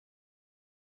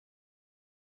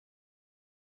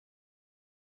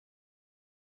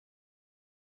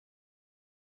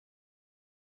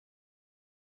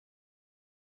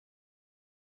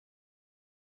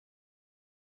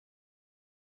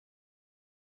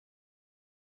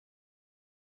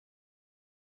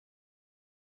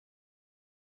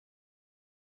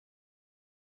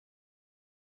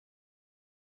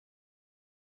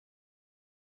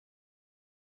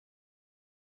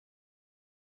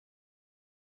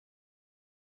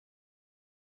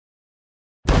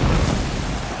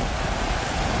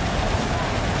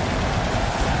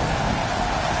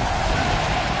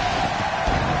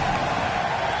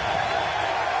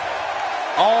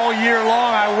year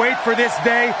long, I wait for this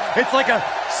day. It's like a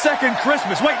second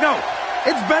Christmas. Wait, no,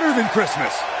 it's better than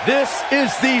Christmas. This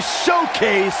is the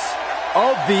showcase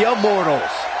of the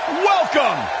Immortals.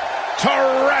 Welcome to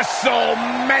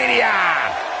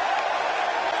WrestleMania!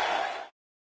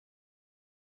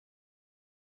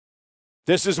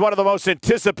 This is one of the most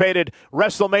anticipated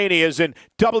WrestleManias in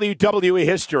WWE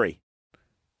history.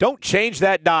 Don't change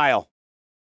that dial.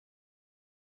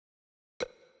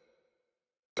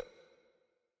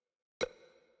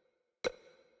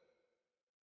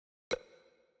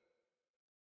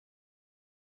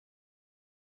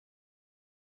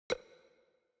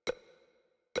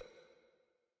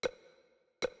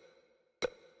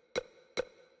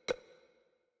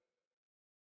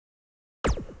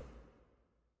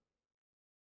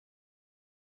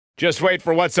 Just wait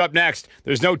for what's up next.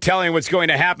 There's no telling what's going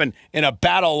to happen in a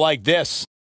battle like this.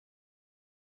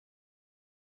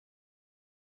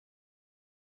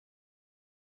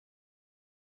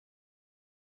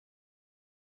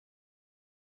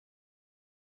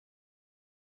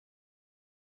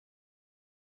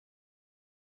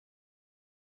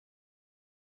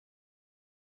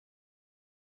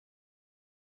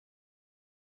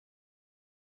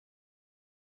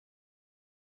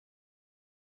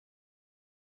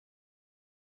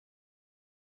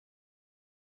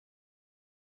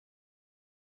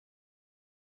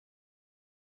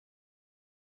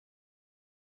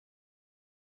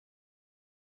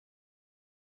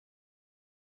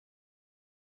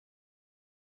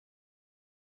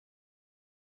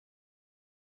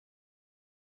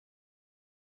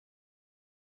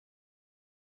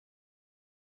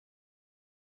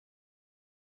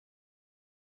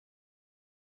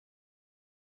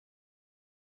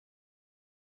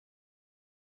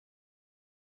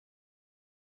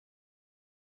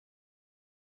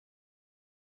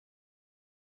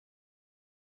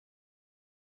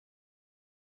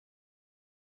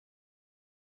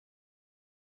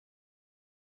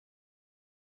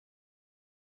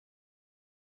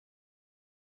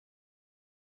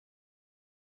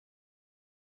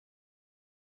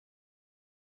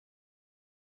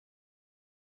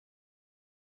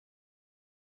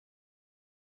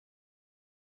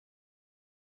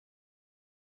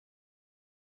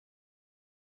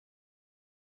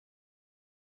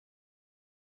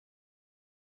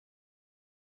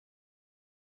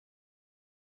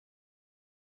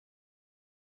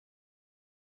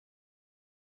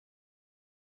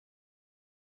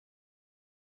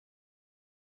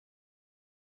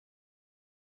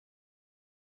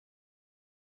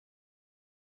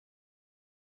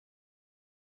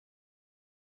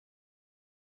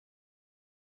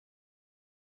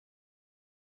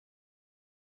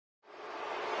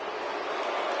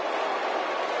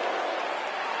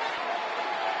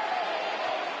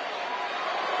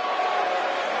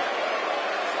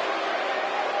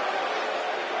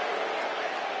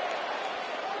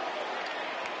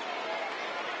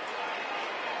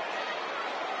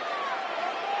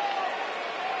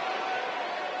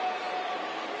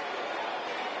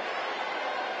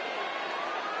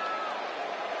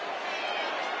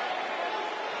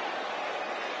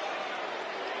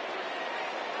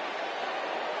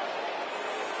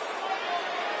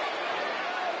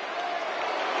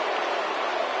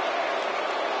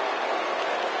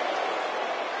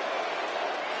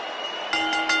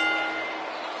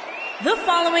 The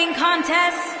following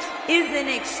contest is an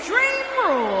Extreme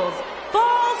Rules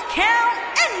Falls Count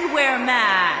Anywhere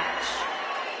match.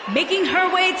 Making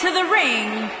her way to the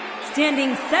ring,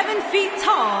 standing 7 feet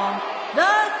tall,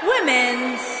 the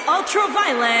Women's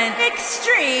Ultraviolent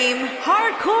Extreme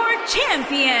Hardcore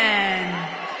Champion.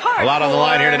 A lot on the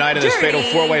line here tonight in this fatal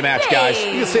four-way match, guys.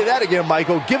 You can say that again,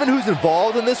 Michael. Given who's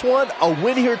involved in this one, a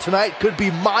win here tonight could be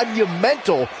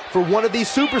monumental for one of these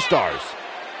superstars.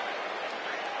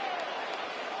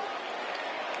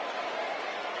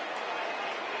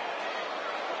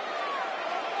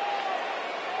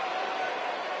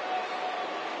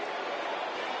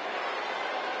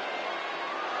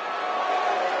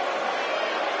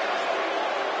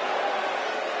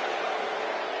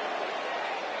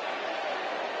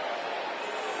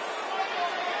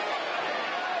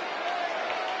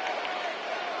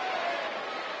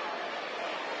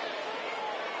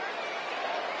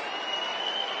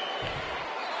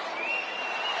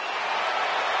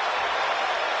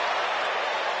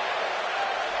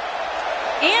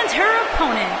 And her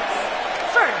opponents.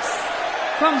 First,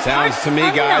 from sounds to me,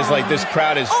 guys, like this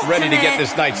crowd is ready to get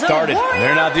this night started.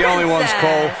 They're not the only ones,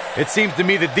 Cole. It seems to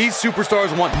me that these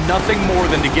superstars want nothing more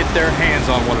than to get their hands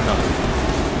on one another.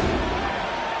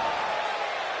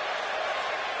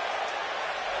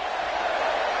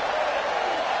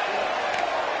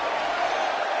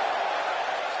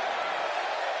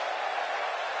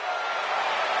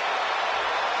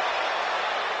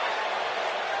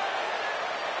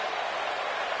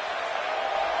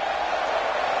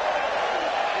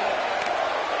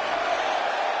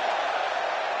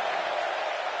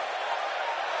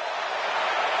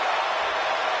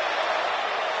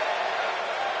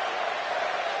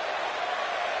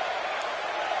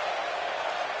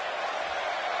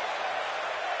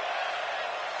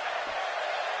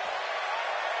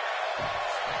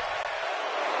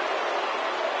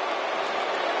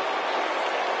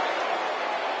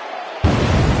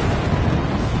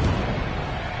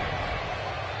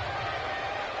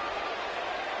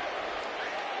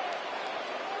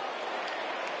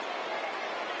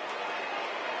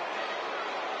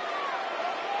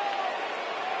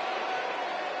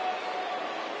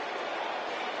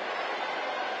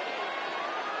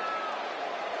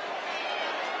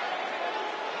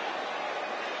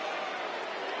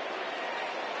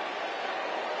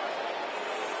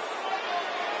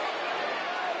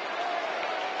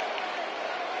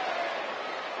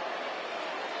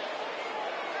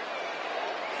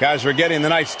 Guys, we're getting the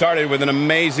night started with an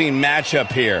amazing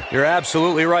matchup here. You're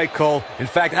absolutely right, Cole. In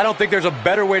fact, I don't think there's a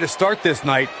better way to start this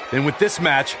night than with this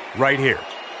match right here.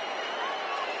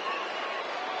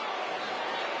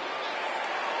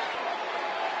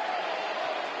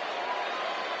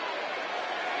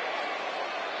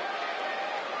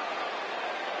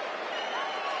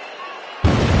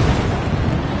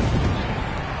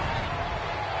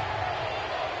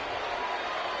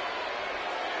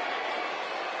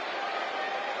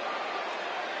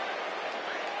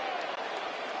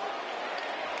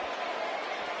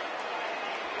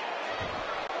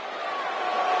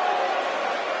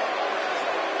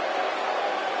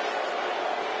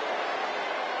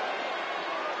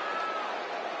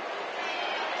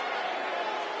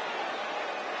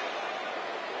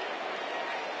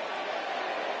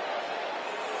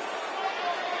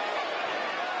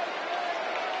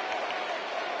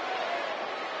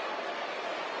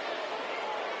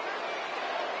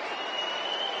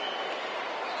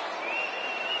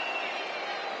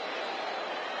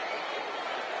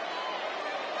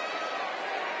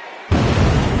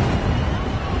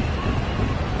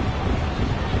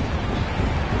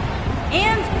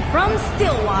 From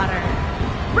Stillwater,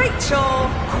 Rachel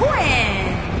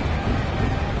Quinn.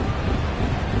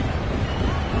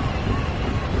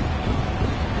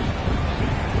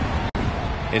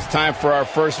 It's time for our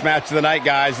first match of the night,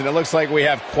 guys, and it looks like we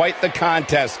have quite the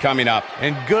contest coming up.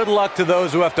 And good luck to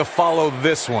those who have to follow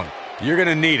this one. You're going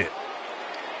to need it.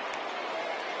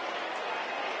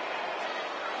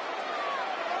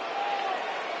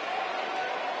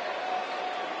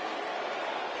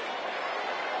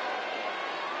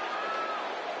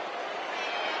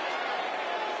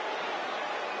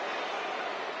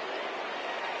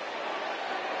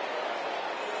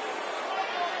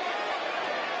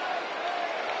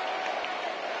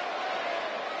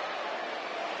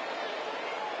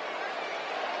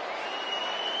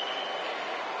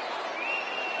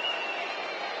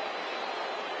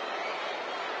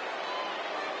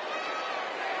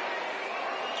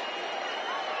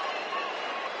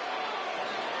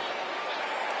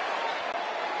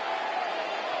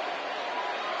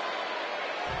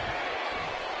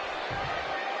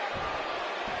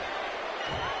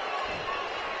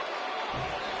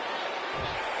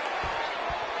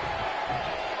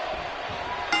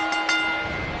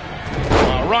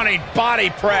 Running body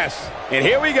press. And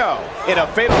here we go. In a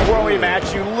fatal four-way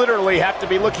match, you literally have to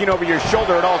be looking over your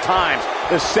shoulder at all times.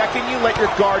 The second you let your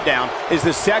guard down is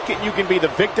the second you can be the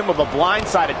victim of a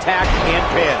blindside attack and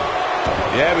pin.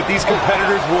 Yeah, but these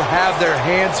competitors will have their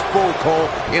hands full, Cole.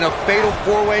 In a fatal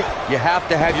four-way, you have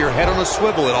to have your head on a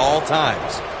swivel at all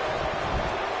times.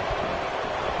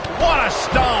 What a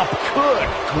stomp. Good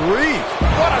grief.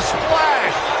 What a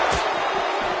splash.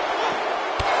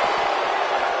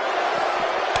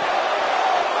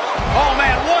 Oh,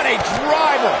 man, what a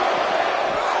driver.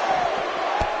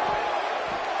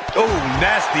 Oh,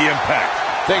 nasty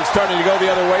impact. Things starting to go the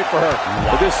other way for her.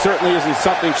 But this certainly isn't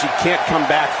something she can't come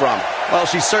back from. Well,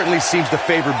 she certainly seems to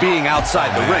favor being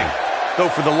outside the ring. Though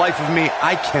for the life of me,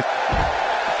 I can't.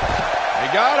 They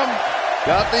got him.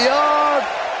 Got the arm.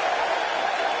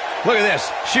 Look at this.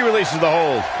 She releases the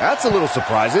hold. That's a little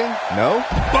surprising, no?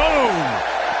 Boom!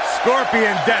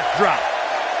 Scorpion death drop.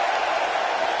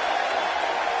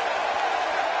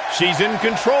 She's in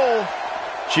control.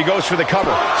 She goes for the cover.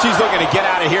 She's looking to get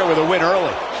out of here with a win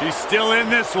early. She's still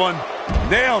in this one.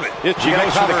 Nailed it. She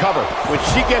goes for the cover. When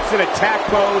she gets in attack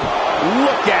mode,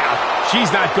 look out.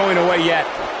 She's not going away yet.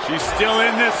 She's still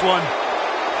in this one.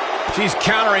 She's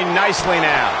countering nicely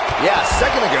now. Yeah, a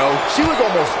second ago, she was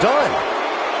almost done.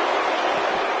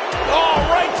 Oh,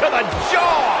 right to the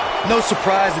jaw. No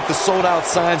surprise that the sold-out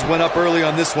signs went up early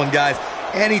on this one, guys.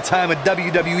 Anytime a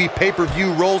WWE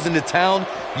pay-per-view rolls into town,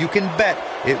 you can bet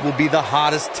it will be the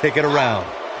hottest ticket around.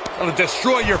 It'll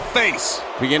destroy your face.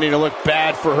 Beginning to look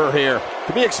bad for her here.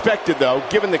 To be expected, though,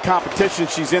 given the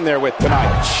competition she's in there with tonight.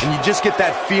 And you just get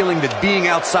that feeling that being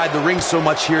outside the ring so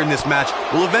much here in this match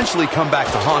will eventually come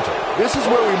back to haunt her. This is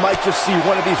where we might just see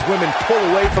one of these women pull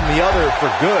away from the other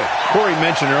for good. Corey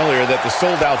mentioned earlier that the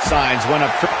sold-out signs went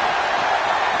up.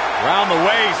 Around the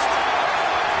waist.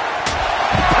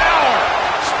 Power!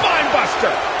 Spine buster!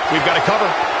 We've got a cover.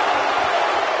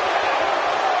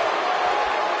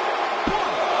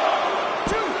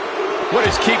 What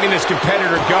is keeping this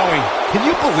competitor going? Can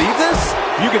you believe this?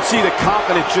 You can see the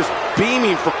confidence just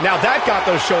beaming from... Now that got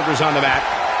those shoulders on the mat.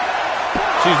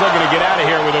 She's looking to get out of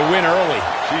here with a win early.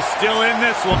 She's still in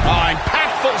this one. Oh,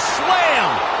 impactful slam!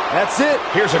 That's it.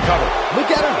 Here's a cover.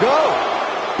 Look at her go.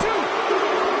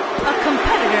 A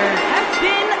competitor has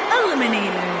been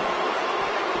eliminated.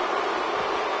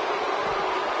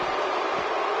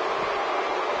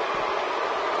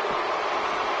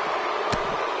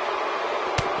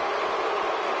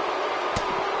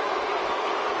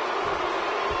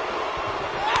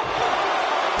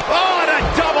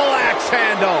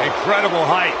 handle. Incredible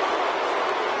height.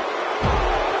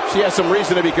 She has some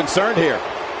reason to be concerned here.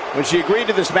 When she agreed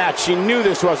to this match, she knew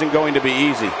this wasn't going to be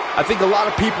easy. I think a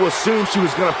lot of people assumed she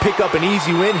was going to pick up an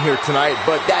easy win here tonight,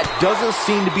 but that doesn't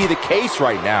seem to be the case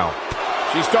right now.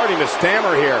 She's starting to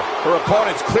stammer here. Her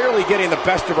opponent's clearly getting the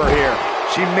best of her here.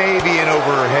 She may be in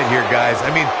over her head here, guys.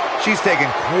 I mean, she's taken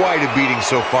quite a beating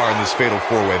so far in this fatal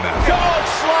four-way match. Goat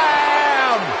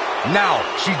slam! Now,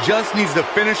 she just needs to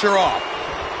finish her off.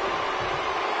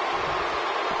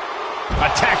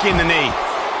 Attacking the knee.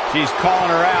 She's calling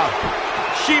her out.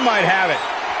 She might have it.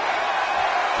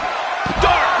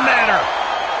 Dark Matter.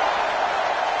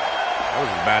 That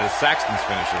was as bad as Saxton's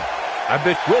finisher. I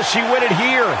bet. Will she win it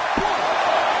here?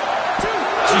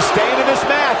 She's staying in this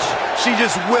match. She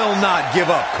just will not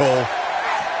give up, Cole.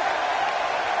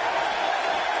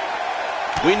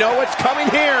 We know what's coming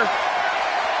here.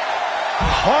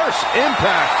 Harsh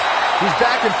impact. She's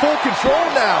back in full control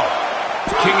now.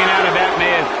 Kicking out of that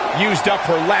man used up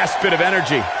her last bit of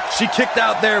energy. She kicked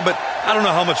out there, but I don't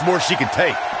know how much more she can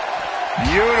take.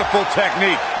 Beautiful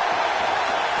technique.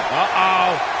 Uh-oh.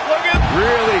 Look at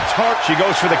really tart. She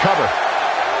goes for the cover.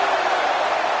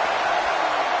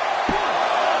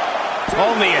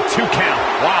 Only a 2 count.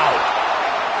 Wow.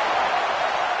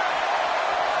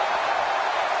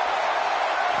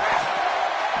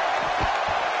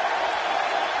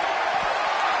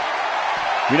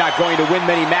 You're not going to win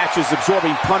many matches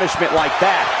absorbing punishment like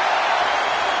that.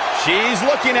 She's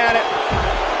looking at it.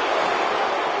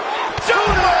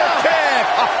 Super kick!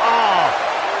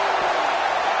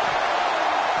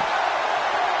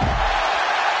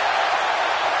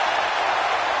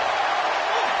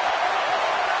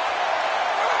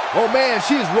 Oh, man,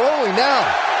 she's rolling now.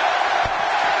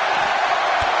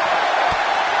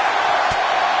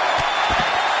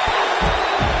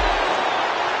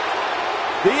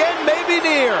 The end may be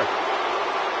near.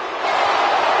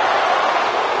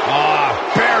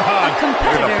 Bear hug. A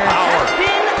competitor has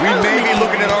been We may be eliminated.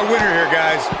 looking at our winner here,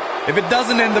 guys. If it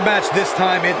doesn't end the match this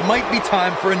time, it might be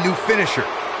time for a new finisher.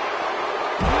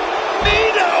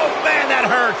 Nino! Man, that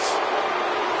hurts.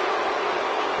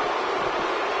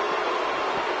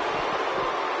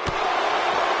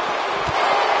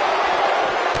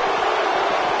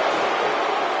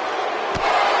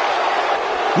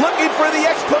 Looking for the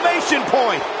exclamation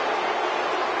point.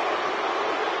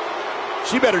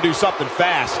 She better do something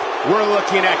fast. We're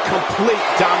looking at complete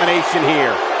domination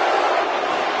here.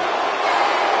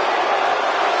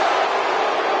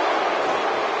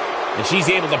 And she's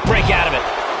able to break out of it.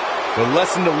 The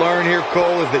lesson to learn here,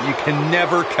 Cole, is that you can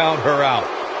never count her out.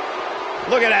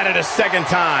 Looking at it a second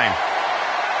time.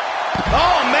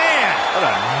 Oh, man.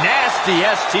 What a nasty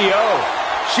STO.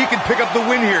 She can pick up the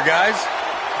win here, guys.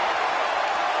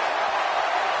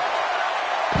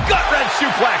 Gut-wrench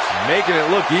suplex. Making it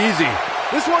look easy.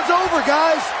 This one's over,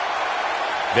 guys.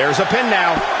 There's a pin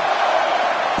now.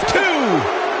 2,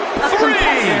 A 3.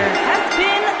 competitor has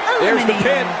been There's the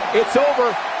eliminated. pin. It's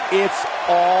over. It's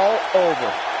all over.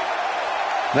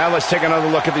 Now let's take another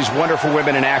look at these wonderful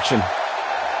women in action.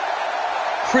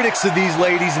 Critics of these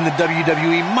ladies in the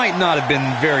WWE might not have been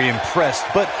very impressed,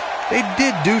 but they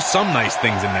did do some nice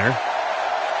things in there.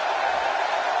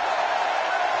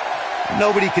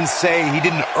 Nobody can say he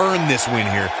didn't earn this win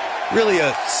here. Really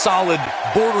a solid,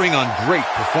 bordering on great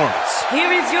performance. Here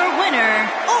is your winner,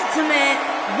 Ultimate,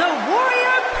 the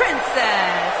Warrior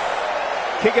Princess.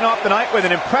 Kicking off the night with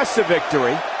an impressive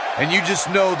victory. And you just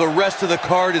know the rest of the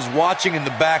card is watching in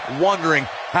the back, wondering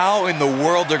how in the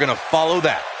world they're going to follow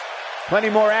that. Plenty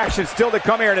more action still to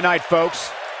come here tonight, folks.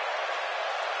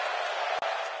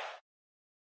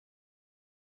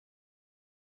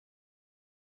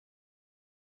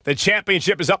 The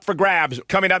championship is up for grabs.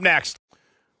 Coming up next.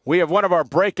 We have one of our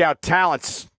breakout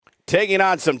talents taking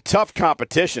on some tough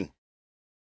competition.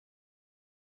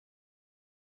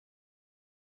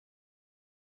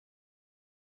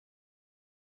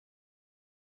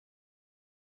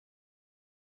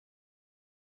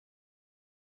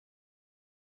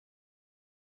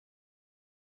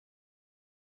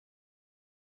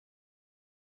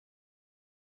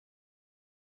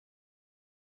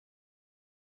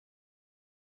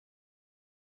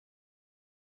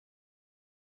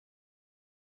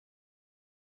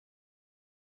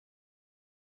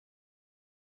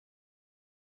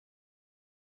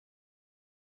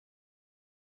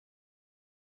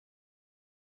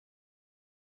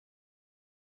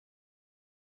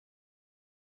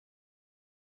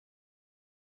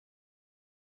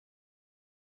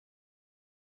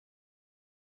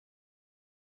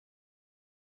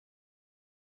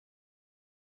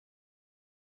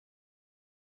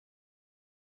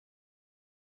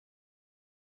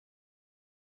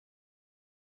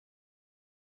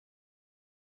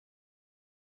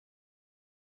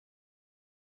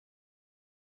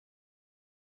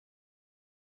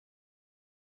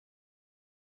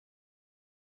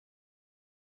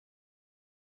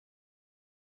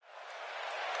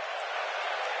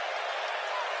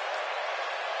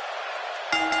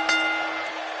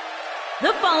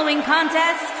 The following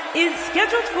contest is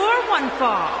scheduled for one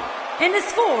fall and is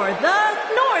for the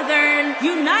Northern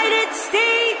United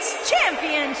States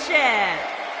Championship.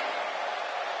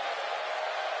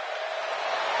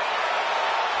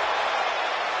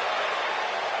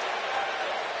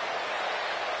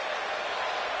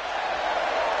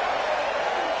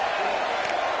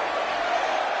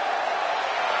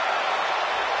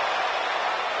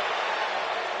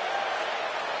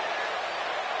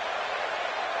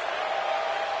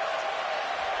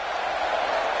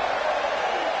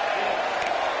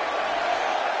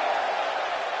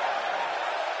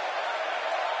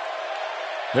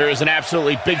 There is an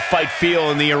absolutely big fight feel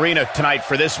in the arena tonight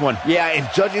for this one. Yeah, and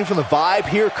judging from the vibe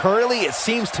here currently, it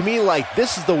seems to me like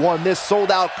this is the one this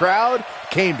sold-out crowd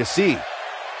came to see.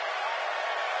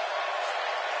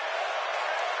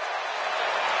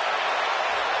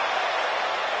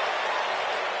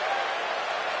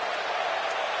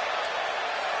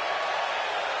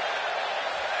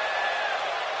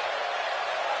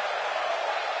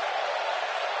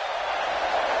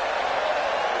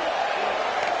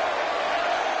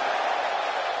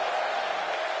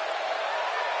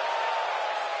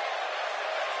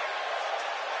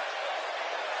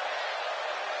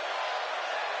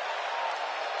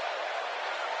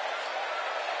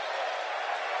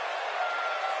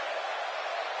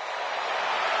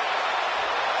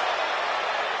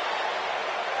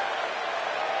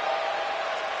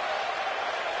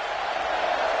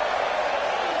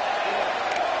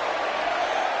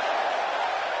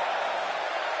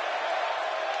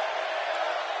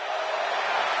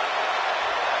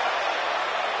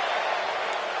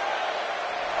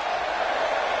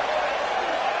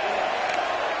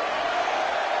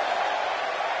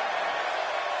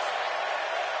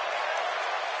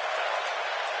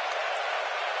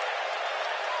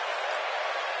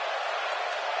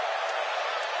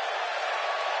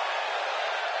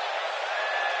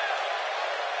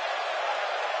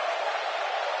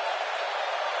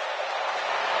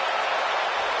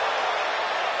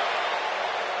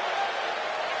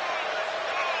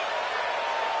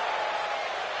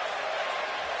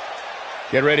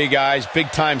 Get ready, guys.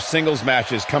 Big-time singles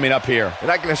matches coming up here. And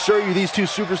I can assure you these two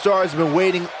superstars have been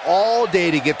waiting all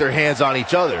day to get their hands on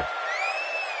each other.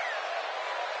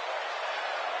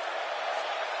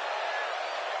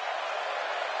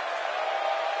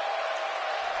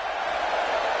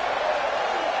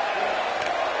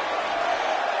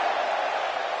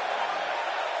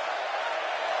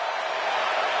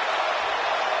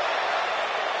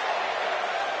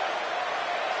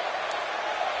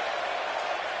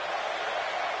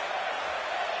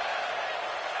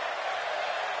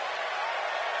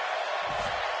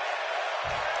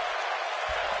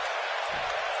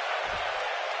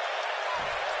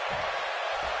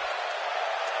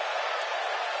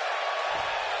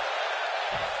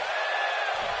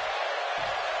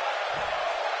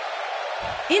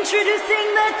 Introducing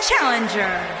the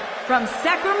challenger from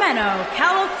Sacramento,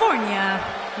 California,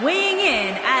 weighing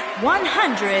in at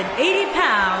 180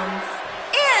 pounds,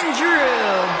 Andrew.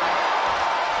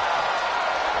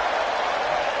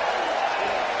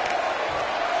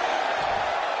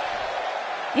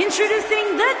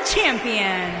 Introducing the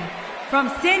champion from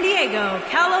San Diego,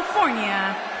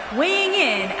 California, weighing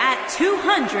in at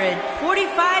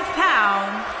 245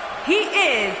 pounds, he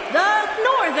is the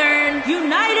Northern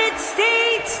United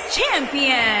States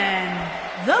Champion,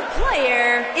 the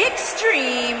Player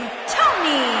Extreme,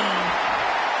 Tony.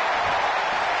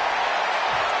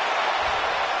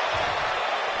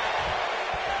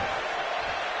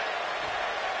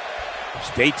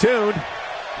 Stay tuned.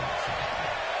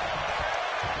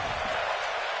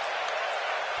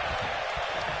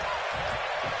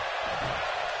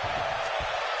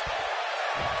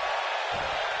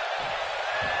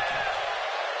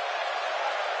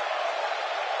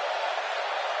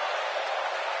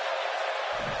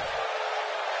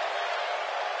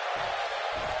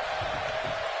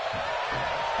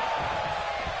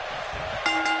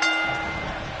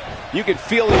 You can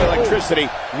feel the electricity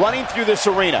running through this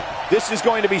arena. This is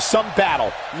going to be some battle.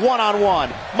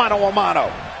 One-on-one,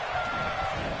 mano-a-mano.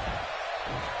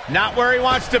 Not where he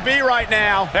wants to be right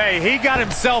now. Hey, he got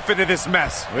himself into this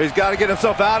mess. Well, he's got to get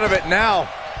himself out of it now.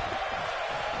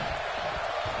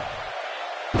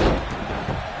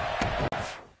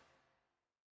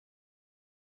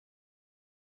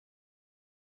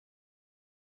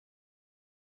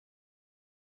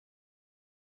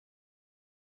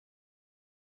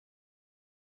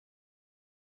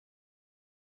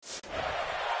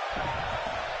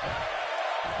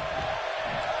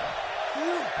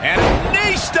 And a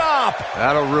knee stop.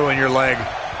 That'll ruin your leg.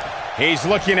 He's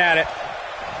looking at it.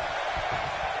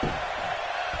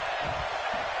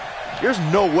 There's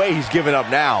no way he's giving up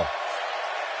now.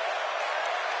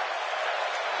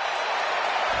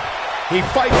 He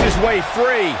fights his way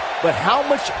free. But how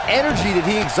much energy did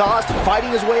he exhaust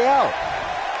fighting his way out?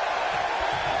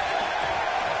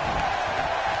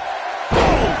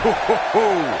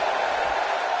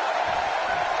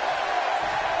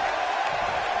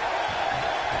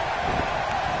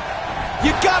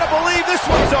 You gotta believe this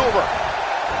one's over.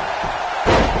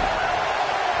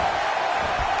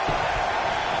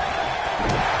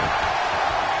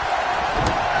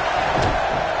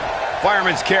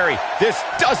 Fireman's carry. This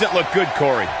doesn't look good,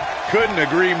 Corey. Couldn't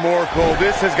agree more, Cole.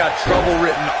 This has got trouble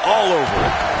written all over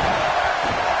it.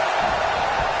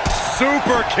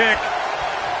 Super kick.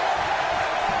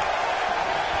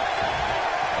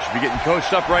 Should be getting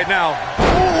coached up right now.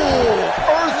 Ooh,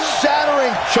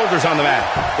 earth-shattering. Shoulders on the mat.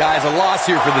 Guys, a loss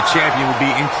here for the champion would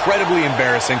be incredibly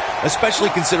embarrassing,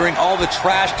 especially considering all the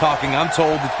trash talking I'm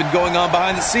told that's been going on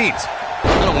behind the scenes.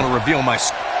 I don't want to reveal my...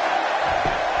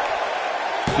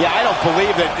 Yeah, I don't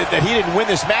believe that he didn't win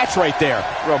this match right there.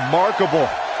 Remarkable.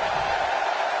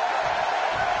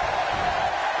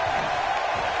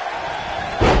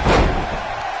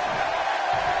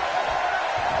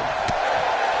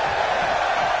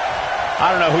 I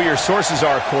don't know who your sources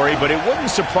are, Corey, but it wouldn't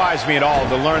surprise me at all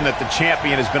to learn that the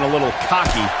champion has been a little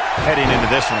cocky heading into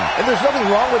this one. And there's nothing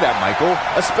wrong with that, Michael,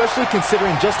 especially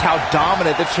considering just how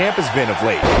dominant the champ has been of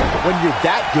late. When you're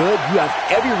that good, you have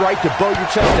every right to bow your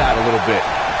chest out a little bit.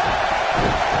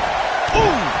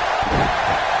 Ooh!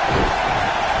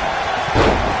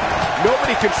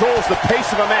 Nobody controls the pace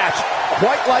of a match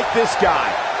quite like this guy.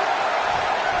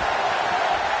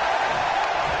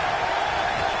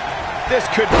 This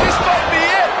might be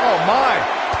it. Oh, my.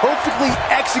 Perfectly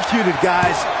executed,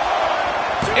 guys.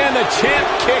 And the champ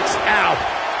kicks out.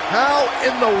 How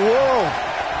in the world?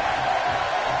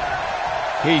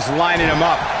 He's lining him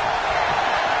up.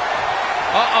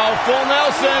 Uh-oh, full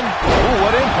Nelson. Ooh,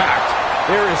 what impact.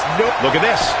 There is no... Look at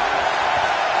this.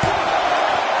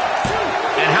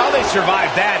 And how they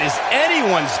survived that is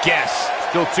anyone's guess.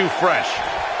 Still too fresh.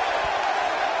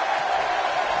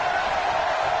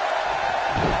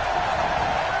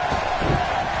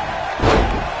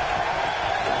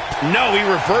 No, he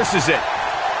reverses it.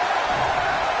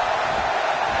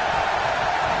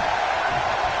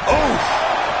 Oof.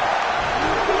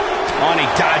 On, he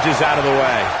dodges out of the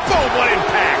way. Boom, what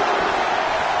impact.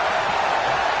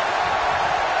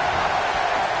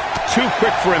 Too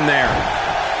quick for him there.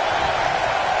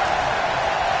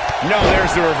 No,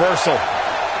 there's the reversal.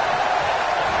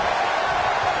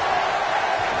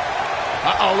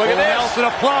 Uh-oh, look at this. Nelson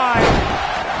applied.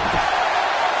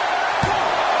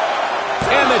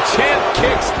 And the champ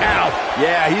kicks out.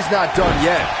 Yeah, he's not done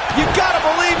yet. You gotta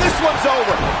believe this one's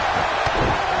over.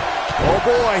 Oh,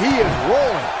 boy, he is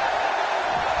rolling.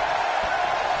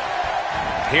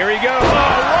 Here he goes.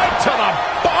 Oh, right to the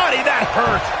body. That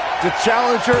hurt. The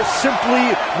challenger simply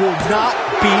will not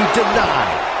be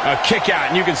denied. A kick out,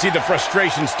 and you can see the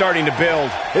frustration starting to build.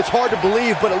 It's hard to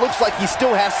believe, but it looks like he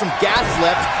still has some gas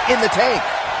left in the tank.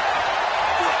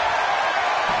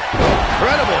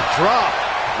 Incredible drop.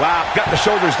 Wow, got the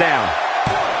shoulders down.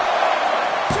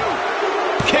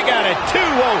 Kick out at 2.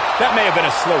 Whoa, that may have been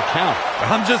a slow count.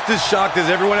 I'm just as shocked as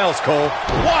everyone else, Cole.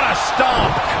 What a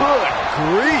stomp. Good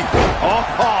grief. Oh,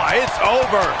 it's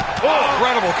over. Oh,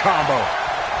 incredible combo.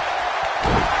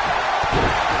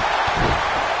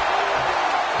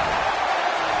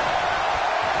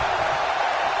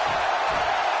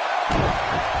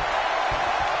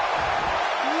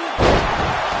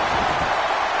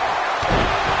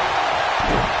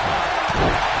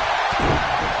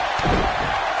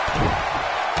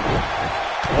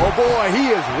 Oh, boy, he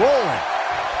is rolling.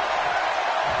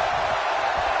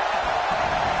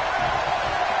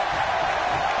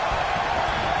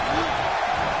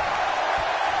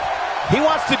 He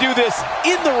wants to do this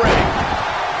in the ring.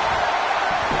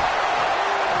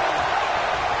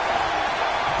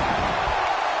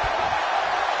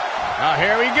 Now,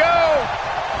 here we go.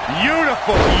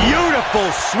 Beautiful,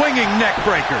 beautiful swinging neck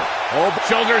breaker. Oh,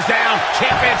 shoulders down.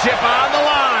 Championship on the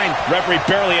line. Referee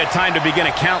barely had time to begin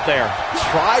a count there.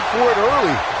 Tried for it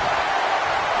early.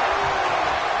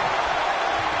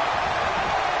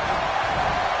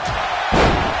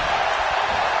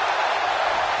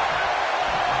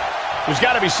 There's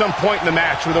got to be some point in the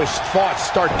match where those thoughts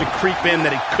start to creep in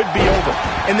that it could be over.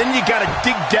 And then you got to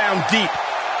dig down deep.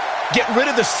 Get rid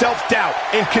of the self-doubt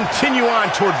and continue on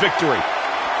toward victory.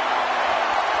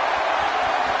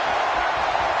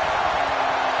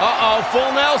 Uh-oh,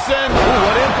 full Nelson. Ooh,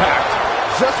 what impact.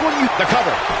 Just when you... The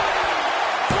cover.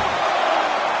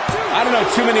 I don't know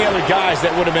too many other guys that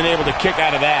would have been able to kick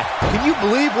out of that. Can you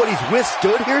believe what he's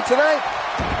withstood here tonight?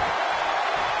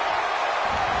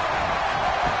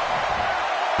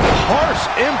 Harsh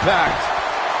impact.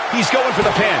 He's going for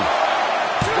the pin.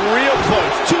 Real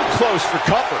close. Too close for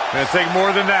comfort. Gonna take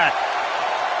more than that.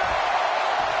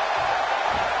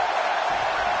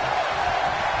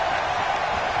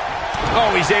 Oh,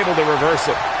 he's able to reverse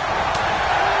it.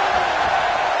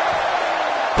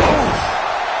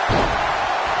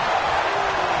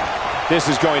 This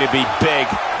is going to be big,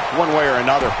 one way or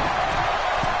another.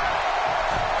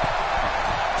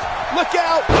 Look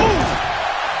out! Ooh.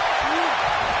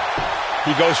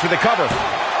 He goes for the cover.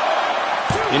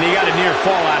 And he got a near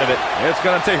fall out of it. It's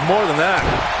going to take more than that.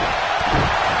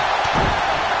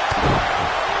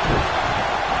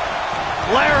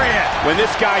 Lariat! When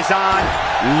this guy's on,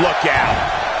 look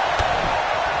out.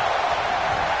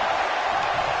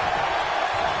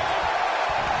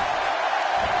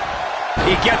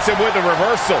 He gets him with a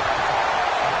reversal.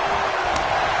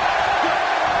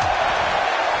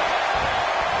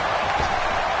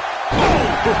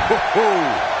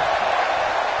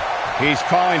 He's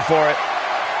calling for it.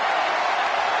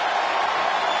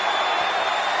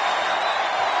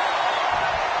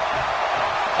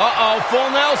 Uh-oh,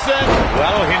 full Nelson.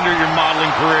 That'll hinder your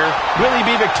modeling career. Will he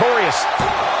be victorious?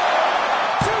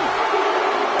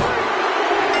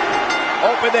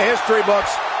 Open the history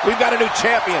books. We've got a new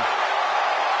champion.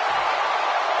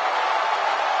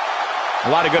 A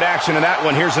lot of good action in that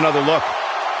one. Here's another look.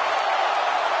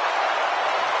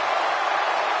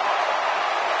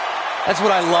 That's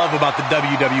what I love about the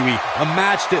WWE. A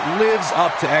match that lives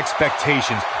up to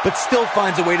expectations, but still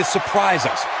finds a way to surprise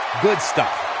us. Good stuff.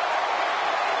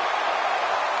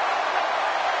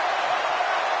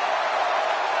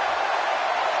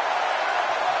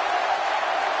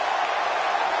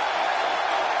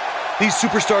 These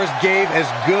superstars gave as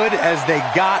good as they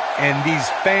got, and these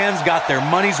fans got their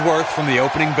money's worth from the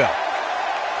opening bell.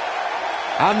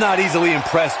 I'm not easily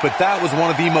impressed, but that was one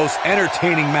of the most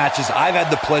entertaining matches I've had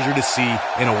the pleasure to see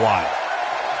in a while.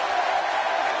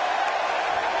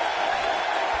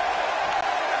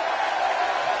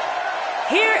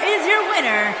 Here is your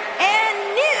winner and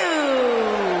new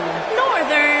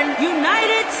Northern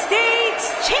United States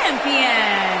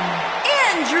Champion,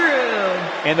 Andrew.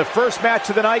 And the first match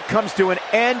of the night comes to an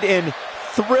end in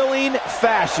thrilling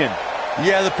fashion.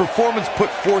 Yeah, the performance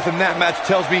put forth in that match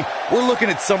tells me we're looking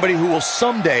at somebody who will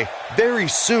someday, very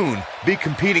soon, be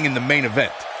competing in the main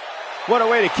event. What a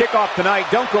way to kick off tonight.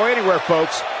 Don't go anywhere,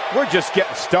 folks. We're just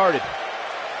getting started.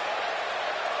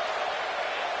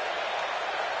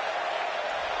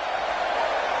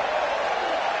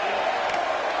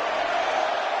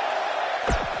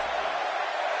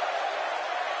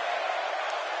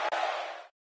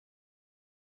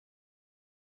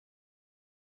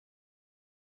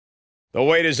 The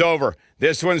wait is over.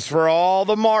 This one's for all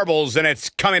the marbles, and it's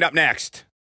coming up next.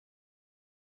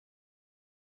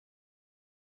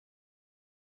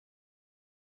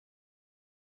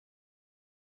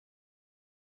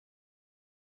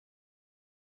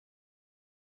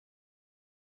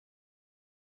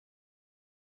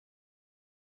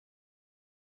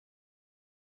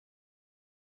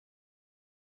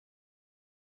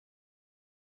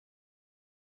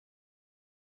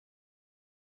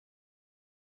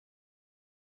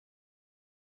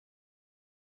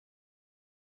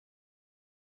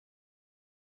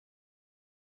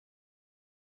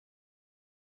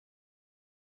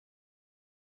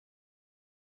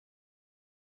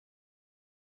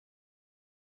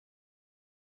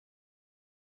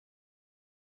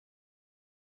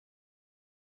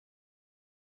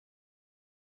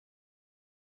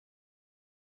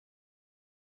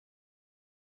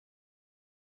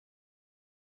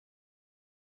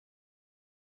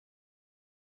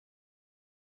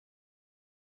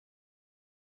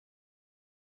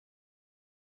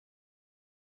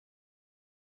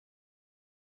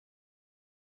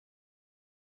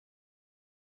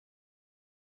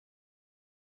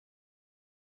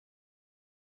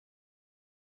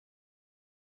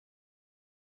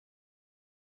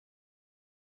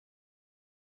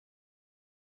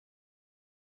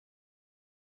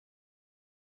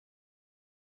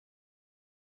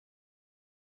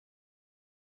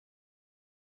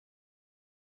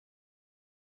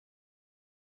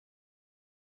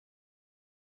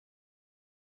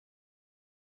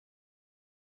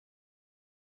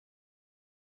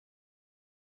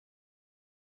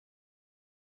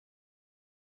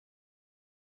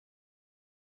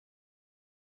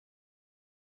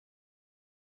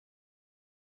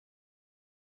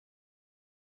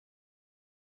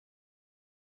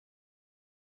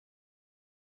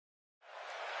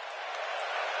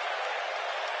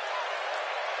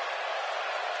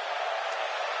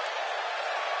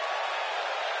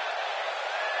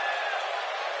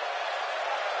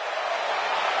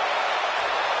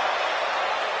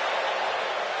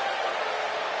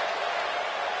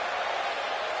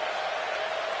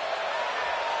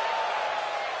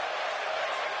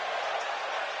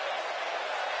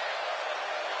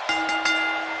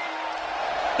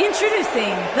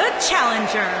 introducing the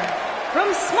challenger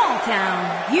from small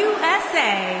town,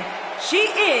 USA. She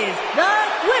is the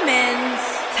Women's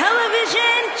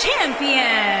Television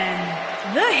Champion,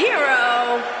 the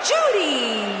hero,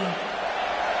 Judy.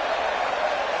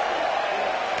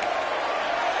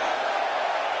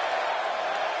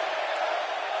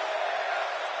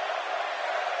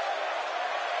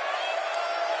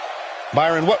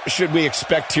 Byron, what should we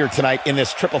expect here tonight in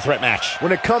this triple threat match?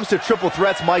 When it comes to triple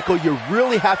threats, Michael, you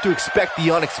really have to expect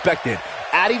the unexpected.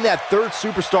 Adding that third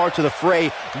superstar to the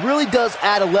fray really does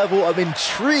add a level of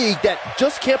intrigue that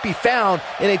just can't be found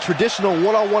in a traditional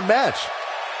one-on-one match.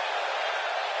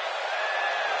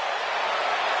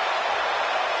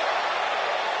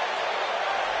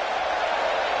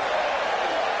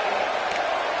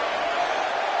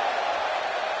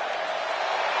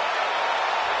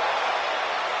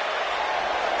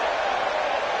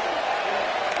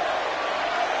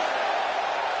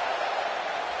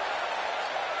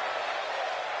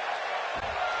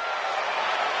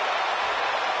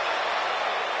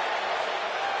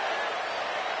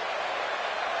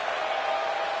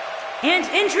 And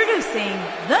introducing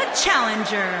the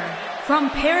challenger from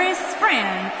Paris,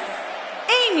 France,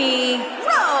 Amy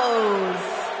Rose.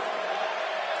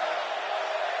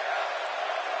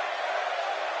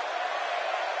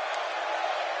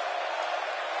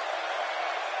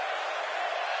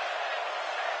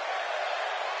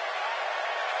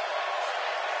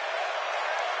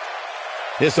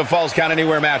 This is a Falls Count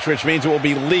Anywhere match, which means it will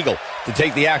be legal to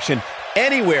take the action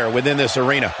anywhere within this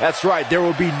arena. That's right. There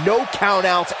will be no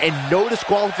countouts and no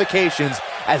disqualifications,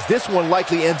 as this one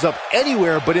likely ends up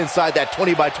anywhere but inside that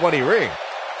 20-by-20 ring.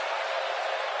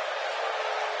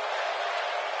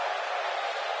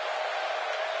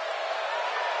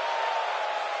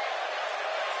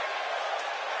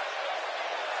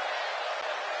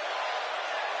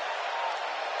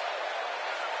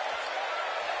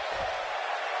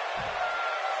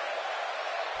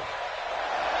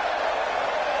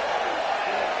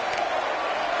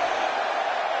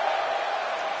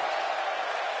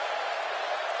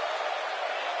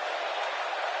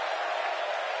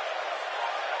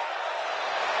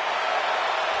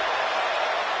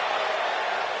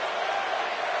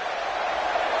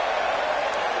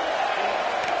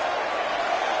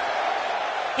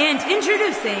 And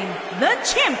introducing the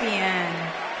champion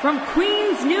from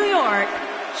Queens, New York,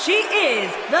 she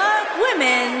is the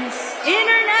Women's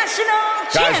International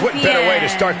Champion. Guys, what better way to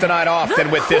start the night off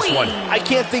than with this one? I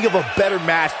can't think of a better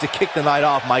match to kick the night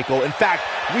off, Michael. In fact,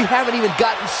 we haven't even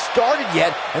gotten started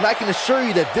yet, and I can assure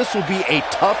you that this will be a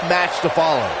tough match to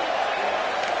follow.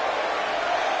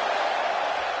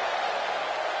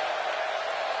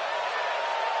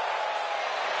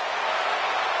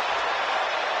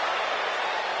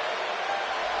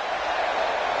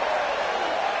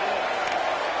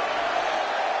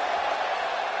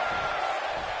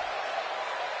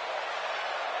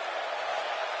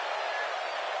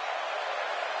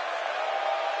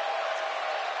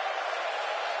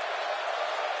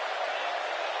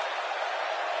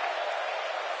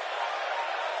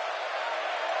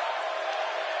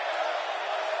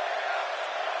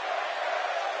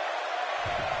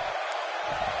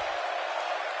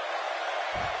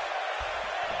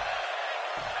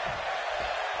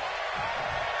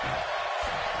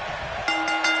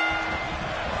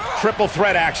 Triple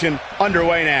threat action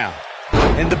underway now.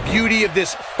 And the beauty of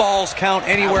this Falls Count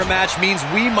Anywhere match means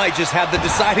we might just have the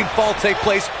deciding fall take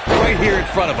place right here in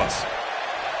front of us.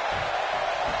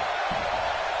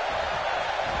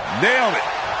 Nailed it.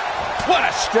 What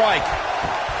a strike.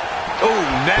 Oh,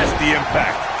 nasty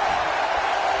impact.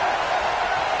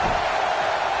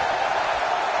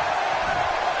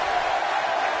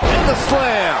 And the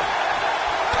slam.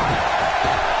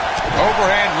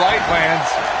 Overhand right lands.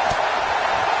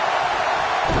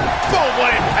 Boom,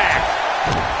 what impact.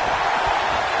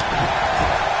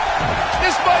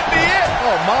 This might be it.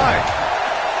 Oh, my.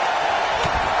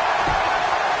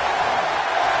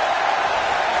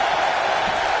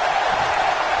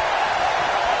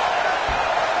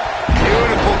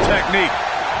 Beautiful technique.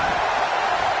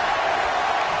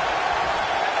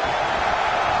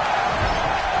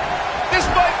 This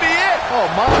might be it. Oh,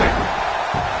 my.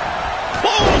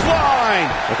 Clothesline.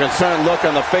 A concerned look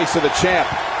on the face of the champ,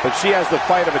 but she has the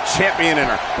fight of a champion in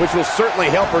her, which will certainly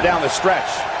help her down the stretch.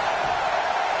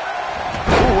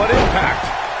 Ooh, what impact.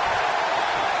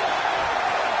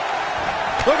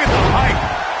 Look at the height.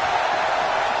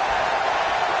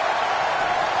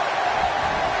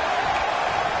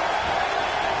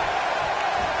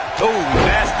 Oh,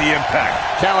 nasty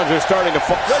impact. Challenger starting to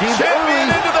fall. The Champion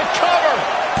into the cover.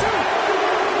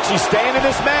 she's staying in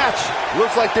this match.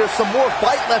 Looks like there's some more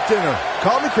fight left in her.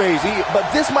 Call me crazy, but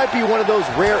this might be one of those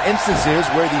rare instances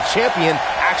where the champion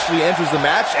actually enters the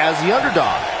match as the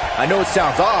underdog. I know it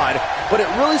sounds odd, but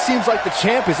it really seems like the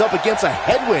champ is up against a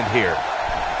headwind here.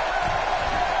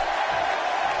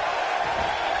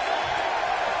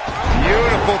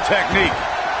 Beautiful technique.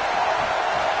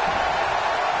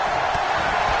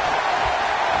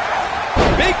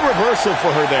 Big reversal for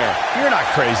her there. You're not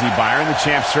crazy, Byron. The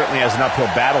champ certainly has an uphill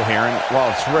battle here, and while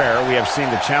it's rare, we have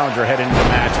seen the challenger head into the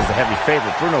match as a heavy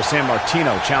favorite. Bruno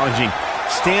Sammartino challenging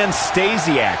Stan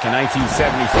Stasiak in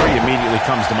 1973 immediately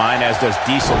comes to mind, as does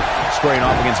Diesel squaring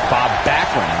off against Bob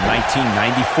Backlund in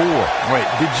 1994. Wait,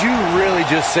 did you really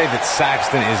just say that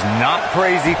Saxton is not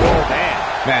crazy, Cole?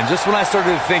 Man, just when I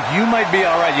started to think you might be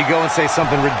all right, you go and say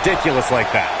something ridiculous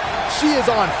like that. She is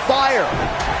on fire.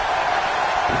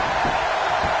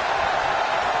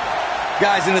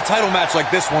 Guys, in a title match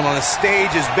like this one, on a stage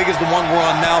as big as the one we're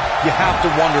on now, you have to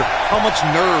wonder how much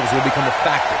nerves will become a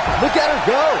factor. Look at her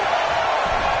go.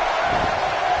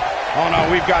 Oh, no,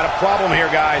 we've got a problem here,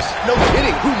 guys. No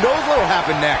kidding. Who knows what will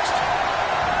happen next?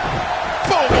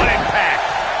 Boom, what impact.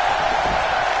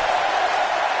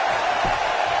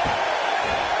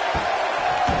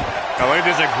 Oh, look at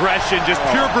this aggression, just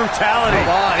pure brutality.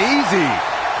 Come on, easy.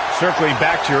 Circling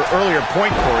back to your earlier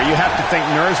point, Corey, you have to think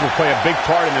nerves will play a big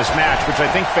part in this match, which I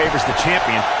think favors the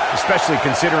champion, especially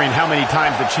considering how many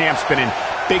times the champ's been in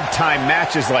big-time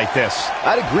matches like this.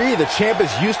 I'd agree. The champ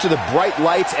is used to the bright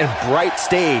lights and bright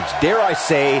stage. Dare I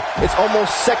say, it's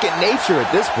almost second nature at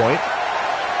this point.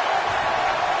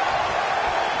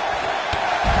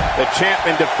 The champ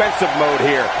in defensive mode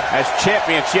here. As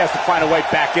champion, she has to find a way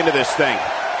back into this thing.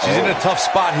 She's in a tough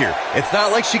spot here. It's not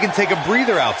like she can take a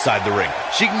breather outside the ring.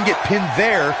 She can get pinned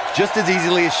there just as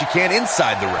easily as she can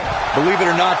inside the ring. Believe it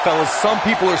or not, fellas, some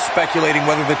people are speculating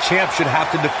whether the champ should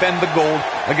have to defend the gold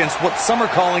against what some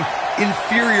are calling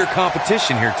inferior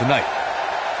competition here tonight.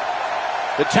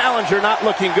 The challenger not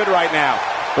looking good right now.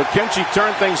 But can she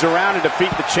turn things around and defeat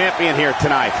the champion here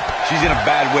tonight? She's in a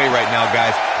bad way right now,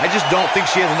 guys. I just don't think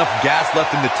she has enough gas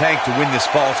left in the tank to win this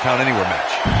Falls Count Anywhere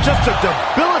match. Just a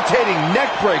debilitating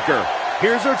neck breaker.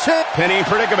 Here's her chip. Penny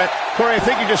predicament. Corey, I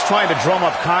think you're just trying to drum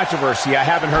up controversy. I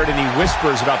haven't heard any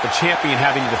whispers about the champion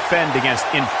having to defend against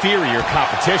inferior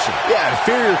competition. Yeah,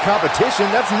 inferior competition?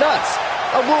 That's nuts.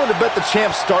 I'm willing to bet the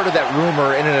champ started that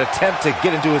rumor in an attempt to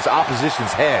get into his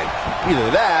opposition's head. Either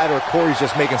that or Corey's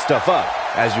just making stuff up,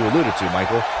 as you alluded to,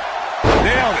 Michael.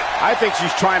 Nailed it. I think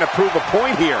she's trying to prove a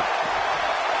point here.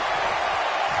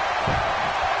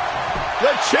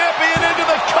 The champion into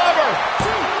the cover.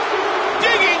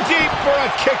 Digging deep for a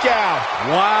kick out.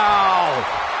 Wow.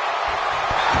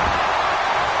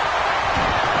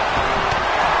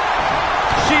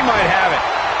 She might have it.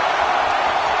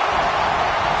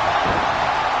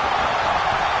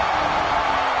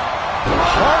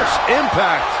 Harsh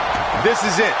impact. This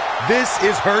is it. This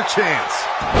is her chance.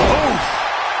 Oof.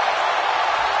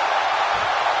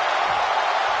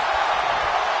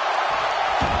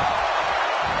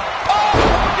 Oh,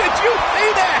 did you see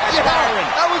that? Yeah,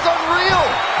 that was unreal.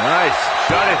 Nice.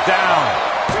 Shut it down.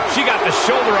 She got the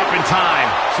shoulder up in time.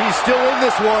 She's still in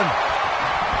this one.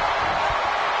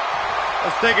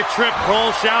 Let's take a trip,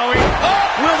 Cole, shall we? Oh,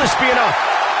 will this be enough?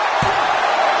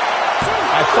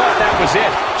 I thought that was it.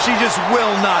 She just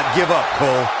will not give up,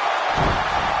 Cole.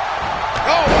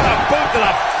 Oh, what a boot to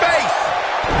the face.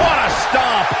 What a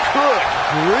stomp. Good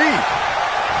grief.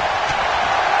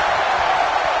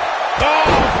 Oh,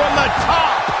 from the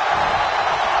top.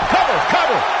 Cover,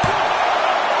 cover.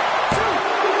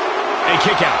 And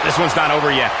kick out. This one's not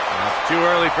over yet. Too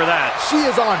early for that. She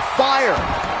is on fire.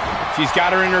 She's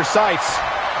got her in her sights.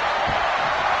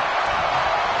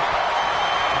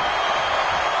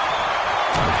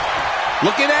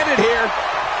 Looking at it here.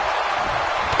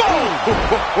 Boom!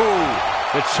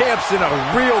 The champ's in a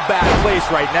real bad place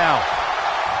right now.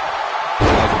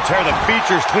 Tear the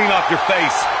features clean off your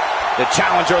face. The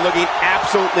challenger looking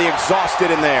absolutely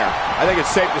exhausted in there. I think it's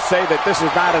safe to say that this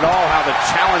is not at all how the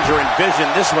challenger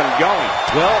envisioned this one going.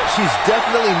 Well, she's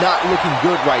definitely not looking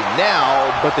good right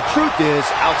now, but the truth is,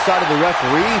 outside of the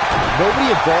referee, nobody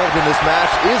involved in this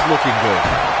match is looking good.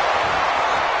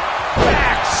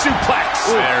 Back suplex.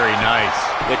 Very nice.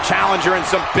 The challenger in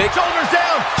some big... Shoulders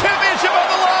down. Championship on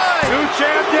the line. Two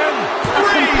champion. A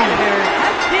competitor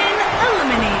has been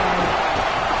eliminated.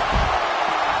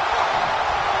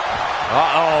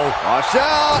 Uh-oh. Watch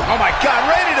out. Oh, my God.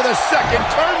 Right into the second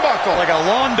turnbuckle. Like a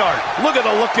lawn dart. Look at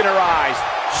the look in her eyes.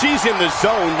 She's in the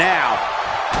zone now.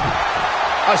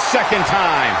 A second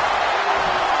time.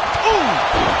 Ooh.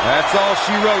 That's all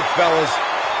she wrote, fellas.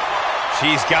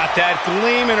 She's got that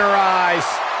gleam in her eyes.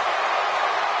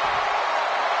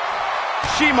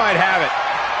 She might have it.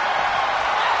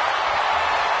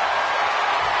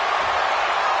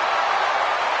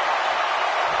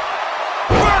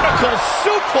 Vertical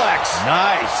suplex.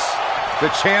 Nice. The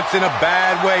champ's in a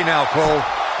bad way now, Cole.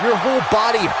 Your whole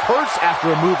body hurts after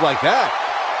a move like that.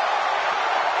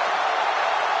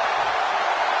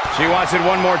 She wants it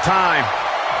one more time.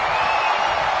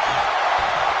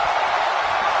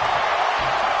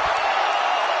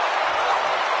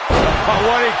 Oh,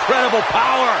 what incredible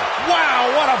power. Wow,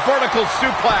 what a vertical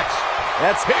suplex.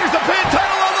 Here's the pin,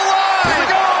 title on the line. Here we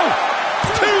go.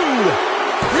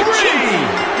 2,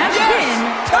 3. Has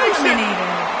been eliminated.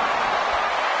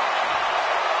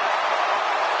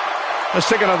 Let's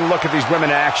take another look at these women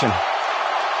in action.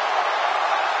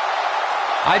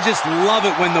 I just love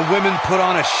it when the women put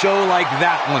on a show like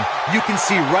that one. You can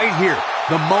see right here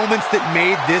the moments that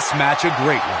made this match a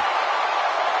great one.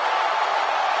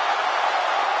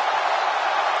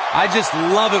 I just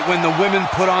love it when the women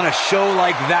put on a show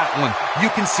like that one.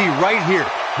 You can see right here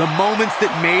the moments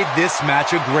that made this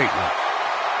match a great one.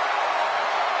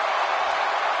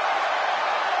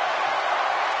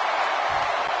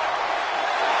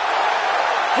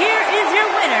 Here is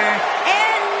your winner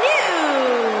and new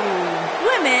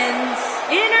Women's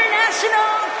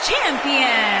International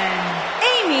Champion,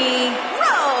 Amy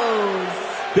Rose.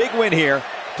 Big win here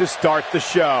to start the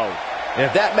show. And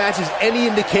if that match is any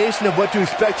indication of what to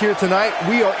expect here tonight,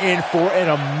 we are in for an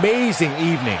amazing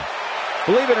evening.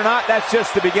 Believe it or not, that's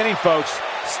just the beginning, folks.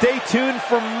 Stay tuned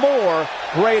for more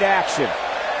great action.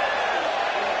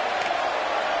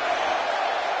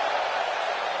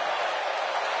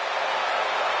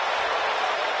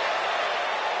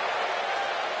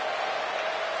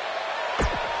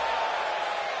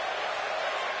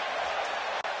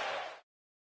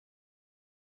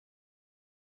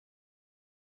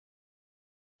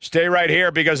 Stay right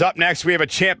here because up next we have a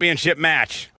championship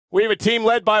match. We have a team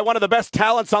led by one of the best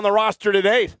talents on the roster to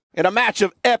date in a match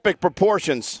of epic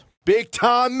proportions. Big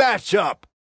time matchup.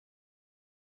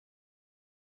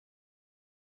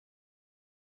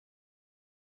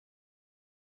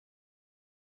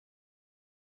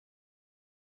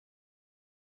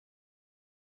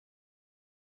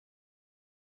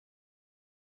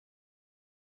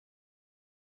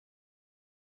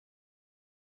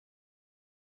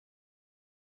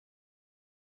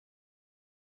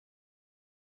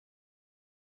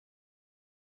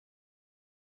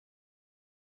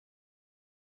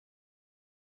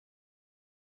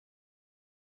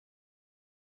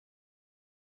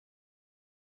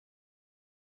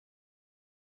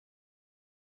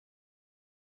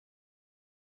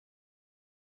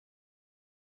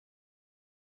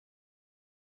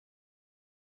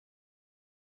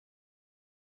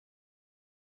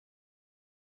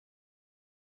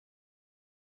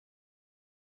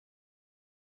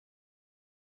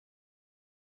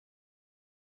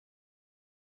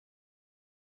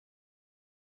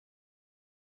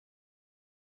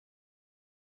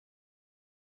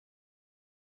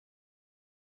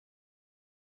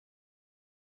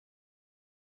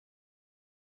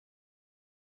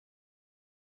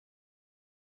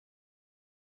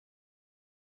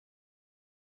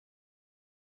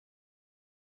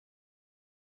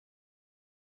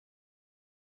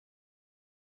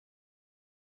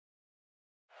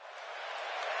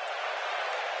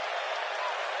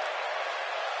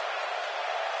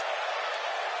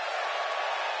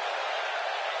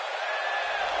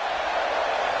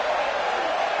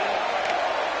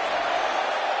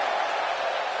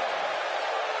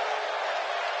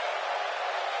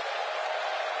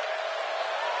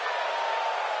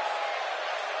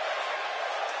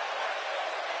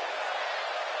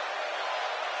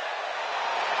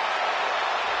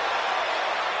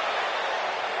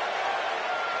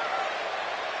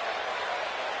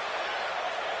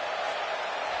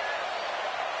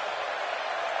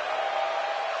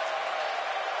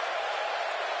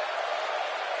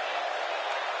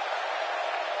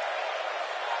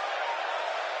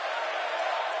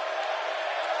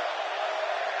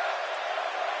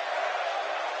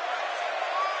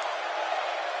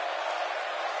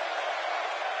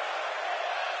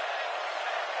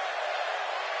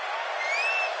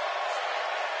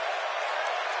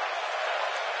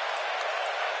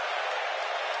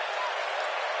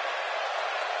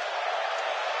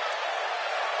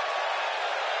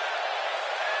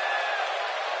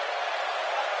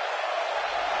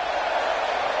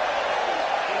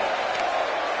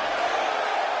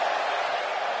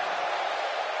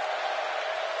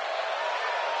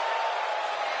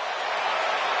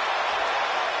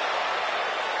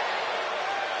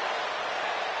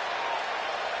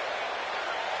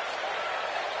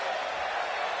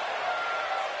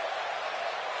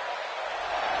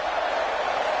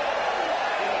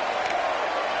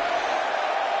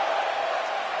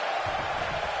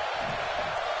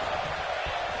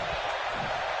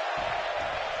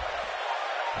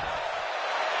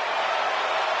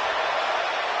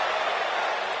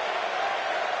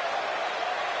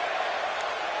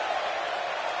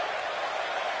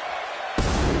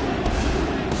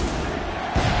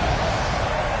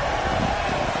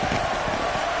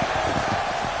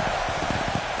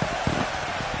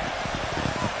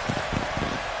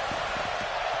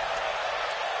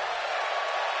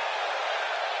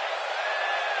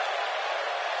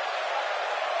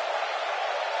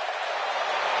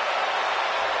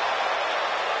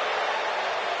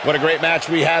 What a great match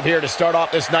we have here to start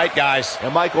off this night, guys.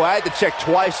 And Michael, I had to check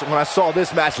twice when I saw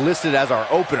this match listed as our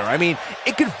opener. I mean,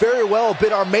 it could very well have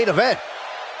been our main event.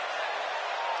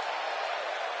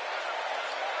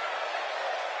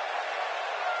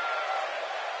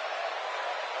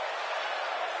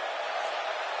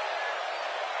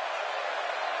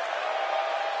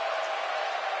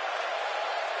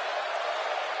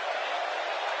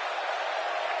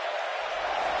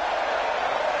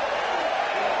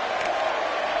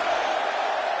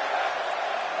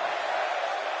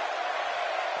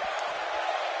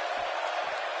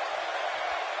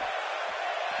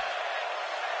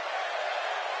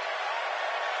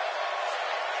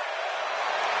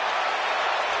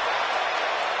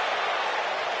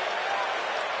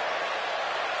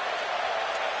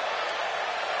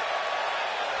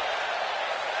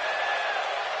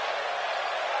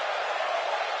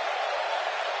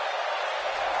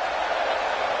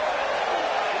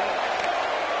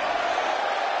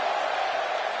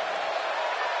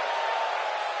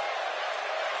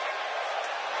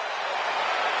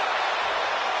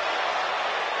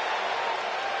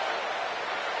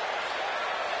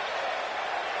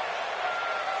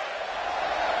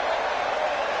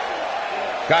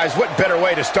 Guys, what better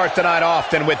way to start the night off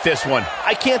than with this one?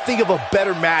 I can't think of a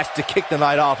better match to kick the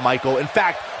night off, Michael. In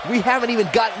fact, we haven't even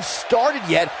gotten started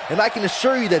yet, and I can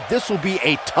assure you that this will be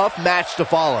a tough match to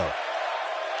follow.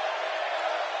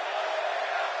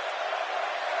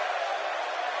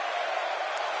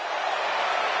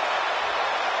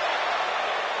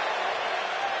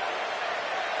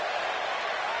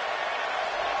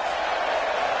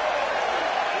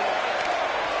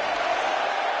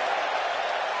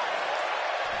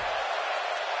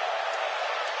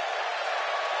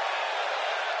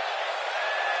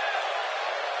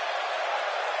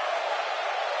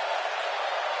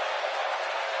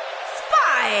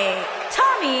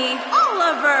 Tommy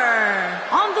Oliver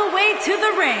on the way to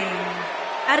the ring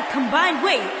at a combined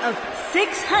weight of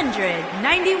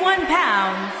 691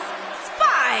 pounds.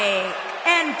 Spike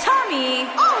and Tommy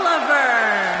Oliver.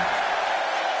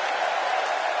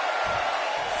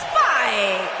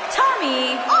 Spike,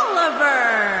 Tommy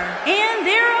Oliver, and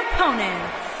their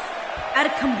opponents at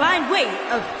a combined weight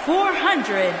of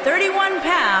 431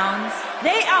 pounds.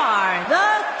 They are the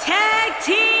Tag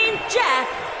Team Jeff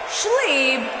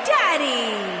Schlieb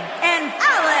Daddy and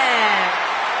Alex.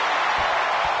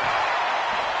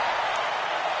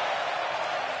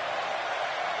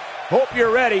 Hope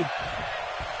you're ready.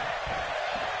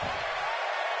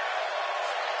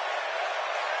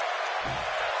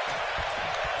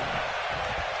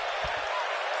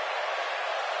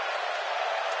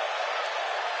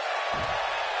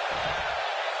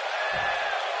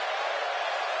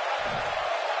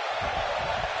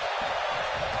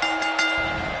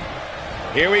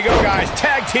 Here we go, guys.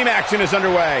 Tag team action is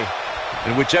underway.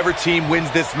 And whichever team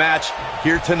wins this match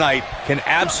here tonight can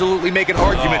absolutely make an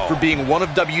argument for being one of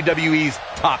WWE's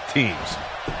top teams.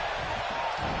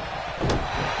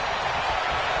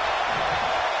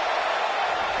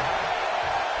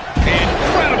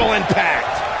 Incredible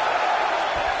impact.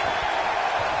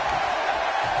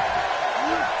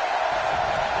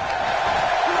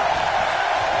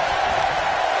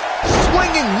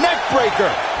 Swinging neck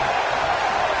breaker.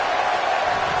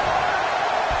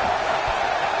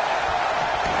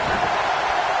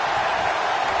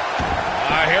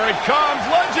 Here it comes,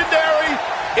 legendary.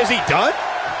 Is he done?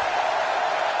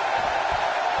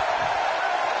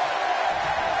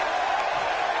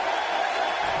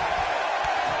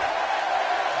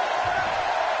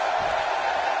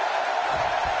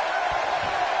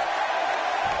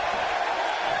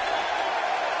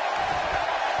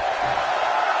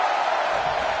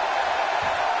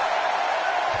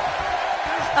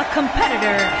 A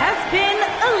competitor has been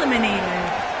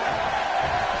eliminated.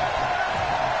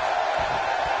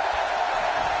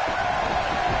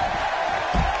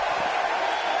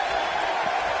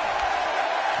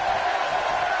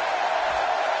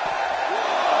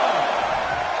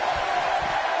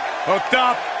 Hooked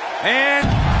up, and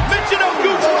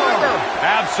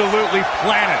absolutely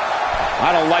planet.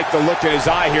 I don't like the look in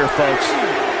his eye here, folks.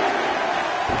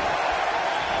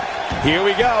 Here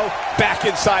we go, back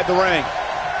inside the ring.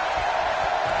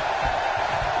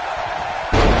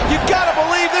 You've got to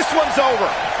believe this one's over.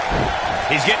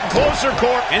 He's getting closer,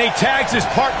 Corp, and he tags his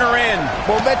partner in.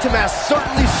 Momentum has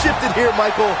certainly shifted here,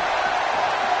 Michael.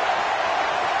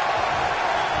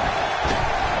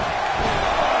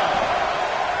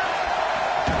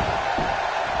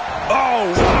 Oh,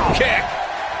 what a kick.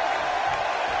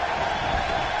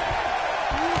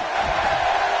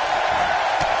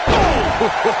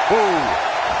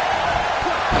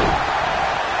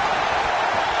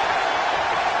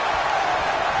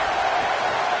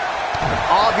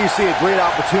 Obviously a great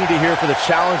opportunity here for the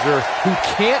challenger who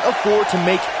can't afford to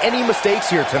make any mistakes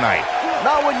here tonight.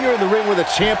 Not when you're in the ring with a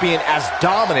champion as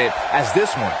dominant as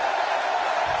this one.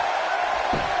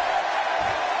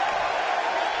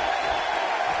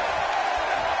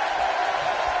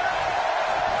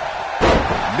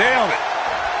 Nailed it.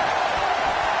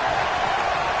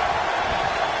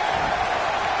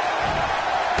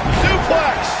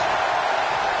 Suplex.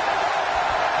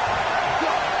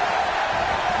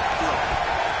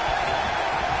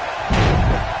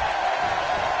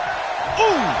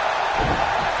 Ooh.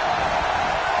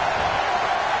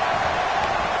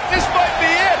 This might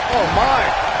be it. Oh my.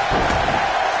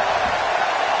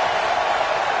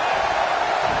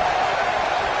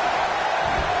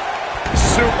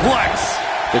 Suplex.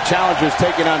 The challenger's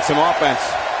taking on some offense,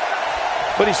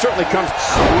 but he certainly comes.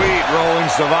 Sweet rolling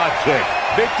savate kick.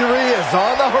 Victory is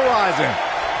on the horizon.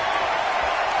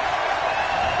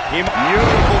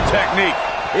 Beautiful technique.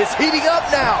 It's heating up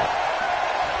now.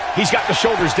 He's got the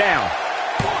shoulders down.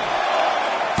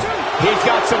 He's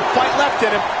got some fight left in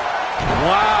him.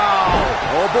 Wow.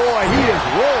 Oh boy, he is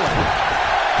rolling.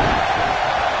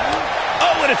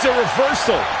 Oh, and it's a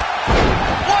reversal.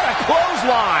 What a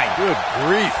clothesline. Good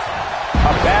grief.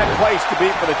 A bad place to be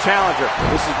for the challenger.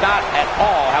 This is not at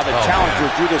all how the challenger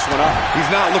drew this one up. He's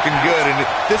not looking good, and at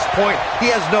this point, he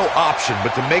has no option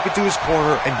but to make it to his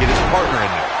corner and get his partner in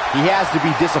there. He has to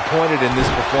be disappointed in this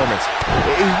performance.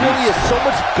 It really is so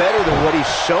much better than what he's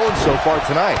shown so far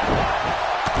tonight.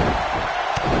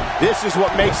 This is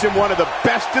what makes him one of the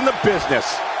best in the business.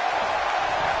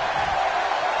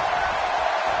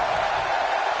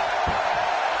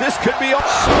 This could be a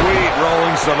Sweet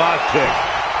rolling savate kick.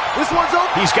 This one's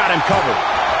open. He's got him covered.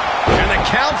 And the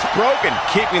count's broken,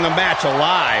 keeping the match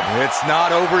alive. It's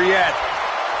not over yet.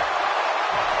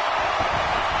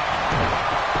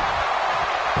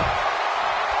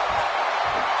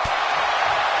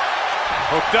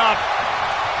 Hooked up.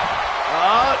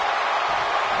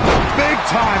 Big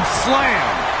time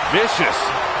slam. Vicious.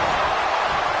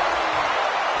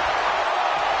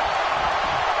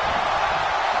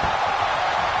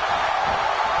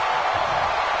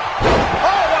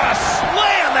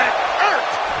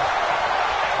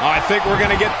 I think we're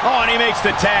going to get... Oh, and he makes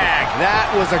the tag. That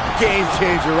was a game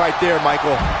changer right there,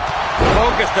 Michael.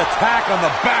 Focused attack on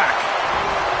the back.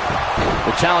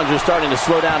 The challenger's starting to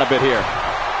slow down a bit here.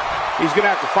 He's going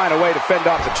to have to find a way to fend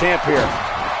off the champ here.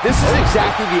 This is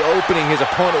exactly the opening his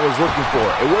opponent was looking for.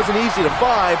 It wasn't easy to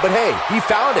find, but hey, he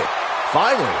found it.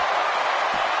 Finally.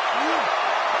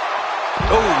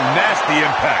 Oh, nasty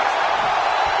impact.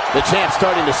 The champ's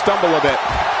starting to stumble a bit.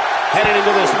 Headed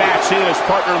into this match, he and his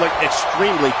partner look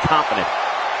extremely confident.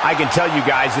 I can tell you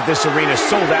guys that this arena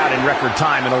sold out in record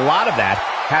time, and a lot of that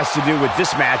has to do with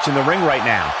this match in the ring right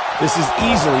now. This is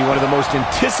easily one of the most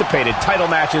anticipated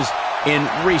title matches in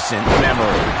recent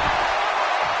memory.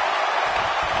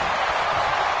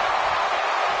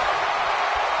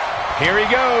 Here he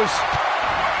goes.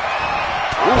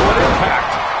 Ooh, what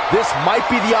impact. This might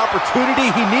be the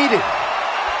opportunity he needed.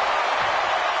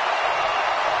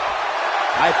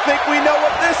 I think we know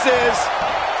what this is.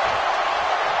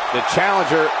 The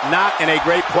challenger not in a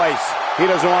great place. He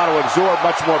doesn't want to absorb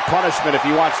much more punishment if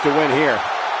he wants to win here.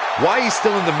 Why he's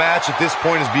still in the match at this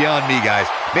point is beyond me, guys.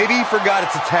 Maybe he forgot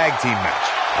it's a tag team match.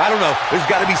 I don't know. There's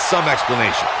got to be some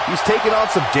explanation. He's taking on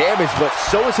some damage, but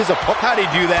so is his opponent. How'd he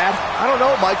do that? I don't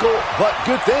know, Michael, but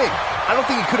good thing. I don't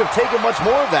think he could have taken much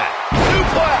more of that.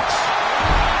 Suplex!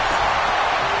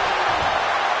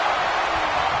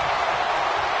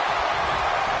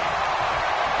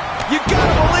 You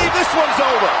gotta believe this one's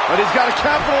over. But he's got to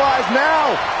capitalize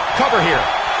now. Cover here.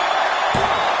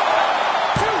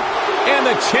 And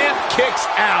the champ kicks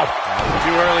out.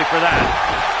 Too early for that.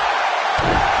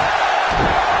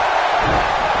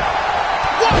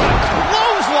 What a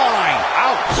clothesline!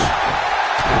 Ouch!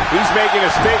 He's making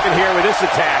a statement here with this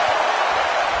attack.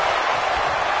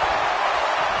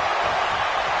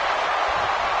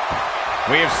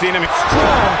 We have seen him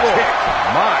strong kick.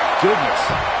 My goodness.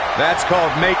 That's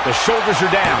called make. The shoulders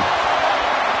are down.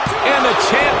 And the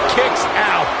champ kicks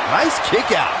out. Nice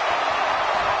kick out.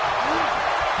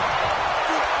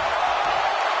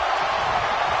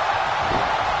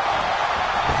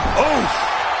 Oh!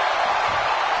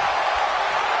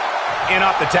 In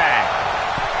off the tag.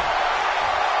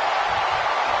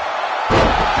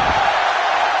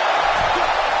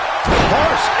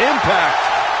 Harsh impact.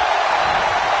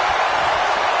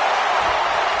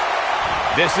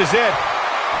 This is it.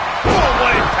 Oh,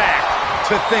 what impact.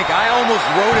 To think, I almost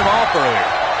wrote him off earlier.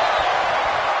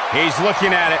 He's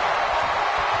looking at it.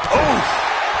 Oh!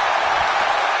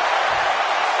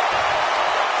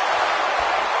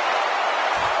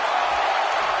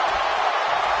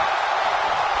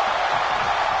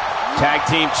 tag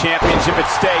team championship at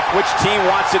stake. Which team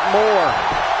wants it more?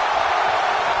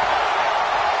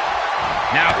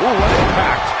 Now, ooh, what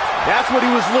impact. That's what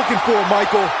he was looking for,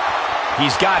 Michael.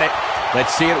 He's got it.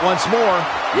 Let's see it once more.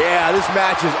 Yeah, this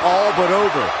match is all but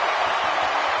over.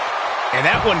 And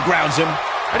that one grounds him.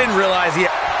 I didn't realize he...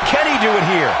 Can he do it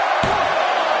here?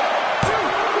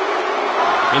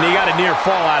 And he got a near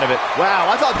fall out of it. Wow,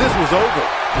 I thought this was over.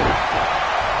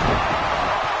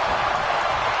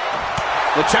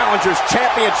 The challenger's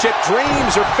championship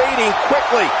dreams are fading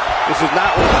quickly. This is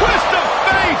not one. Twist of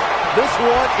fate! This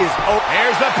one is over.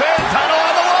 Here's the pin, title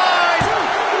on the line!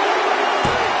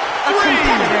 A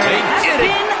competitor They has did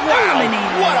it! been Wow,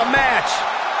 eliminated. what a match!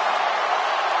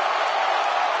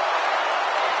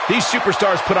 These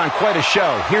superstars put on quite a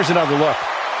show. Here's another look.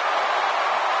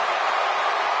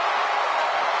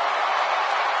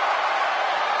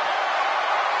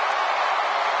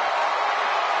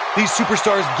 These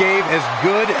superstars gave as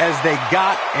good as they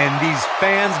got, and these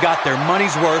fans got their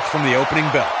money's worth from the opening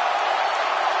bell.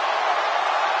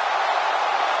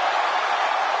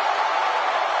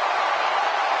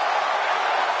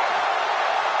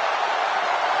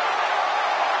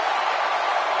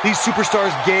 These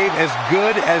superstars gave as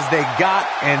good as they got,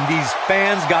 and these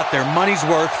fans got their money's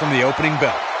worth from the opening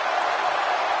bell.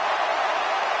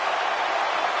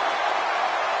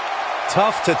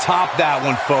 Tough to top that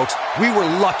one, folks. We were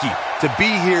lucky to be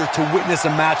here to witness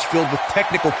a match filled with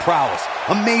technical prowess,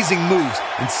 amazing moves,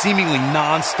 and seemingly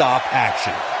non-stop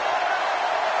action.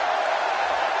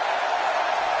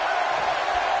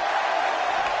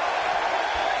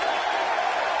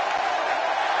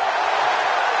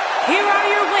 Here are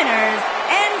your winners,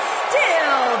 and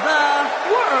still the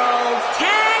World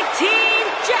Tag Team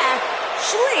Jeff,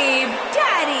 Schlieb,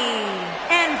 Daddy,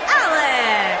 and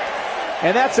Alex.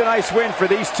 And that's a nice win for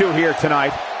these two here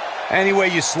tonight. Any way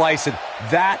you slice it,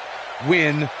 that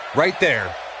win right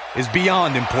there is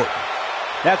beyond important.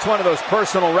 That's one of those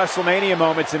personal WrestleMania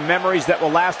moments and memories that will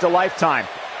last a lifetime.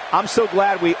 I'm so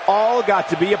glad we all got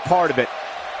to be a part of it.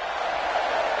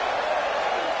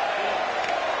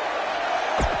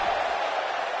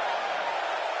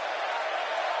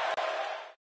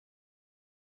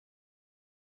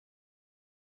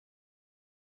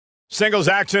 Singles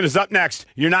action is up next.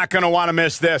 You're not going to want to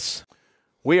miss this.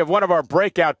 We have one of our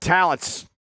breakout talents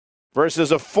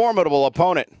versus a formidable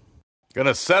opponent.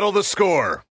 Gonna settle the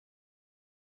score.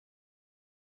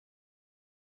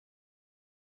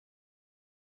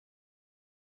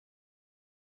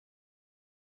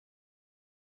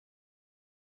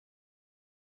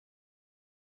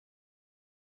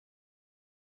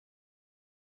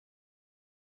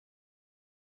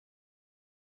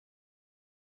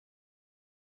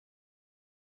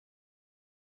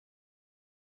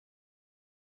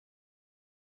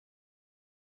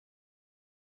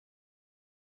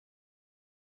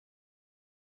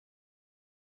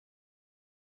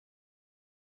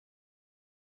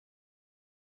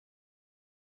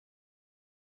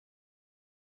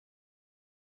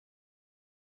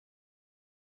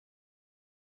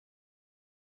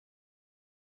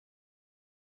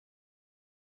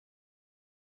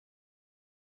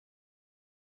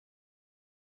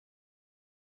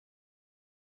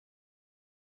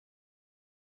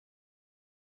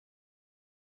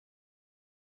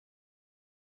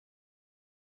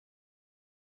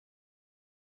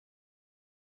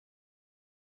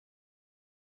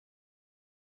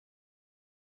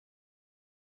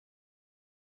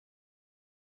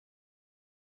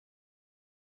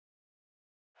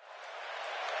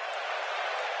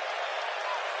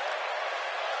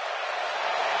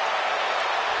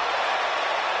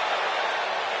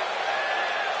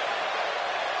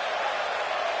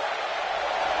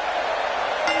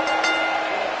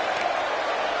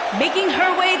 Making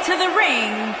her way to the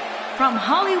ring from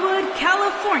Hollywood,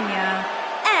 California,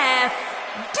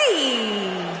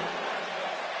 FD.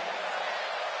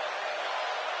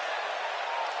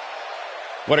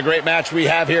 What a great match we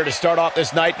have here to start off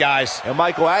this night, guys. And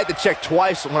Michael, I had to check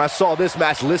twice when I saw this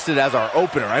match listed as our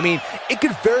opener. I mean, it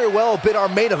could very well have been our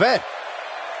main event.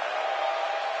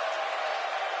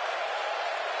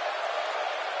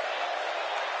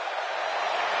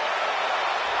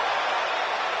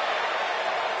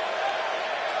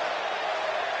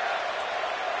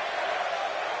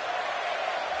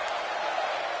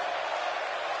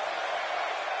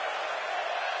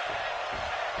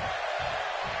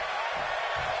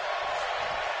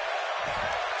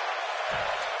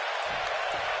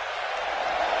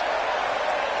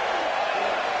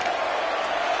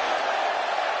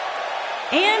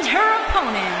 And her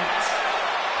opponent,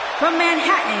 from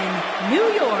Manhattan, New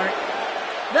York,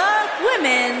 the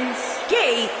Women's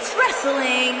Gate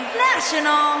Wrestling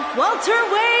National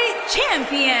Welterweight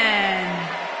Champion,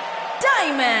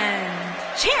 Diamond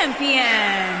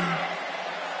Champion.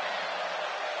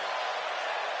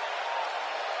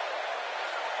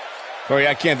 Corey,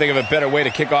 I can't think of a better way to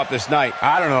kick off this night.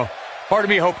 I don't know. Part of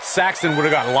me hoped Saxton would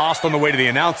have got lost on the way to the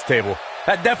announce table.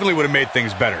 That definitely would have made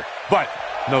things better. But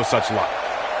no such luck.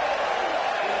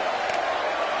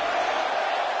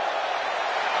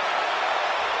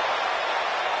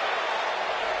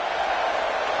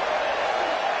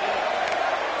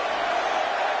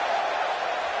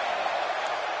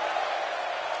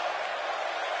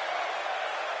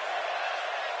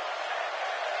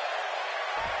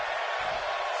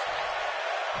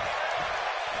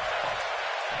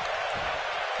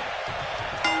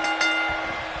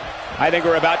 I think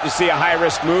we're about to see a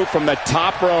high-risk move from the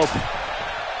top rope.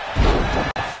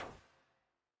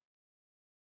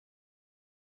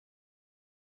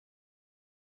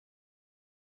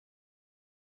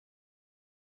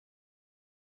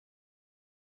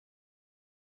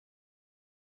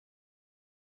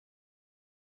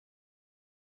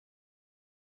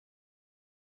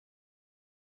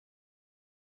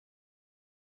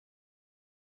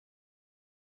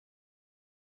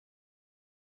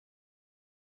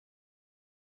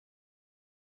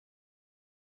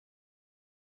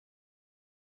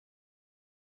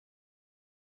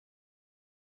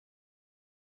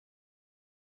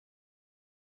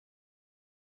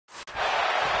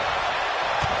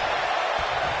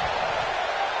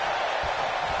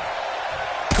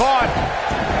 Caught.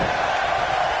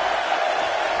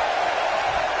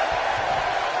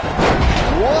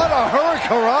 What a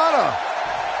hurricanrana!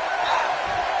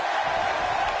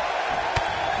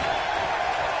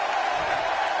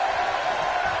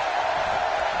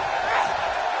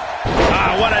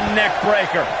 Ah, what a neck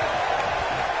breaker.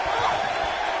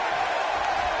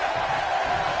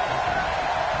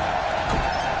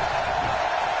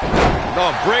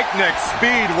 Oh, breakneck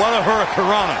speed. What a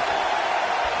hurricanrana.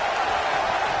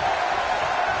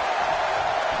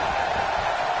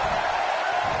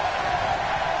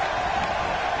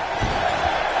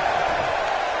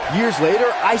 Years later,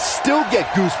 I still get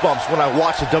goosebumps when I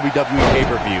watch a WWE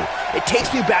pay-per-view. It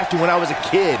takes me back to when I was a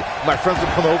kid. My friends would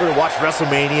come over to watch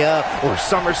WrestleMania or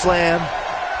SummerSlam.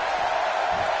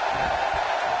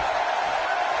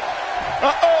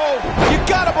 Uh-oh! You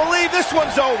gotta believe this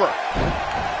one's over.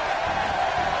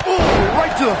 Ooh,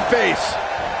 right to the face.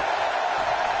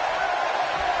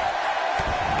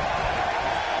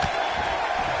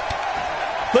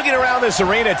 Looking around this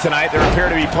arena tonight, there appear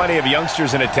to be plenty of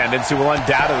youngsters in attendance who will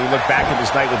undoubtedly look back at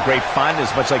this night with great fondness,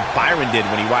 much like Byron did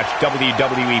when he watched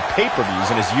WWE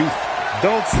pay-per-views in his youth.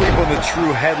 Don't sleep on the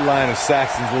true headline of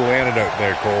Saxton's little anecdote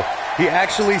there, Cole. He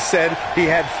actually said he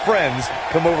had friends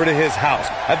come over to his house.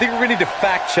 I think we're going to need to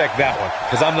fact-check that one,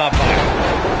 because I'm not buying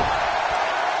it.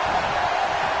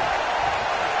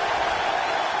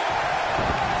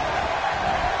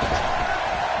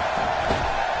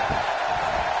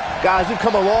 Guys, we've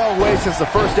come a long way since the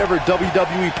first ever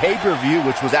WWE pay-per-view,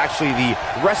 which was actually the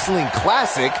Wrestling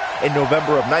Classic in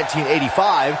November of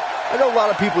 1985. I know a lot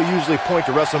of people usually point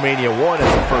to WrestleMania 1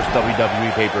 as the first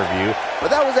WWE pay-per-view, but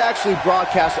that was actually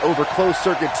broadcast over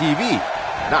closed-circuit TV,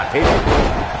 not pay-per-view.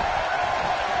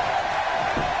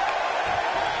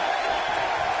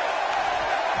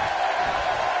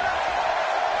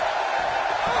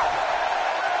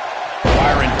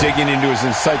 Digging into his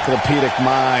encyclopedic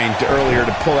mind earlier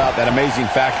to pull out that amazing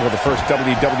fact of the first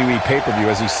WWE pay-per-view.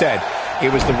 As he said,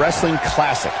 it was the Wrestling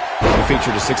Classic. It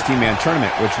featured a 16-man tournament,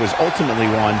 which was ultimately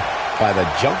won by the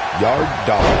Junkyard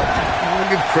Dog. I'll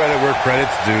give credit where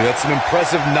credit's due. That's some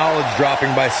impressive knowledge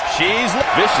dropping by... She's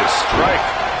vicious strike.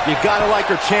 You gotta like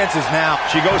her chances now.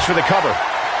 She goes for the cover.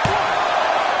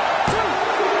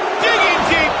 Digging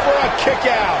deep for a kick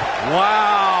out.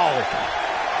 Wow!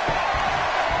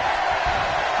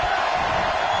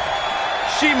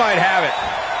 She might have it.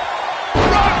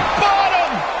 Rock bottom!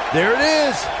 There it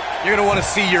is. You're going to want to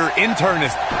see your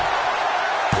internist.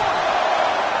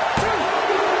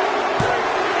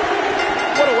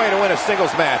 What a way to win a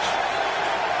singles match.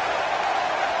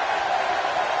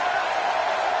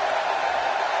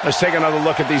 Let's take another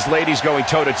look at these ladies going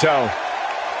toe-to-toe.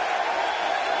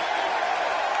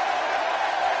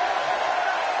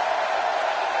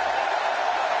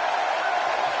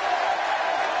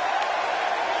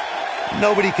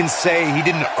 Nobody can say he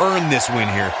didn't earn this win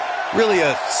here. Really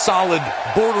a solid,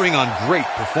 bordering on great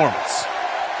performance.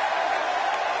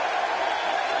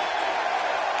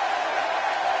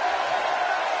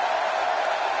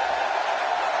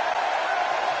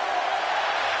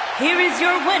 Here is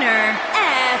your winner,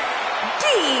 FD.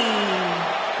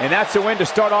 And that's a win to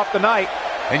start off the night.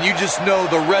 And you just know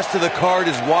the rest of the card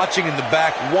is watching in the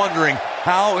back, wondering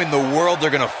how in the world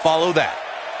they're going to follow that.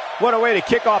 What a way to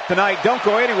kick off the night. Don't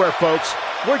go anywhere, folks.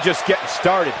 We're just getting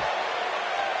started.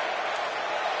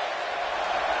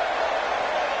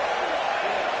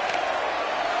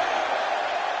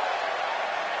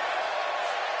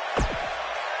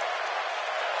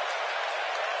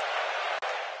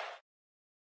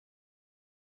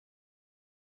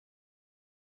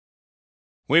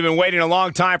 We've been waiting a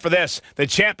long time for this. The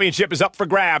championship is up for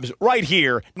grabs right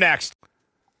here, next.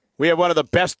 We have one of the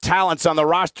best talents on the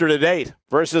roster to date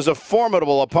versus a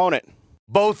formidable opponent.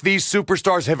 Both these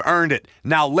superstars have earned it.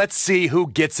 Now let's see who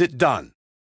gets it done.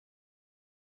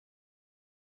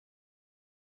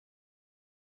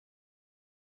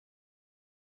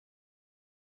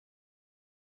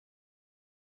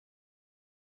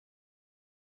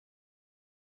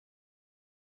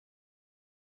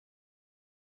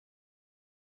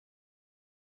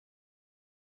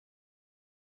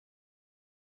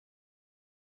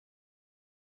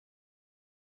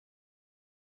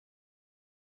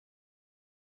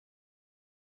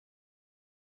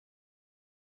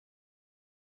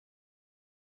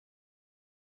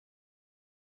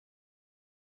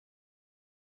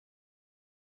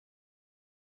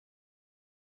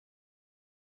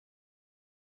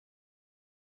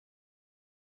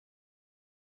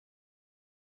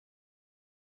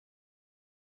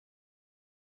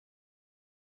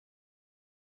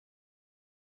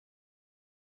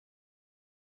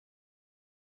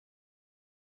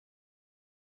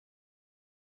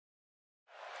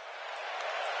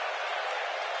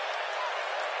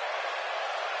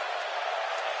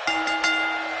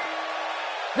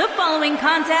 The following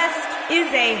contest is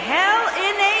a Hell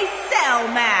in a Cell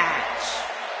match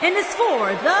and is for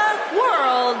the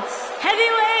World's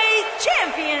Heavyweight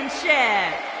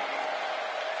Championship.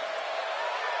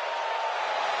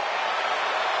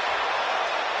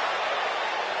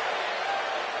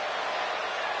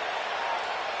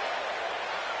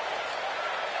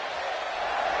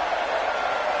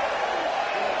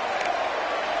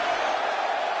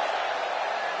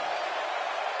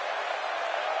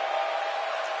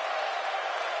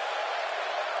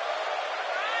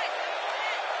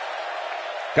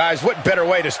 Guys, what better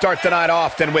way to start the night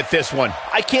off than with this one?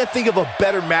 I can't think of a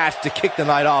better match to kick the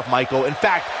night off, Michael. In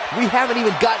fact, we haven't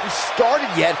even gotten started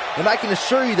yet, and I can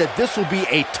assure you that this will be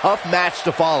a tough match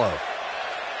to follow.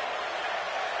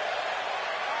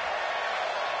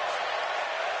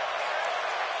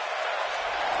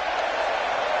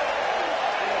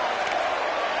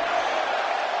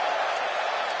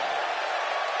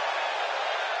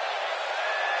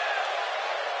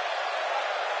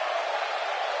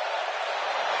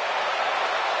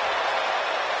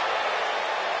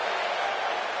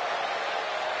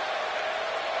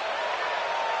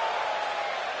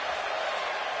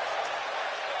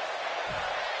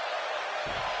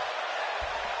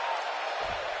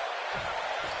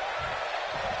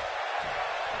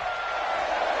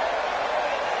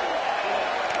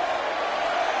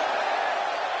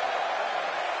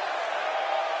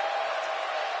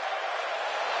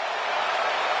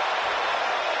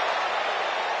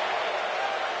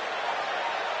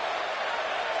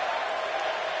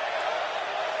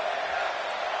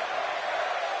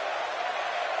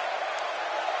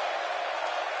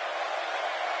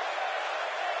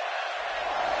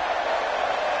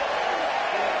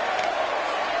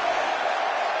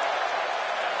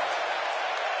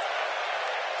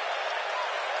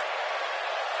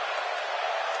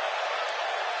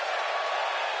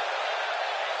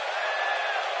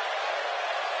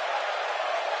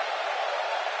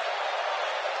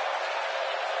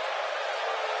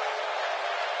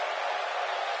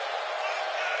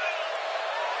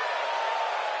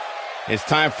 It's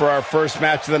time for our first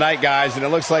match of the night, guys, and it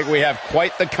looks like we have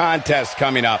quite the contest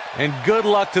coming up. And good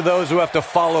luck to those who have to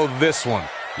follow this one.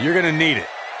 You're going to need it.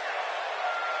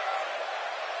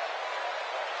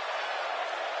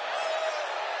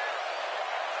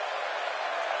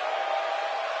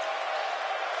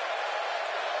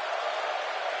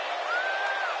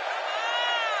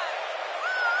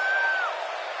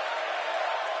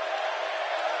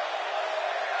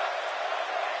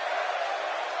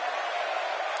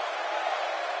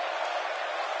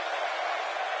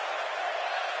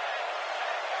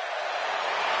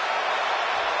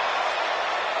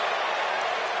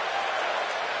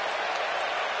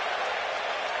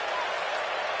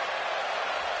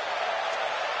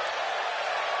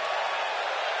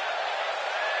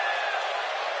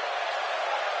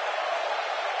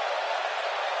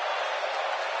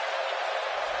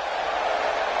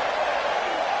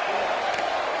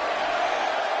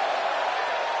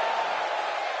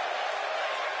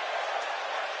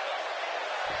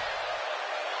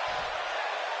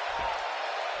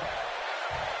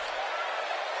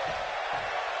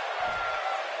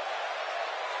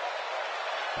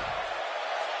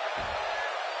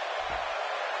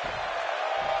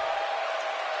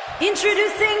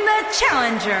 Introducing the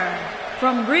challenger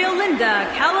from Rio Linda,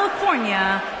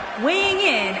 California, weighing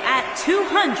in at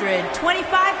 225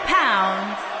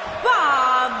 pounds,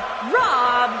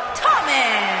 Rob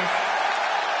Thomas.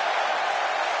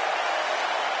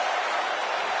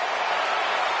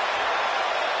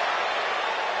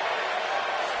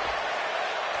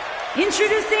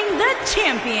 Introducing the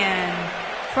champion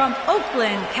from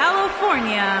Oakland,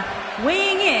 California,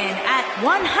 weighing in at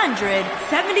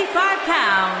 175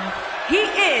 pounds, he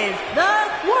is the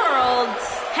world's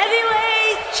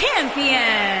heavyweight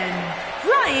champion,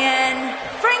 Ryan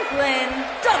Franklin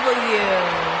W.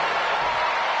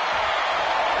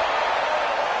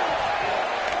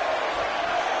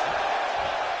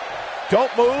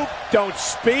 Don't move, don't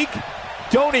speak,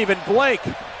 don't even blink.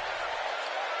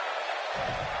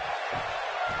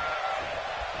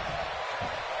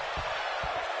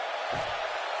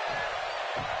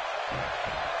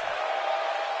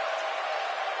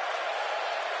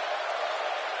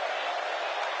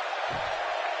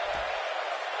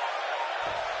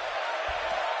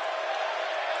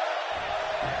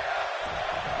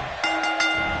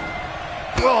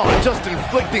 Oh, just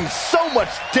inflicting so much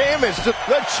damage to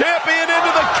the champion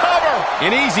into the cover.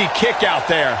 An easy kick out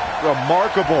there.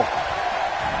 Remarkable.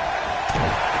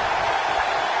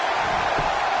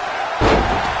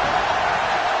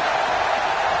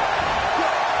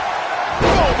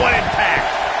 Oh, what impact.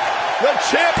 The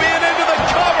champion into the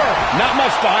cover. Not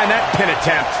much behind that pin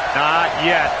attempt. Not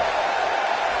yet.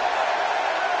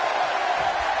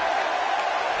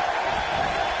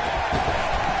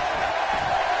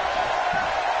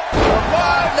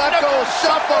 Knuckle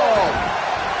shuffle.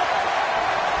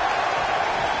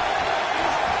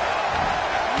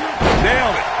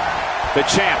 Nailed it. The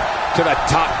champ to the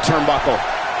top turnbuckle.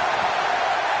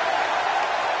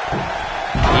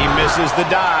 He misses the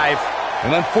dive.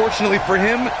 And unfortunately for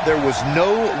him, there was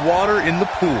no water in the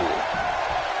pool.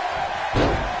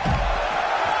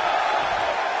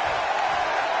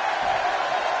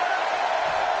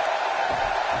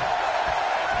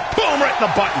 Boom, right in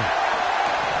the button.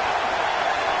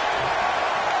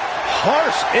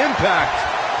 Harsh impact.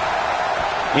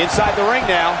 Inside the ring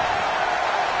now.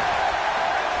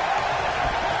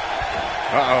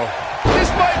 Uh-oh.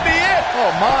 This might be it. Oh,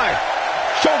 my.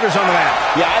 Shoulders on the mat.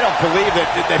 Yeah, I don't believe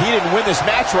that he didn't win this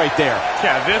match right there.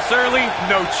 Yeah, this early,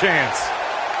 no chance.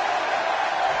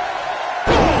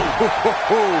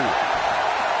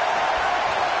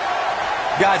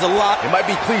 Guys, a lot. It might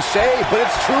be cliche, but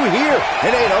it's true here. It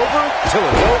ain't over till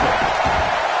it's over.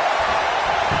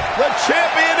 The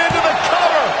champion into the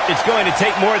cover. It's going to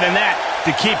take more than that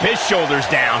to keep his shoulders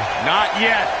down. Not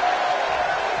yet.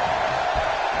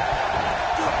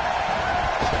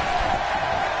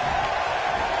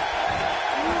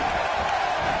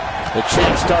 The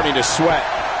champ's starting to sweat.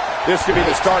 This could be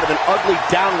the start of an ugly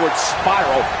downward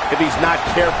spiral if he's not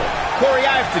careful. Corey,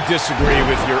 I have to disagree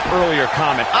with your earlier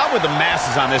comment. I'm with the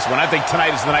masses on this one. I think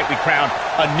tonight is the night we crown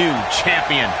a new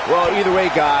champion. Well, either way,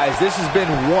 guys, this has been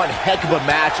one heck of a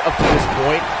match up to this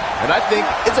point, and I think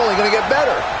it's only going to get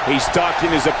better. He's stalking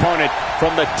his opponent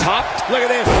from the top. Look at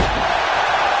this.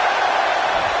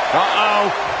 Uh-oh.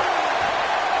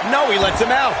 No, he lets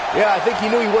him out. Yeah, I think he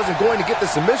knew he wasn't going to get the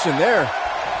submission there.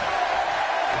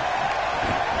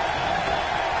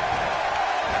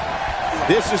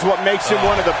 This is what makes him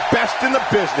one of the best in the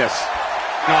business.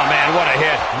 Oh, man, what a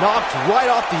hit. Knocked right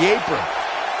off the apron.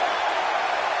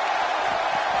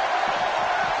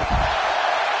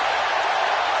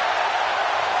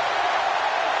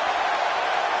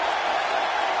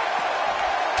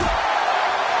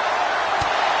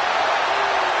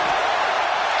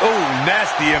 Oh,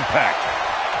 nasty impact.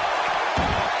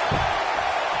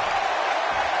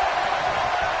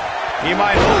 He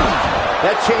might...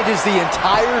 That changes the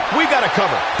entire... We got a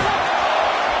cover.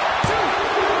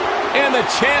 And the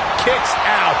champ kicks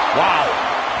out. Wow.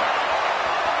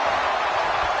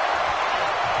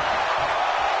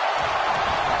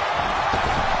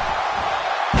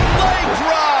 Leg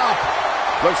drop.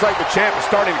 Looks like the champ is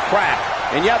starting to crack.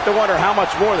 And you have to wonder how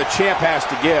much more the champ has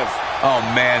to give. Oh,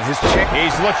 man, his champ...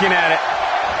 He's looking at it.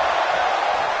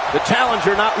 The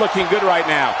challenger not looking good right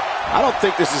now. I don't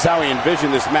think this is how he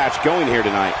envisioned this match going here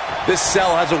tonight. This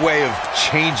cell has a way of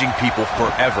changing people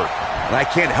forever. And I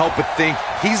can't help but think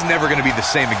he's never going to be the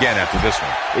same again after this one.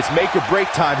 It's make or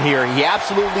break time here. He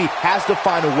absolutely has to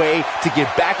find a way to get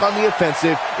back on the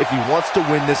offensive if he wants to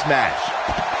win this match.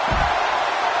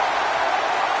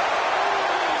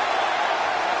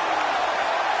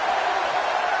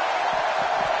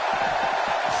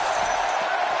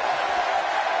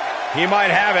 He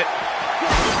might have it.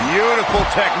 Beautiful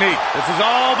technique. This is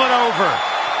all but over.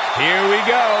 Here we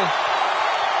go.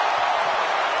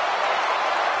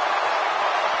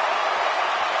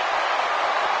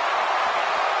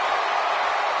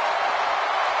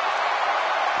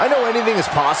 I know anything is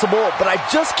possible, but I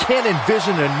just can't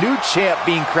envision a new champ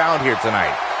being crowned here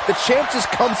tonight. The champ just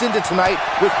comes into tonight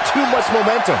with too much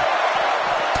momentum.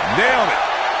 Nailed it.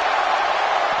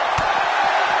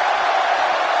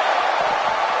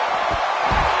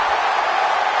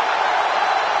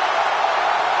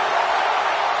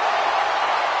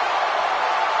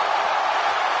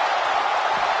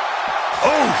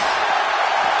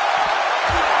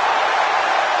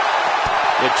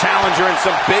 The challenger in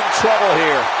some big trouble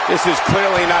here. This is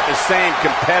clearly not the same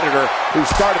competitor who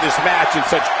started this match in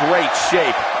such great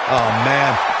shape. Oh,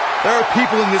 man. There are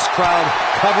people in this crowd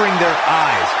covering their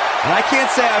eyes. And I can't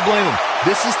say I blame them.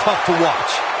 This is tough to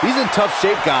watch. He's in tough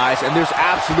shape, guys, and there's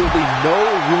absolutely no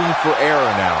room for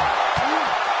error now.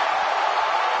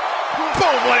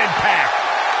 Boom, what impact!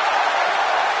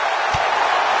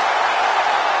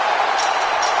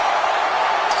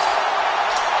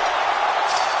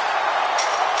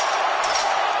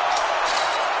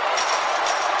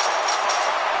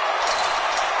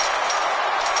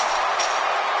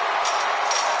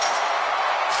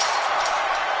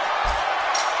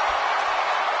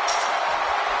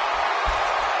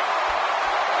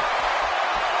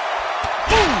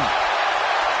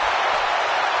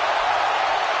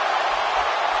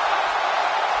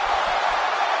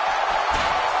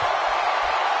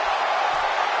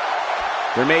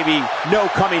 There may be no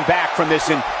coming back from this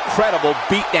incredible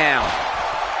beatdown.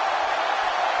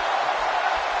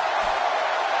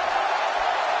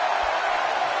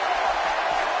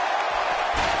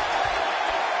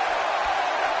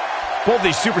 Both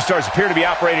these superstars appear to be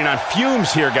operating on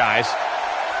fumes here, guys.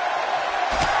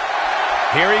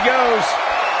 Here he goes.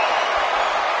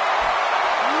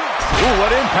 Ooh,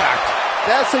 what impact.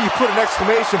 That's how you put an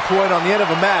exclamation point on the end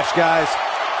of a match, guys.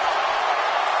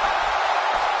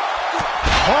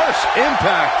 Harsh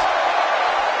impact.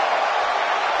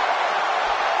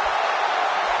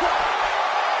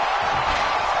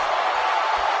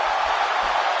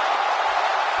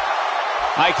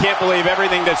 I can't believe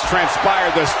everything that's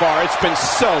transpired thus far. It's been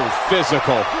so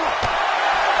physical.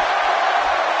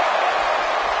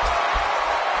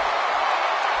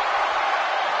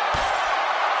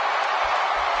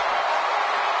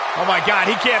 Oh my God,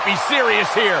 he can't be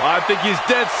serious here. I think he's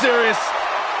dead serious.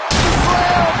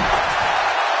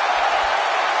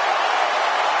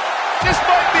 This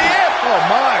might be it. Oh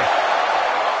my.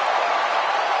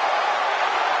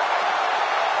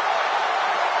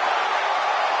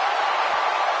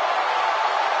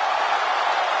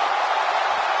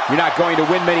 You're not going to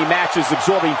win many matches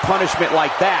absorbing punishment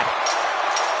like that.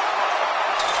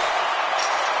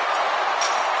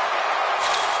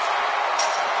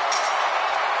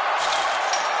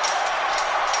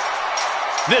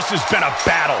 This has been a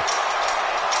battle.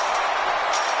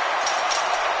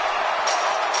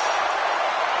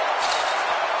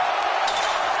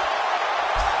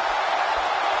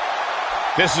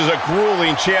 This is a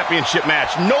grueling championship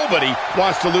match. Nobody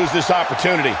wants to lose this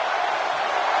opportunity.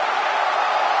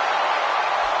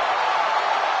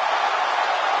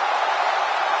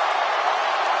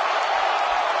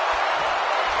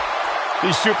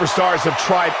 These superstars have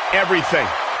tried everything.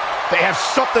 They have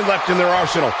something left in their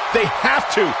arsenal. They have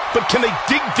to, but can they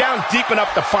dig down deep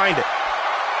enough to find it?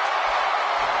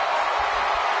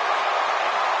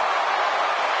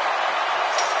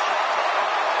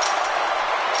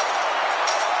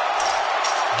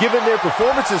 Given their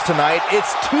performances tonight,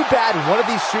 it's too bad one of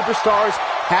these superstars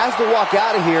has to walk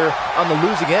out of here on the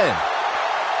losing end.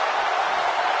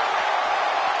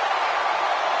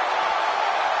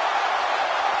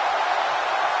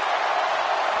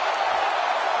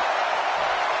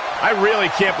 I really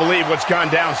can't believe what's gone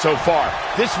down so far.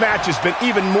 This match has been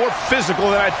even more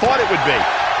physical than I thought it would be.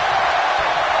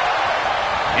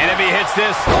 And if he hits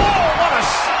this, oh, what a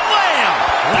slam!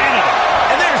 Landed it.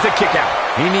 And there's the kick out.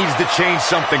 He needs to change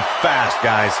something fast,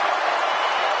 guys.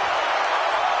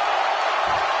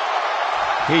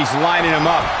 He's lining him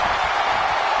up.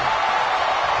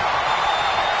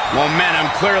 Momentum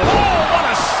clearly. Oh, what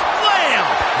a slam!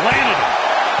 Landed it.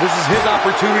 This is his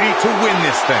opportunity to win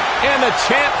this thing. And the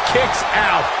champ kicks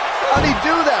out. How'd he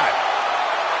do that?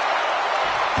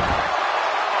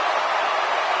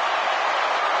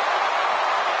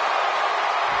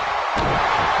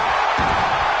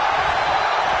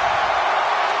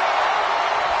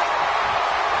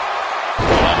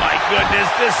 Oh my goodness,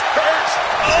 this hurts.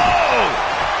 Oh!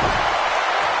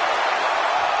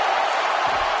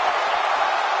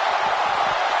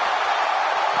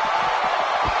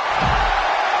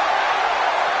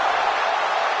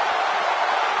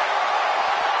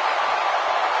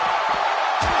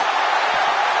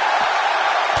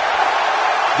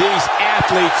 These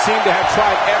athletes seem to have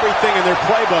tried everything in their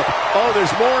playbook. Oh, there's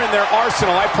more in their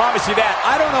arsenal, I promise you that.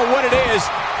 I don't know what it is.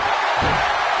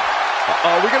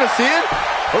 Are we going to see it?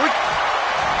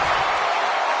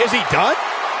 Is he done?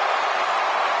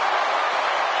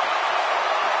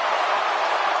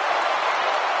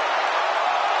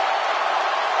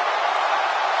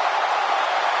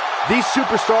 These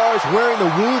superstars wearing the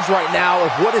wounds right now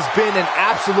of what has been an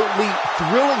absolutely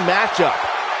thrilling matchup.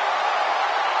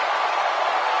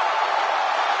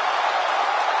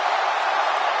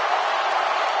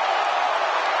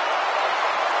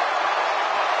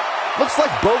 Looks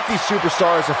like both these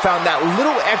superstars have found that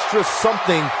little extra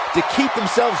something to keep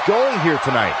themselves going here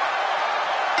tonight.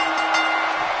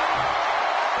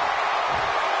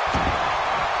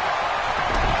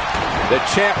 The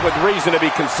champ with reason to be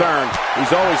concerned.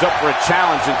 He's always up for a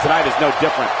challenge, and tonight is no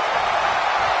different.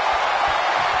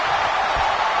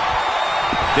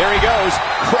 There he goes,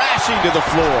 crashing to the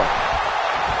floor.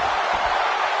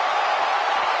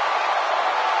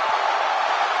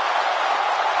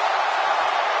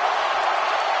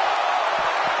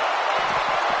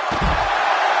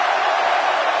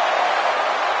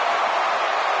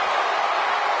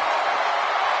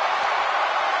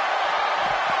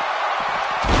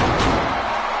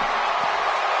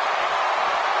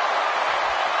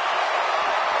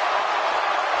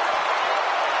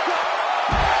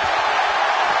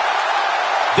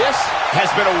 This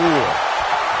has been a war.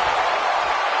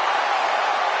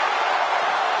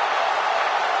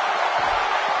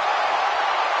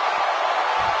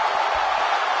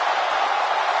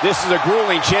 This is a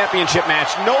grueling championship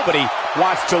match. Nobody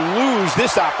wants to lose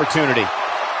this opportunity.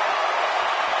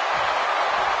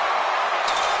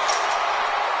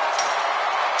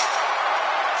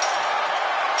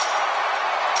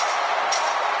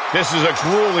 This is a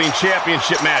grueling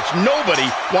championship match. Nobody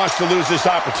wants to lose this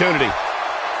opportunity.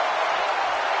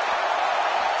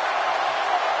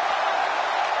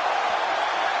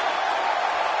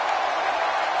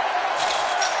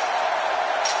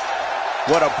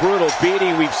 What a brutal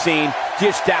beating we've seen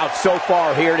dished out so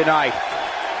far here tonight.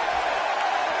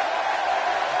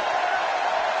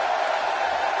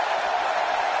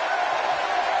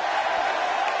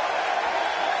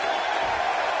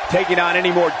 Taking on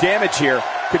any more damage here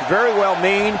could very well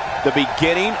mean the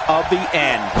beginning of the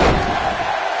end.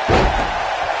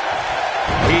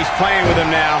 He's playing with him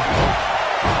now.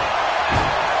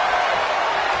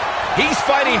 He's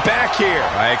fighting back here.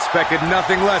 I expected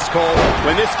nothing less, Cole.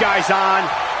 When this guy's on,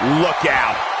 look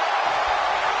out.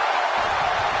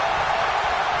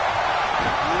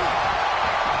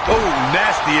 Oh,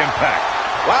 nasty impact.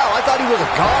 Wow, I thought he was a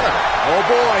goner. Oh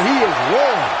boy, he is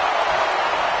rolling.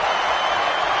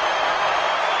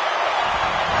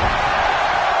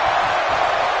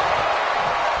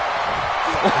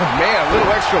 Oh man, a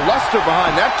little extra luster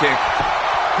behind that kick.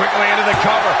 Quickly into the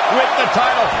cover with the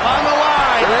title on the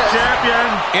line. Champion.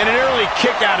 And an early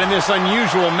kick out in this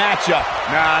unusual matchup.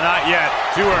 Nah, not yet.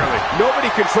 Too early.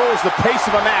 Nobody controls the pace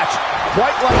of a match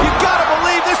quite like you gotta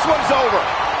believe this one's over.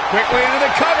 Quickly into the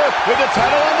cover with the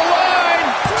title on the line.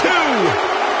 2,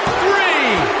 3.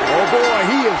 Oh boy,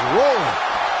 he is rolling.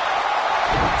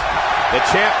 The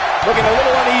champ looking a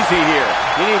little uneasy here.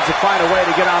 He needs to find a way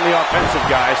to get on the offensive,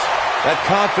 guys. That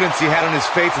confidence he had on his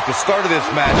face at the start of this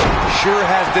match sure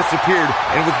has disappeared,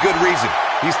 and with good reason.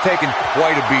 He's taken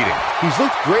quite a beating. He's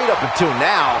looked great up until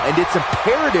now, and it's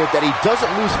imperative that he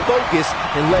doesn't lose focus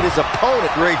and let his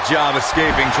opponent... Great job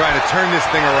escaping, trying to turn this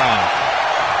thing around.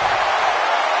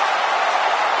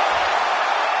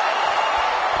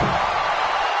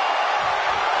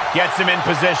 Gets him in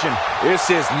position. This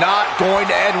is not going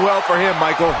to end well for him,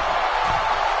 Michael.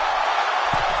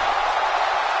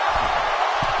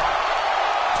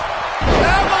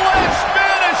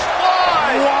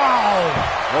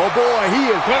 Oh boy,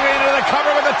 he is coming into the cover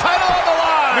with the title on the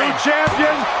line. New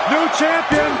champion, new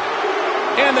champion.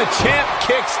 And the champ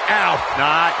kicks out.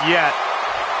 Not yet.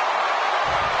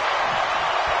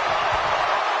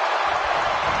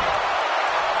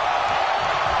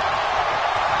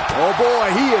 Oh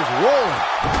boy, he is rolling.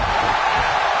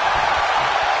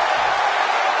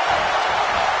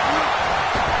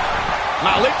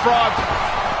 Now leapfrog.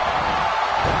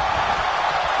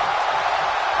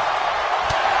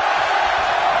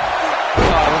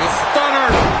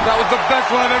 That was the best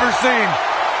one I've ever seen.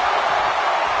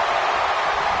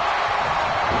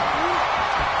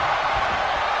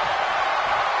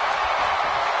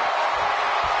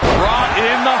 Brought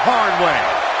in the hard way.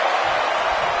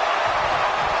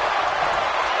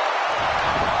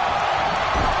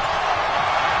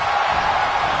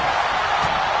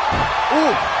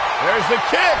 Ooh, there's the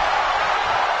kick.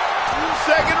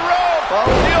 Second row.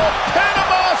 The old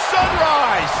Panama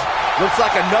Looks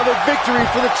like another victory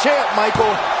for the champ,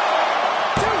 Michael.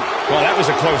 Well, that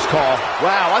was a close call.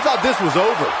 Wow, I thought this was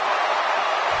over.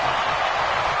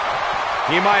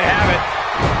 He might have it.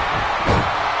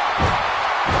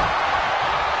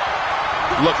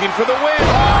 Looking for the win.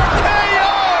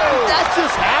 KO! That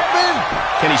just happened.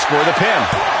 Can he score the pin?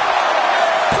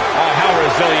 Oh, how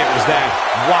resilient was that?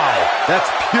 Wow, that's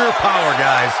pure power,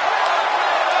 guys.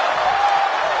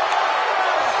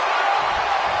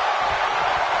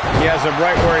 He has him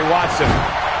right where he wants him.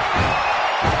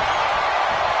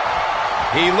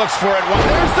 He looks for it.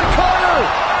 There's the cutter.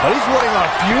 But he's running on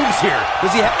fumes here. Does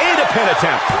he have a pin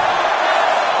attempt?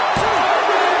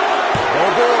 Oh,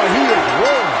 boy, he is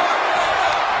rolling.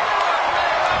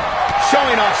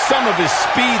 Showing off some of his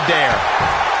speed there.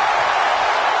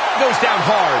 Goes down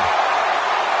hard.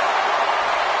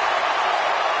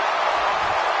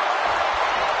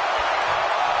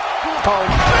 Oh,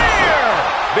 there!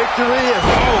 Victory is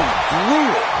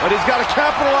brutal, but he's got to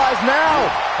capitalize now.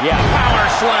 Yeah, power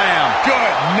slam.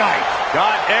 Good night.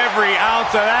 Got every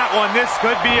ounce of that one. This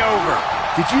could be over.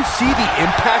 Did you see the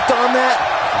impact on that?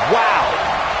 Wow.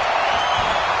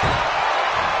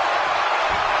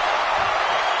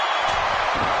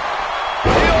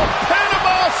 The old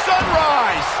Panama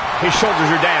Sunrise. His shoulders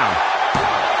are down.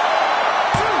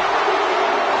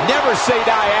 Never say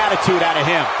die attitude out of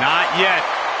him. Not yet.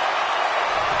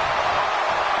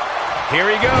 Here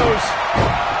he goes.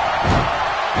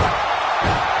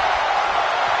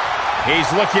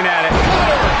 He's looking at it.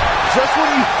 Just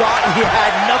when you thought he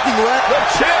had nothing left. The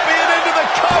champion into the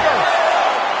cover.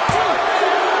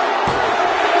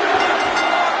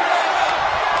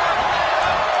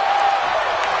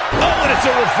 Oh, and it's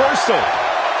a reversal.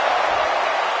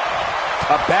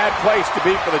 A bad place to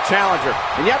be for the challenger.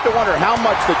 And you have to wonder how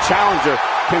much the challenger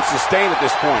can sustain at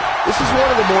this point. This is one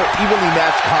of the more evenly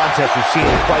matched contests we've seen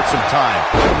in quite some time.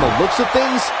 From the looks of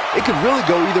things, it could really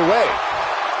go either way.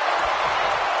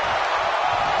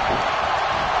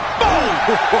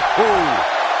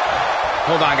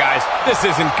 Hold on, guys. This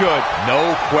isn't good.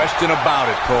 No question about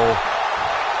it, Cole.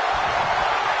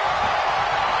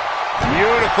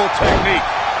 Beautiful technique.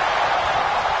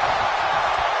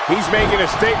 He's making a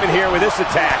statement here with this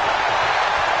attack.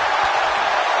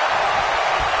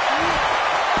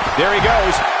 There he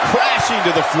goes, crashing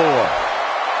to the floor.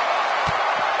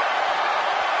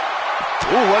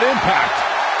 Ooh, what impact.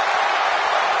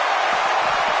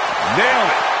 Nailed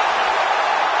it.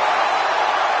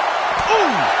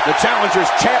 The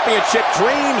challenger's championship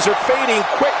dreams are fading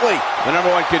quickly. The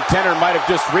 #1 contender might have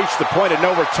just reached the point of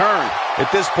no return.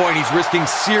 At this point, he's risking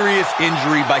serious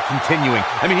injury by continuing.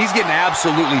 I mean, he's getting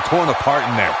absolutely torn apart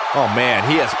in there. Oh, man,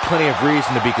 he has plenty of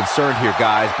reason to be concerned here,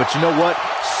 guys. But you know what?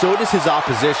 So does his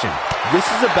opposition. This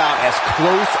is about as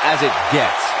close as it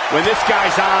gets. When this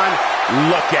guy's on,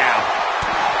 look out.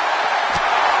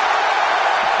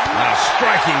 A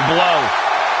striking blow.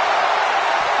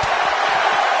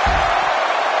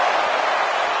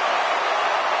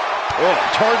 Oh,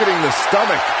 targeting the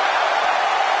stomach.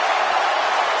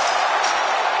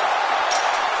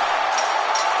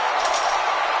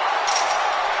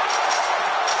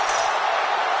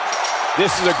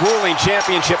 This is a grueling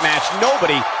championship match.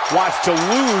 Nobody wants to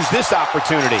lose this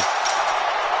opportunity.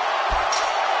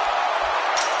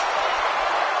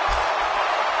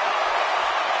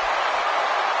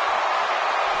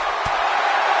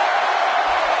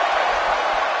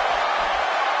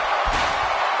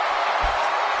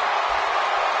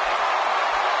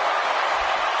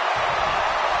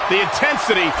 The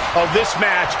intensity of this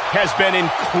match has been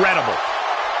incredible.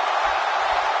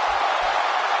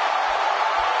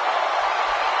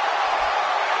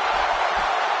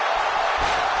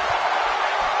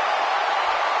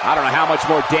 I don't know how much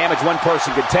more damage one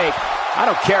person can take. I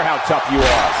don't care how tough you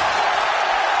are.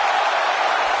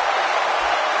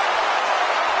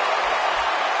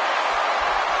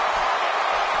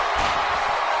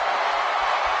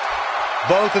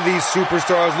 Both of these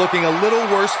superstars looking a little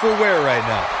worse for wear right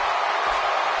now.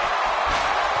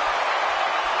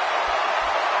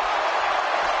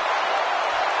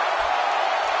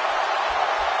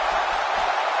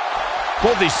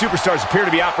 Both these superstars appear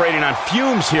to be operating on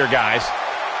fumes here, guys.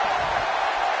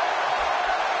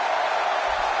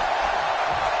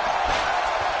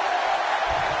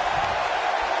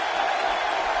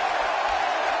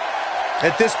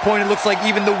 At this point, it looks like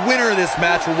even the winner of this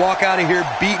match will walk out of here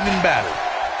beaten and battered.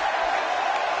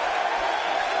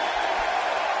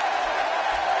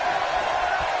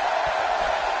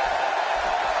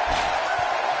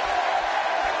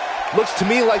 Looks to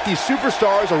me like these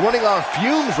superstars are running on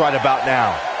fumes right about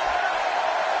now.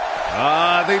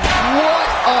 What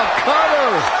a cutter!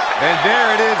 And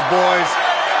there it is, boys.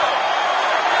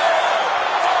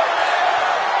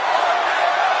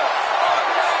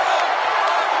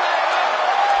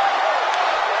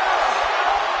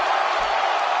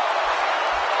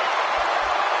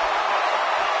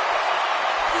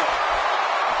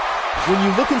 when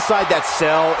you look inside that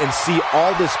cell and see all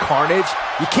this carnage,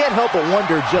 you can't help but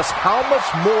wonder just how much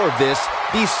more of this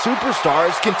these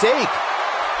superstars can take.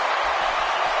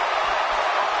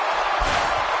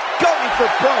 Going for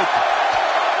broke.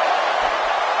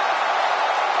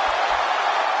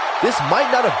 This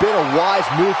might not have been a wise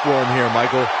move for him here,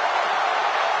 Michael.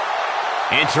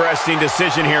 Interesting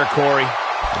decision here, Corey.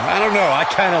 I don't know. I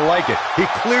kind of like it. He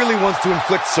clearly wants to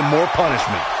inflict some more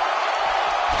punishment.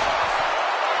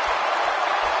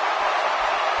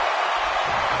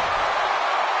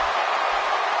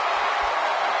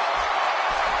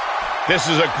 This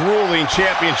is a grueling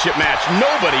championship match.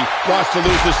 Nobody wants to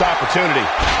lose this opportunity.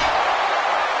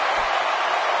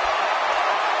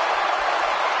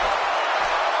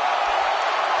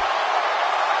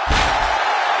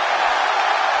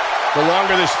 The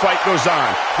longer this fight goes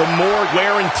on, the more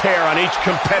wear and tear on each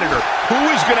competitor. Who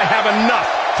is going to have enough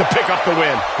to pick up the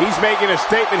win? He's making a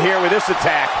statement here with this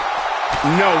attack.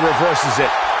 No, reverses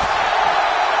it.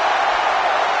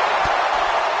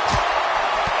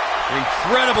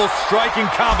 Incredible striking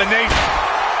combination.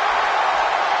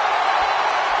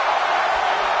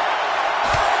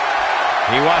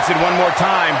 He wants it one more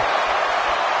time.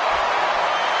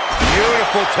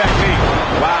 Beautiful technique.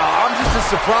 Wow, I'm just as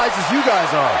surprised as you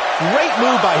guys are. Great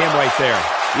move by him right there.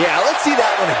 Yeah, let's see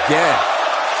that one again.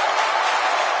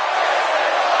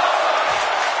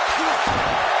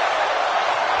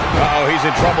 Uh-oh, he's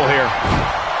in trouble here.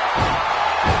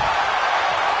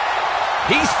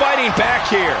 He's fighting back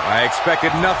here. I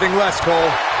expected nothing less, Cole.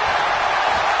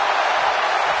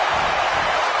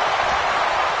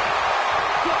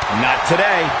 Not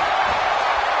today.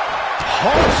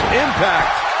 Harsh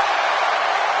impact.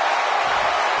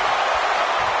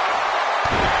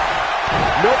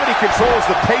 Nobody controls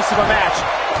the pace of a match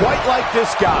quite like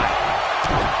this guy.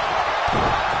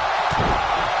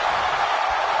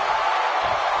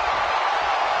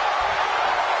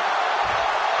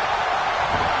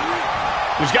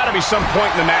 There's got to be some point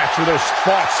in the match where those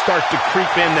thoughts start to creep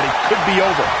in that it could be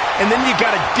over. And then you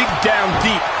got to dig down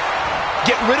deep.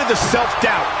 Get rid of the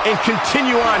self-doubt and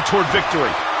continue on toward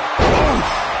victory. Oof.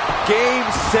 Game,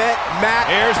 set, match.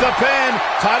 Here's the pin.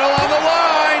 Title on the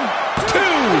line. 2.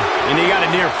 And he got a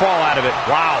near fall out of it.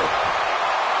 Wow.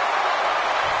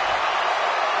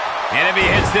 And if he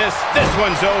hits this, this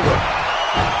one's over.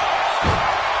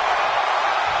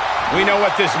 We know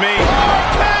what this means.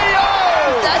 KO!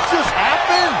 That just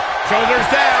happened? Shoulders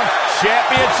down.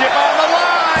 Championship on the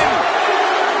line.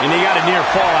 And he got a near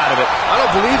fall out of it. I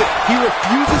don't believe it. He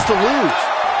refuses to lose.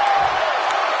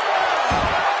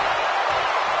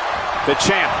 The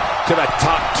champ to the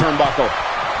top turnbuckle.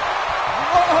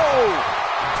 Whoa!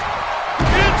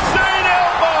 Insane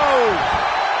elbow!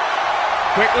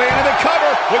 Quickly into the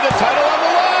cover with the title on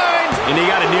the line. And he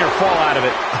got a near fall out of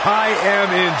it. I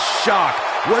am in shock.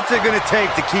 What's it going to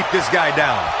take to keep this guy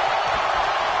down?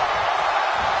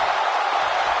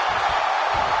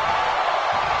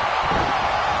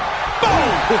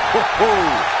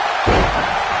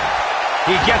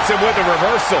 He gets him with a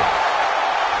reversal.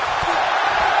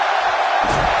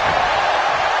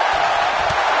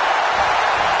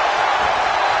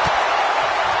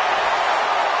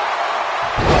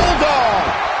 Bulldog!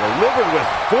 Delivered with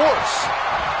force.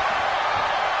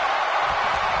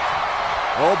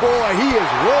 Oh boy, he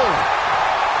is rolling.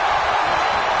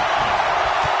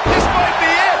 This might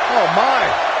be it. Oh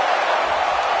my.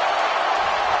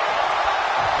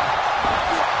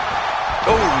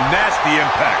 Oh, nasty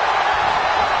impact.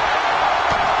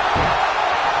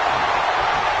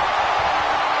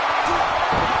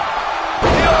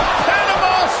 The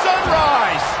Panama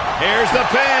Sunrise. Here's the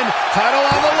pin. Title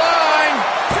on the line.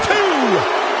 2,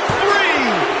 3.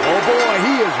 Oh boy,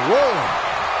 he is rolling.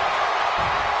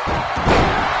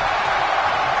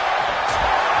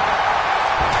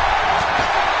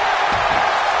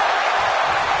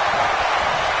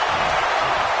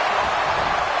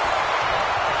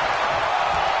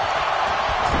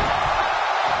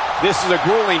 This is a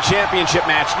grueling championship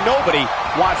match. Nobody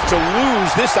wants to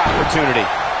lose this opportunity.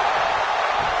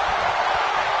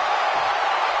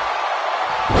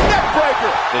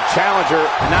 Neckbreaker. The challenger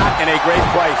not in a great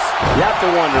place. You have to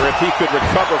wonder if he could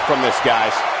recover from this,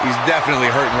 guys. He's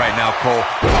definitely hurting right now, Cole.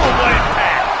 Oh, what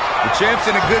impact. The champ's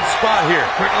in a good spot here.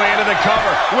 Quickly into the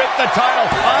cover with the title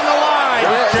on the line.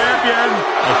 Yes. Champion.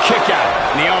 A kick out,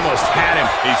 and he almost had him.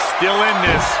 He's still in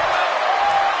this.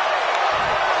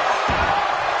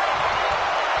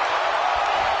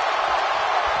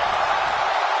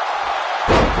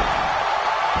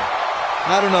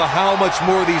 I don't know how much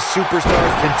more these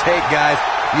superstars can take, guys.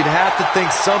 You'd have to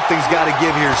think something's got to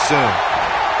give here soon.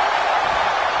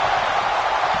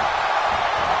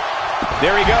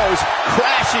 There he goes,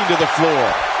 crashing to the floor.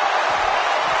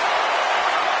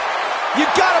 You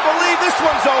gotta believe this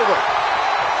one's over.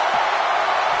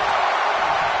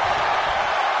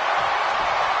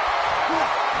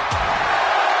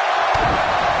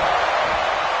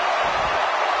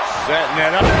 Setting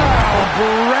it up. Oh,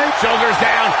 great. Shoulders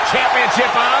down,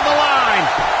 championship on the line.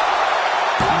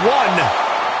 1,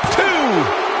 2,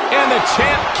 and the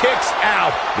champ kicks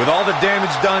out. With all the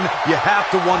damage done, you have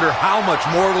to wonder how much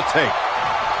more it'll take.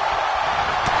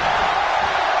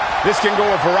 This can go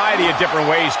a variety of different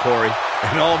ways, Corey.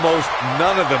 And almost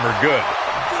none of them are good.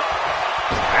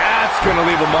 That's going to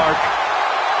leave a mark.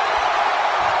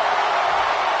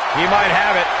 He might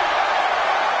have it.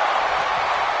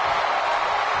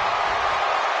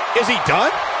 Is he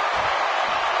done?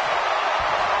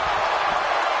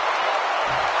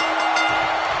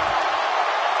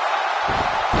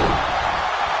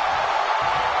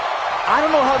 I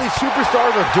don't know how these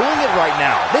superstars are doing it right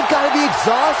now. They've got to be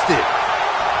exhausted.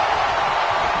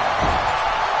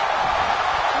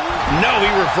 No,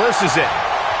 he reverses it.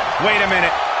 Wait a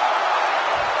minute.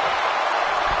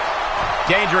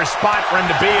 Dangerous spot for him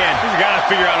to be in. He's got to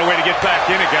figure out a way to get back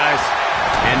in it, guys.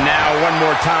 And now one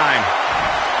more time.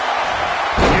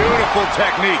 Beautiful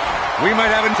technique. We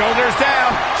might have it. Shoulders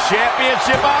down.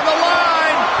 Championship on the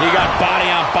line. He got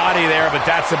body on body there, but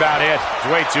that's about it. It's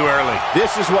way too early.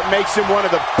 This is what makes him one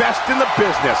of the best in the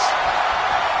business.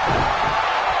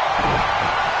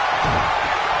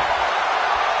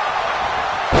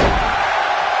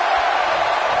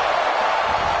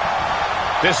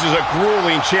 This is a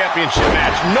grueling championship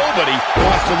match. Nobody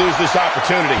wants to lose this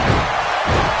opportunity.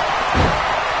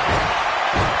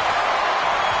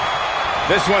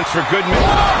 This one's for good news.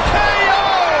 Oh,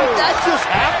 KO! That just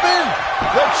happened.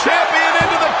 The champion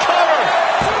into the cover.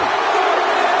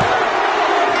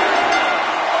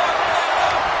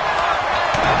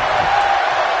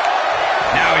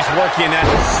 Now he's working that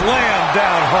Slam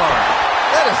down hard.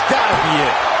 That has got to be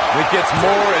it. It gets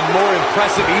more and more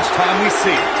impressive each time we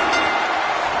see it.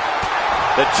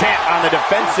 The champ on the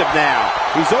defensive now.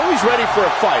 He's always ready for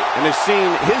a fight and has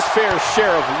seen his fair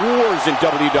share of wars in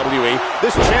WWE.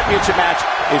 This championship match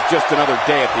is just another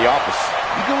day at the office.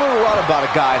 You can learn a lot about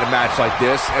a guy in a match like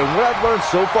this, and what I've learned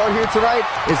so far here tonight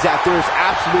is that there's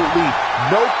absolutely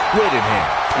no quit in him.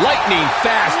 Lightning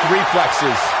fast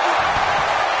reflexes.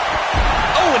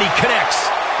 Oh, and he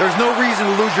connects. There's no reason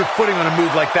to lose your footing on a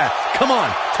move like that. Come on,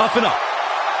 toughen up.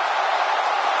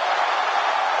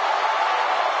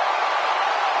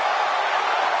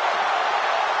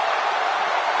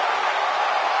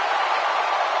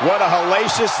 What a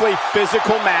hellaciously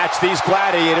physical match these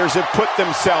gladiators have put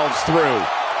themselves through.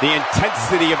 The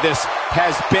intensity of this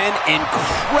has been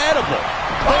incredible.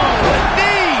 Oh, the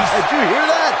knees! Did you hear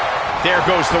that? There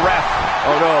goes the ref.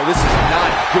 Oh, no, this is not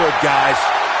good, guys.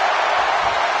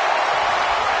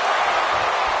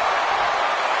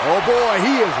 Oh, boy,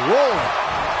 he is rolling.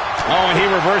 Oh, and he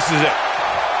reverses it.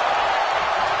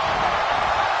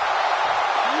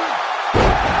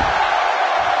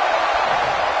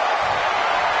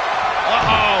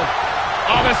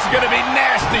 Oh, this is going to be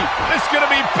nasty. This is going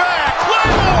to be bad.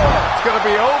 Claymore! It's going to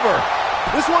be over.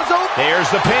 This one's over. There's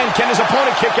the pin. Can his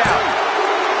opponent kick out?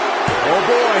 Oh,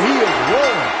 boy, he is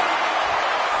rolling.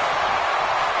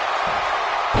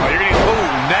 Oh, you're getting a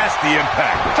little nasty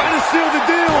impact. Trying to seal the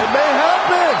deal. It may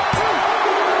happen.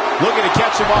 Looking to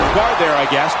catch him off guard there,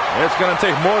 I guess. It's going to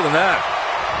take more than that.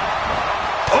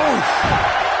 Oh!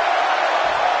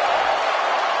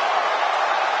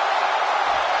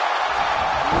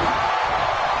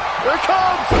 Here it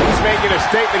comes. He's making a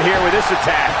statement here with this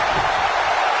attack.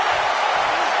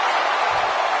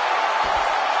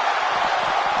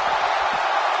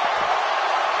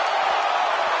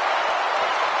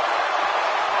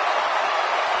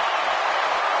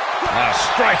 A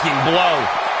striking blow.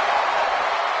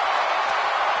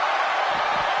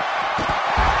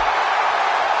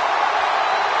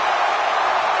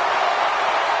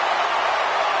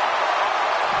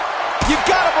 You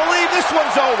gotta believe this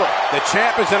one's over. The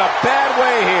champ is in a bad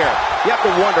way here. You have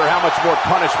to wonder how much more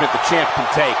punishment the champ can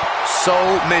take. So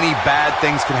many bad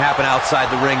things can happen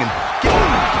outside the ring. And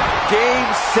Game,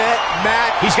 set,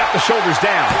 match. He's got the shoulders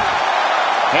down.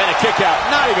 And a kick out.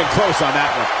 Not even close on that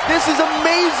one. This is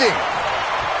amazing.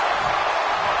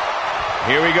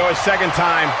 Here we go a second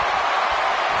time.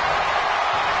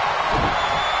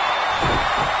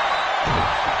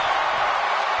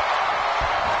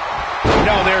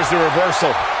 No, there's the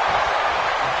reversal.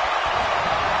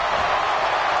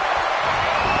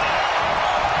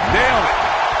 nailed it.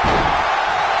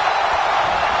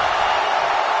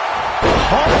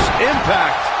 Harsh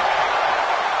impact.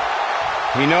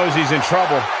 He knows he's in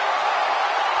trouble.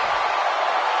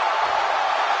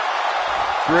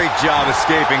 Great job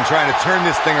escaping, trying to turn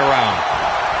this thing around.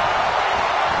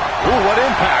 Ooh, what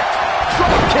impact.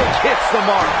 Drop kick hits the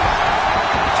mark.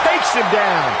 Takes him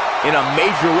down. In a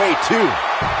major way, too.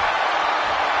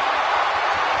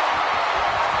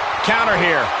 Counter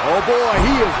here. Oh, boy,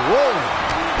 he is rolling.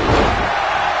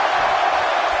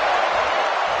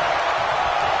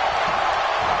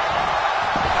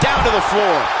 Down to the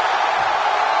floor.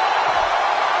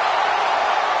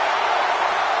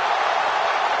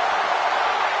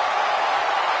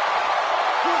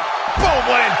 Boom,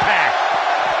 what impact.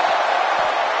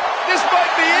 This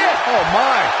might be it. Oh,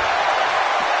 my.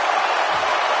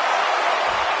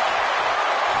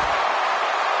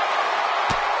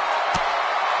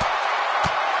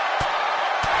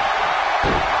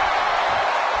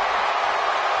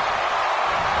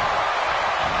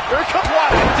 Here comes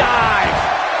what a dive.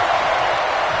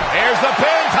 There's the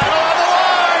pin, title on the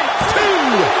line. 2.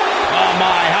 Oh,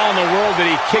 my, how in the world did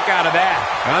he kick out of that?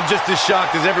 I'm just as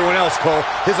shocked as everyone else, Cole.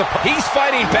 He's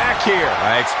fighting back here.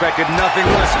 I expected nothing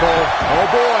less, Cole. Oh,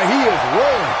 boy, he is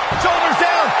rolling. Shoulders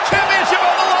down, championship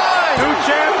on the line. New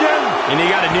champion. And he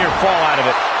got a near fall out of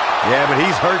it. Yeah, but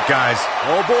he's hurt, guys.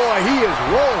 Oh, boy, he is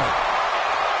rolling.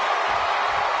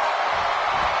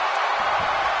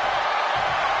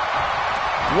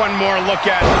 One more look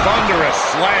at thunderous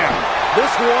slam.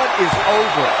 This one is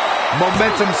over.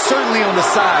 Momentum certainly on the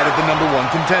side of the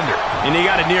 #1 contender. And he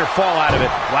got a near fall out of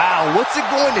it. Wow, what's it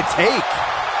going to take?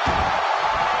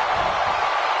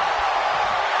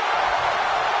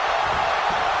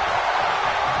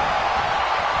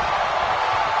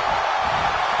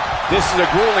 This is a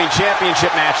grueling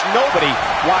championship match. Nobody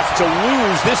wants to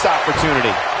lose this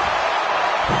opportunity.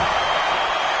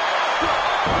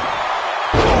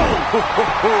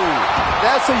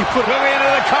 That's how you put it. Moving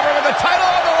into the cover with the title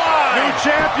on the line. New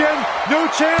champion. New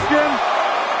champion.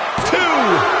 2.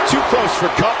 Too close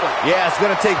for coupling. Yeah, it's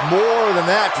going to take more than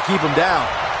that to keep him down.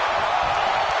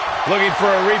 Looking for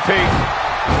a repeat.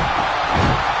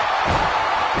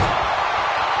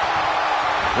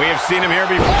 We have seen him here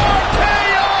before.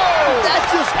 KO! That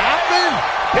just happened.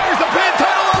 Here's the pin,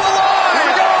 title on the line. Here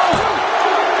we go.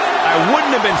 I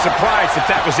wouldn't have been surprised if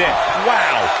that was it.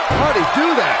 Wow. How'd he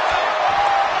do that?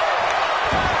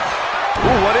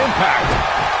 Ooh, what impact.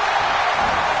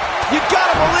 You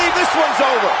gotta believe this one's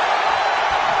over.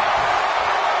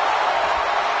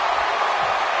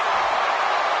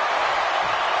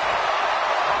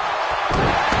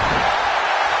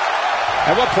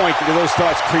 At what point do those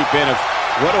thoughts creep in of,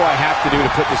 what do I have to do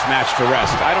to put this match to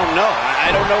rest? I don't know.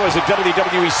 I don't know as a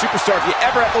WWE superstar if you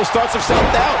ever have those thoughts of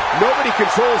self-doubt. Nobody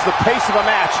controls the pace of a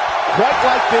match quite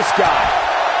like this guy.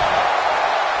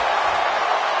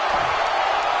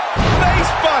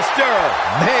 Facebuster!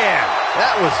 Man,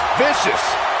 that was vicious.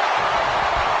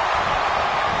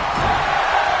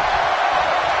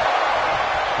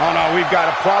 Oh no, we've got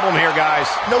a problem here,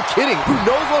 guys. No kidding. Who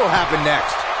knows what will happen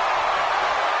next?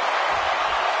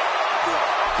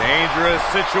 Dangerous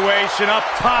situation up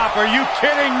top. Are you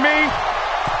kidding me?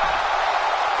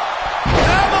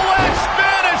 Avalanche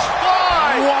Spanish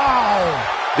fly! Wow.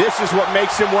 This is what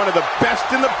makes him one of the best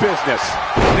in the business.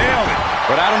 Nailed it.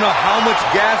 But I don't know how much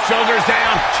gas. Shoulders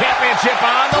down, championship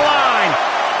on the line.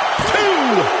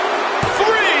 2,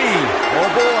 3. Oh,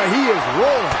 boy, he is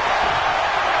rolling.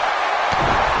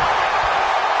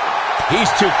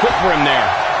 He's too quick for him there.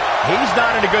 He's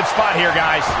not in a good spot here,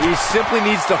 guys. He simply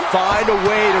needs to find a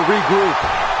way to regroup.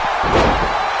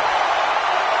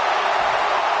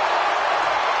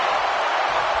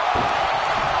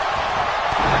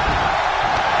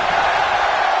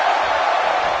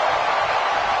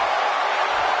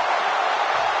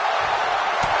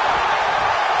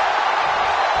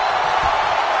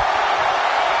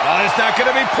 Oh, it's not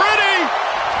going to be pretty.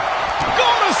 Go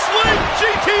to sleep,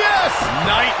 GTS.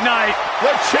 Night-night. The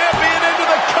champion into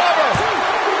the cover.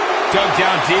 Dug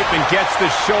down deep and gets the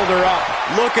shoulder up.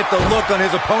 Look at the look on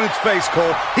his opponent's face,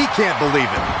 Cole. He can't believe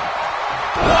it.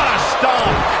 What a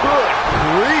stomp. Good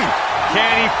grief.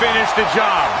 Can he finish the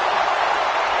job?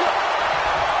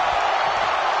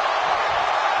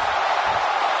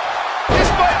 This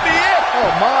might be it.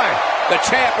 Oh, my. The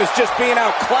champ is just being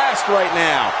outclassed right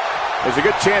now. There's a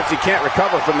good chance he can't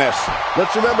recover from this.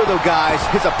 Let's remember, though, guys,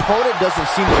 his opponent doesn't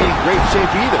seem to be in great shape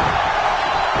either.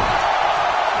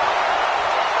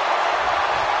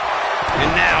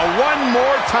 And now one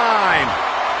more time.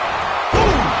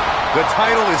 Boom! The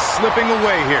title is slipping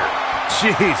away here.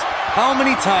 Jeez, how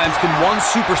many times can one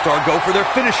superstar go for their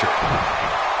finisher?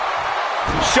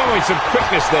 Showing some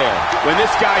quickness there. When this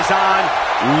guy's on,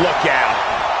 look out.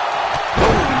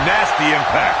 Oh, nasty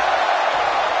impact.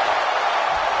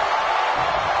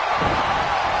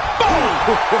 Boom! The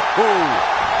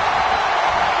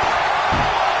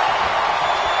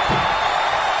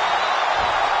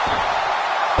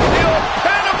old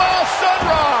Panama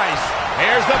Sunrise.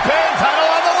 Here's the pin, title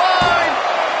on the line.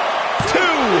 2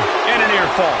 and a near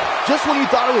fall. Just when you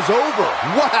thought it was over.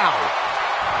 Wow.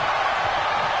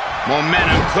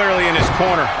 Momentum clearly in his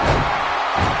corner.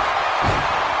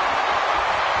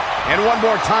 And one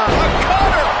more time. A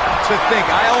cutter. To think,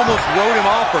 I almost wrote him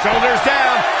off. Shoulders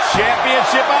down.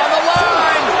 Championship on the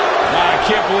line. I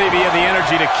can't believe he had the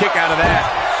energy to kick out of that.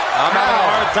 I'm having a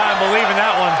hard time believing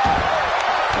that one.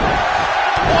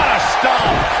 What a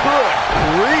stomp. Good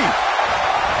grief.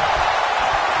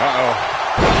 Uh-oh.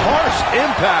 Harsh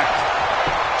impact.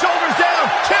 Shoulders down.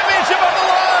 Championship on the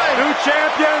line. New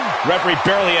champion. Referee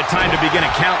barely had time to begin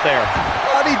a count there.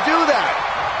 How'd he do that?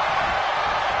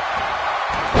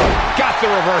 Got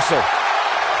the reversal.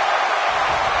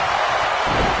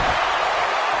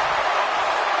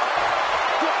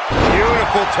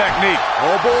 Beautiful technique.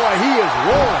 Oh boy, he is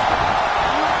rolling.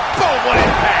 Boom, what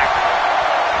impact.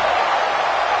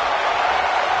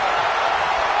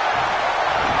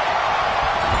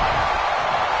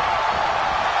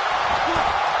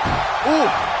 Ooh.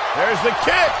 There's the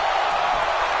kick.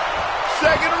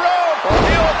 Second rope.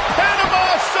 The old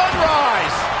Panama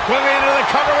Sunrise. Moving into the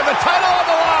cover with the title on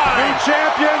the line. New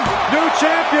champion. New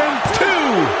champion. 2,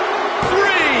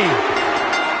 3.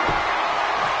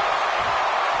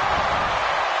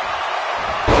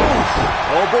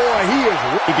 Oh boy,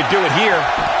 he could do it here.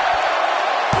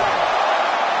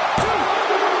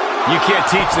 You can't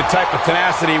teach the type of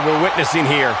tenacity we're witnessing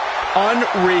here.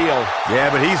 Unreal. Yeah,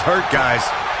 but he's hurt, guys.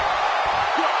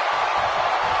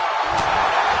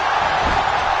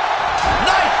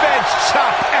 Knife edge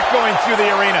chop echoing through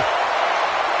the arena.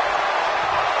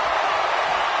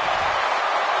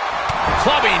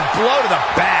 Clubbing blow to the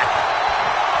back.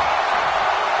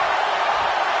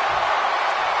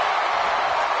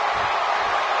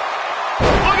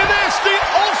 Look at this, the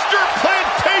Ulster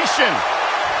Plantation.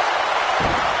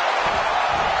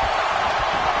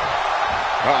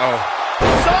 Uh-oh.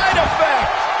 Side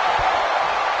effect.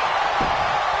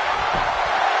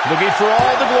 Looking for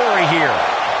all the glory here.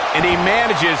 And he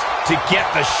manages to get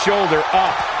the shoulder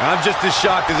up. I'm just as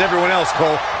shocked as everyone else,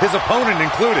 Cole. His opponent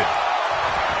included.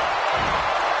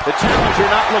 The challenger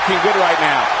not looking good right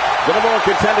now. The number one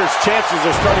contender's chances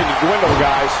are starting to dwindle,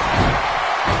 guys.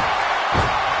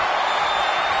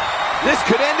 This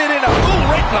could end it in a ooh,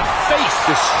 right in the face.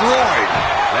 Destroyed.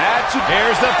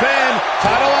 Here's the pin.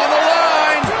 Title on the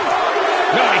line.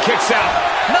 No, he kicks out.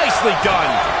 Nicely done.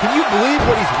 Can you believe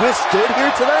what he's withstood here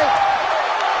tonight?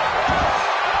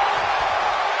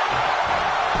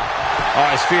 Oh,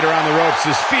 his feet are on the ropes.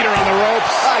 His feet are on the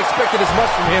ropes. I expected as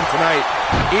much from him tonight.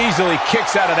 Easily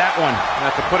kicks out of that one.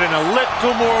 Have to put in a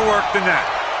little more work than that.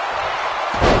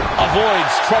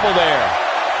 Avoids trouble there.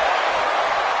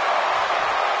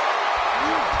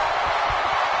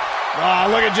 Ah,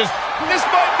 look at just, this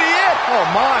might be it. Oh,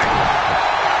 my.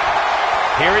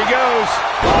 Here he goes.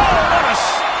 Oh, what a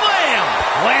slam.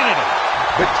 Landed him.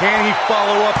 But can he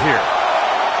follow up here?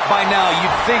 By now,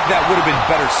 you'd think that would have been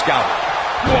better scouted.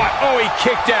 What? Oh, he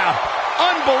kicked out.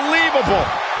 Unbelievable.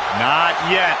 Not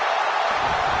yet.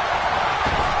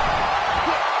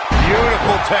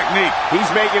 Beautiful technique.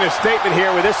 He's making a statement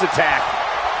here with this attack.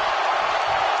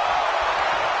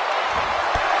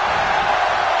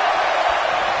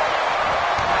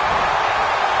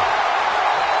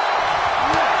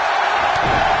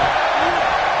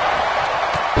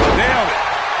 Nailed it.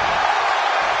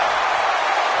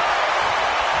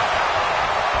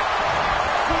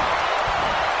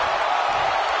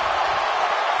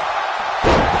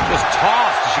 Just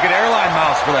tossed. She get airline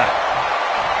miles for that.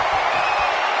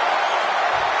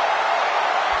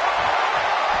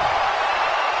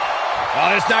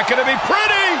 Oh, it's not going to be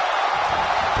pretty.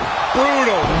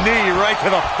 Brutal knee right to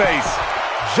the face.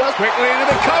 Just quickly into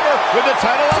the cover with the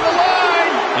title on the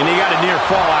line. And he got a near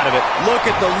fall out of it. Look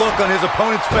at the look on his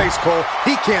opponent's face, Cole.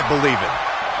 He can't believe it.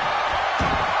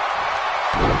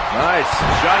 Nice.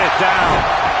 Shut it down.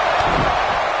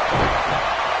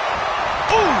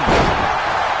 Ooh.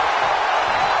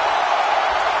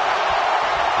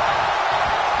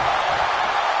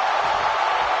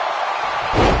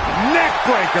 Neck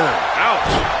breaker.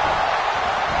 Ouch.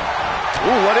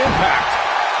 Ooh, what impact.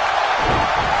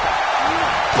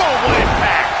 Boom, what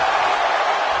impact.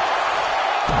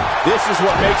 This is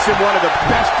what makes him one of the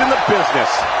best in the business.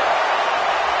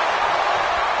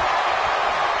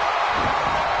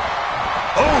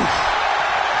 Ooh.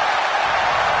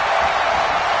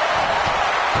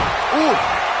 Ooh,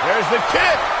 there's the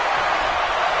kick.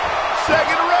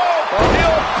 Second row. The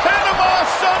old Panama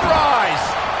Sunrise.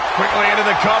 Quickly into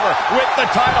the cover with the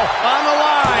title on the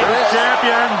line.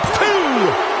 Champion. 2,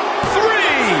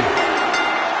 3.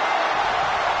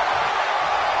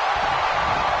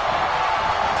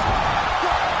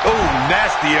 Oh,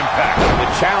 nasty impact. The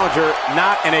challenger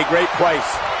not in a great place.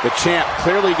 The champ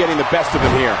clearly getting the best of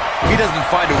him here. He doesn't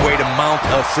find a way to mount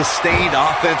a sustained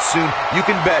offense soon. You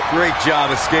can bet. Great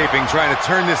job escaping, trying to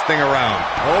turn this thing around.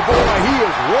 Oh, boy, he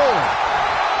is rolling.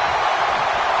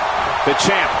 The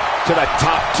champ to the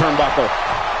top turnbuckle.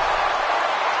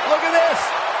 Look at this.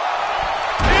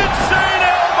 Insane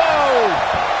elbow.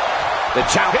 The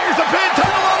champ. Here's the pin,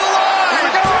 title on the line. Here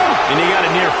we go. And he got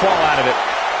a near fall out of it.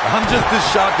 I'm just as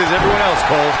shocked as everyone else,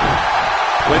 Cole.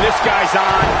 When this guy's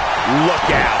on, look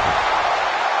out.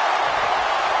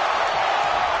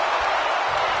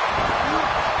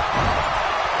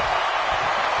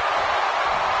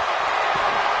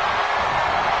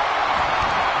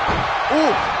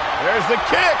 Ooh, there's the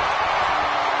kick.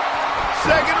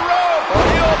 Second rope.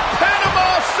 The old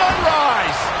Panama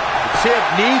Sunrise. The champ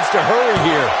needs to hurry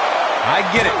here. I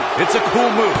get it. It's a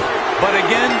cool move. But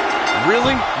again,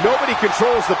 really? Nobody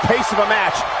controls the pace of a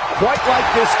match quite like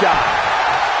this guy.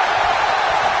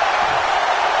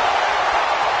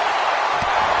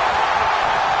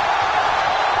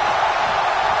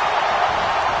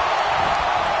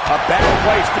 A bad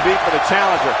place to be for the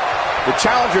challenger. The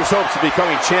challenger's hopes of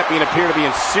becoming champion appear to be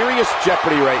in serious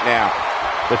jeopardy right now.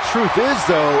 The truth is,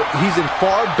 though, he's in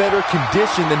far better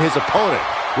condition than his opponent,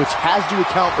 which has to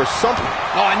account for something.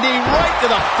 Oh, a knee right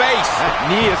to the face. That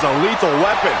knee is a lethal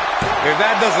weapon. If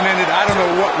that doesn't end it, I don't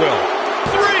know what will.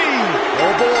 3.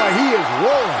 Oh, boy, he is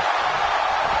rolling.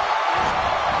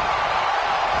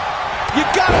 You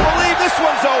gotta believe this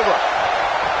one's over.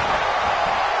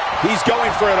 He's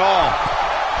going for it all.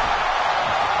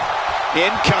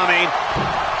 Incoming.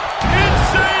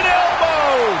 Insane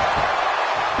elbow.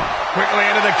 Quickly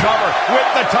into the cover with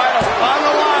the title on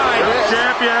the line.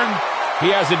 Champion.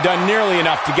 He hasn't done nearly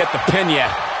enough to get the pin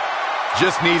yet.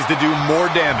 Just needs to do more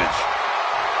damage.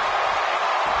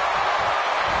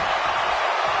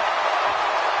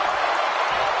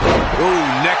 Ooh,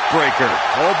 neck breaker.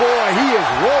 Oh, boy, he is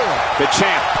rolling. The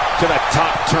champ to the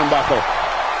top turnbuckle.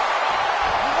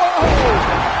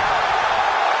 Whoa!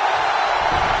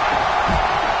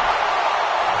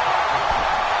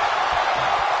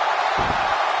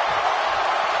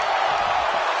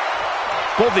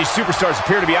 Both these superstars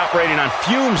appear to be operating on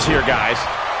fumes here, guys.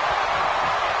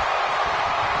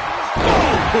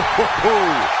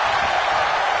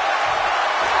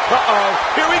 Uh-oh.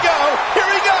 Here we go. Here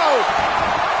we go.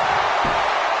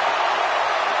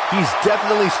 He's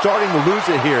definitely starting to lose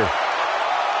it here.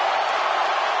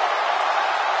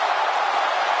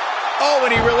 Oh,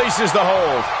 and he releases the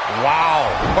hold. Wow.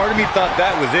 Part of me thought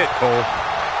that was it, Cole.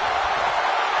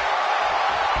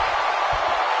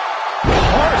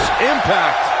 Harsh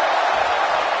impact.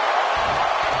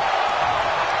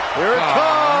 Here it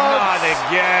comes. Not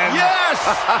again. Yes!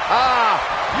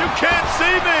 You can't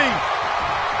see me.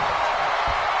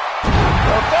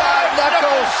 The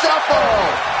five-knuckle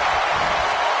shuffle.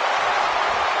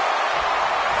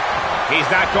 He's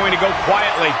not going to go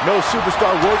quietly. No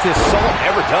superstar worth his salt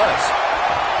ever does.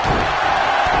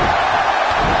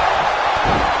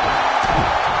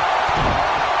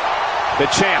 The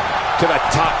champ to the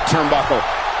top turnbuckle.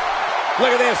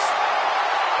 Look at this.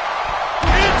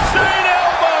 Insane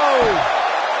elbow.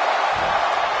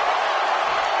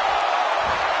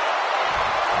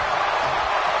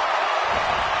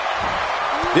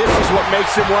 This is what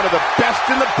makes him one of the best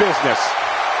in the business.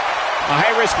 A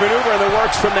high-risk maneuver in the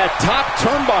works from that top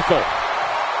turnbuckle.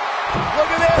 Look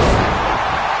at this.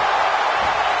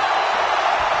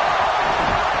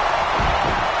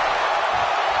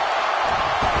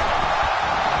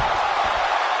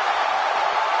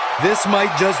 This might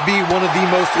just be one of the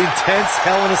most intense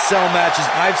Hell in a Cell matches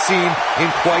I've seen in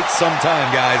quite some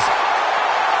time, guys.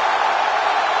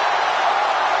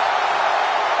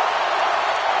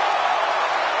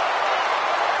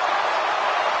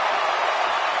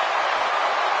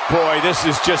 Boy, this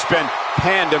has just been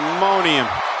pandemonium.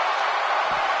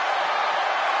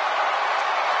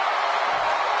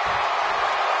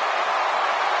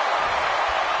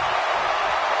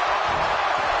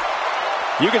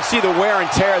 You can see the wear and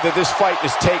tear that this fight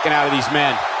has taken out of these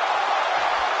men.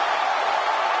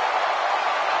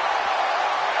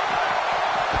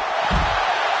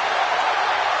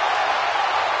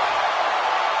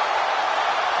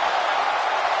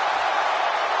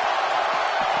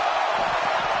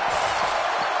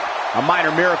 A minor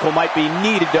miracle might be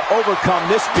needed to overcome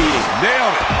this beating.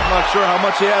 Nailed it. I'm not sure how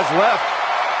much he has left.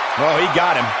 Oh, he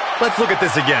got him. Let's look at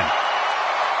this again.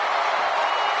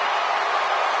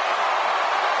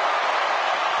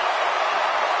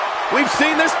 We've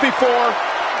seen this before.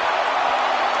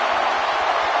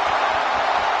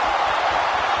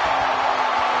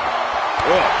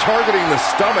 Oh, targeting the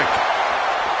stomach.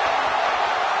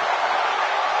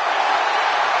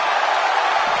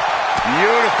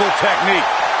 Beautiful technique.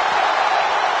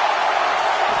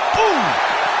 Boom!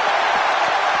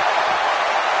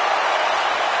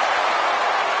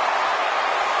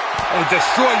 Oh,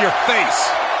 destroy your face.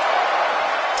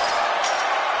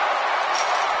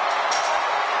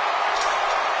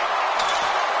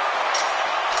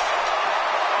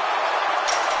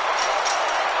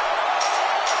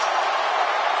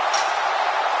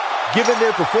 Given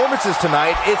their performances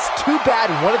tonight, it's too bad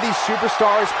one of these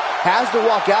superstars has to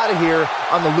walk out of here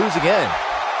on the losing end.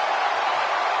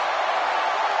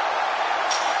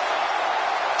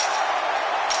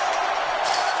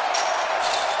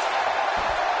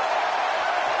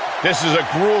 This is a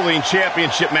grueling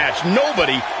championship match.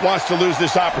 Nobody wants to lose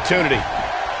this opportunity.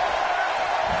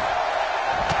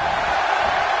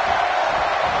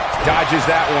 Dodges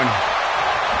that one.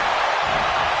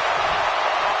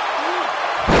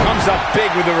 Comes up big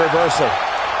with the reversal.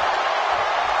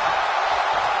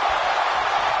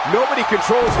 Nobody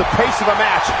controls the pace of a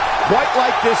match quite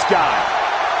like this guy.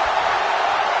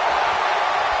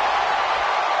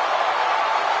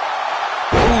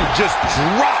 Ooh, just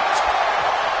dropped.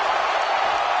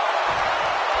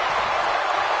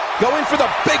 Going for the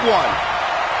big one.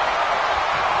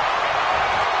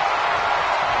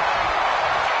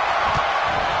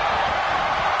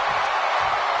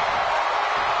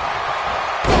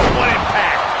 What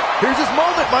impact. Here's his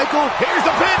moment, Michael. Here's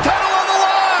the pin, title on the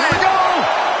line. Here we go.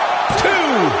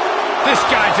 2. This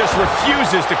guy just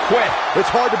refuses to quit.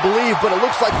 It's hard to believe, but it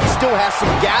looks like he still has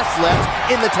some gas left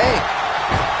in the tank.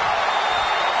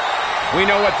 We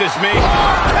know what this means.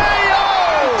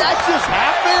 RKO! That just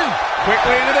happened.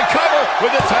 Quickly into the cover with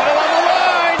the title on the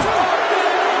line.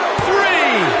 3.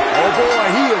 Oh boy,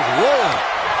 he is rolling.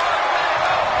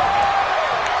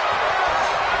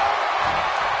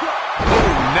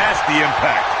 Ooh, nasty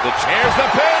impact. The chair's the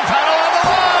pin, title on the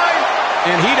line.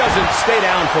 And he doesn't stay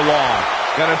down for long.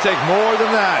 Gonna take more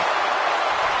than that.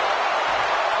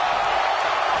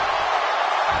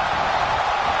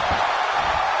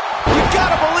 You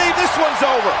gotta believe this one's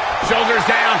over. Shoulders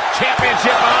down,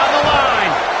 championship on the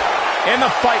line. And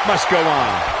the fight must go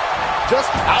on. Just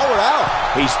powered out.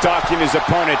 He's stalking his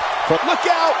opponent. Look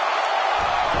out!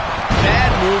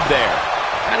 Bad move there.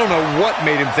 I don't know what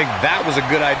made him think that was a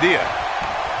good idea.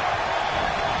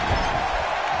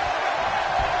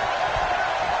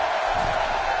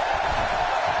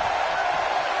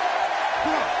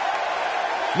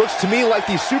 Looks to me like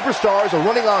these superstars are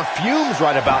running on fumes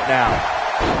right about now.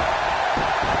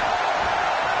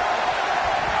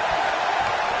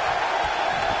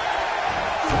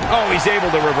 Oh, he's able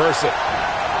to reverse it.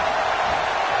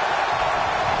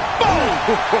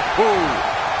 Boom!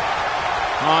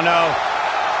 Oh, no.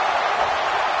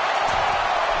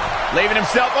 Leaving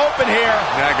himself open here.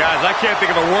 Yeah, guys, I can't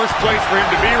think of a worse place for him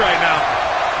to be right now.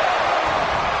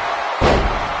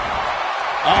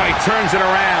 Oh, he turns it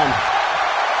around.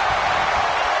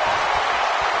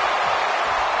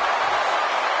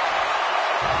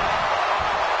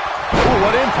 Ooh,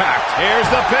 what impact. Here's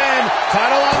the pin.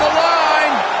 Title on the line.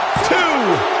 2.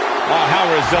 Oh, how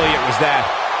resilient was that?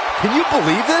 Can you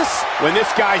believe this? When this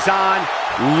guy's on,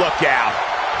 look out.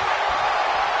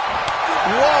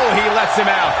 Whoa, he lets him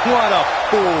out. What a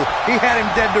fool. He had him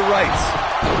dead to rights.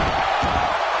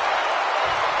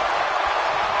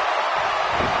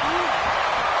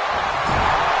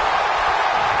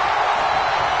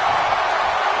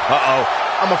 Uh-oh.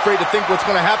 I'm afraid to think what's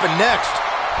going to happen next.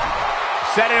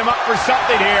 Setting him up for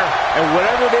something here. And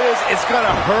whatever it is, it's going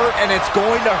to hurt, and it's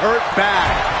going to hurt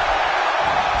bad.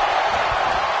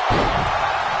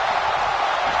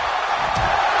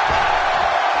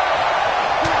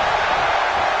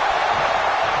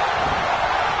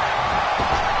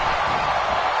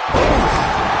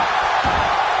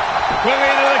 Quickly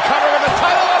into the cover with the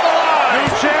title on the line.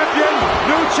 New champion.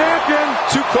 New champion.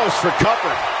 Too close for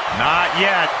comfort. Not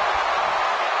yet.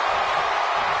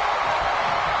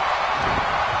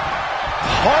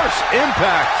 Harsh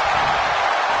impact.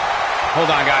 Hold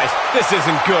on, guys. This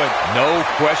isn't good. No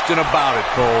question about it,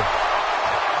 Cole.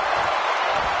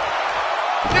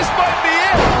 This might be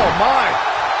it. Oh, my.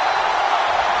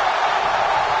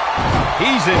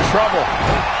 He's in trouble.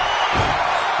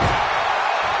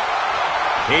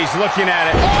 He's looking at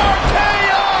it.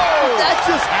 RKO! That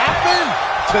just happened.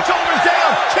 Shoulders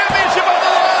down. Championship on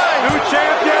the line. New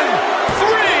champion.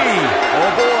 3. Oh,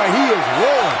 boy, he is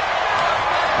rolling.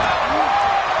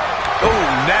 Oh,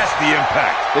 nasty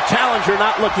impact. The challenger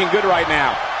not looking good right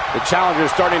now. The challenger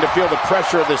is starting to feel the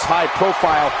pressure of this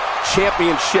high-profile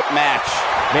championship match.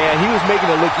 Man, he was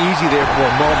making it look easy there for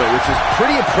a moment, which is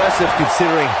pretty impressive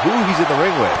considering who he's in the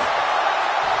ring with.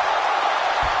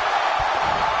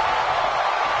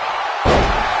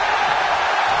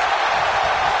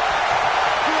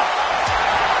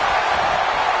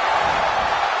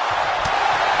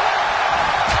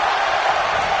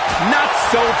 Not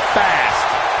so fast.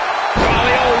 Oh,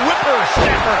 the old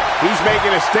whipper-snapper. He's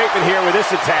making a statement here with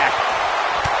this attack.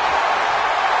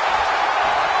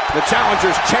 The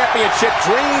challenger's championship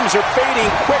dreams are fading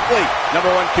quickly.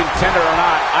 #1 contender or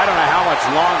not, I don't know how much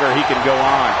longer he can go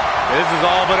on. This is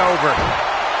all but over.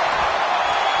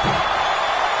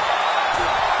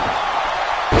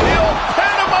 The old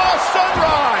Panama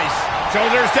Sunrise.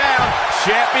 Shoulders down.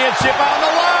 Championship on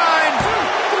the line.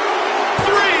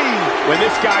 3. When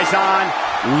this guy's on,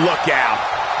 look out.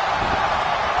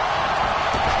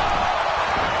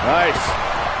 Nice.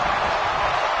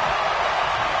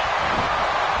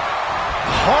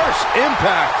 Harsh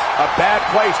impact. A bad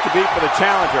place to be for the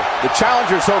challenger. The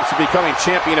challenger's hopes of becoming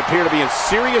champion appear to be in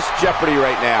serious jeopardy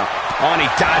right now. Oh, and he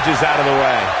dodges out of the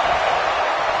way.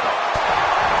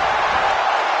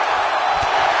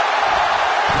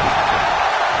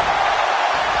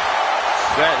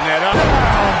 Setting it up.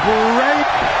 Great.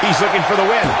 He's looking for the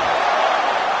win.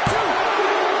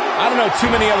 I don't know too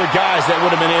many other guys that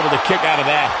would have been able to kick out of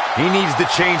that. He needs to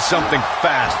change something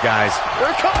fast, guys.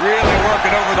 Here it comes. Really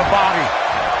working over the body.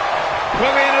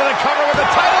 Moving into the cover with the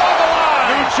title on the line.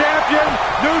 New champion,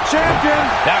 new champion.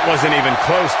 That wasn't even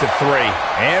close to 3.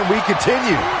 And we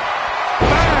continue.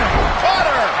 Bang!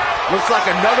 Cutter! Looks like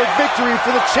another victory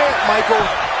for the champ, Michael.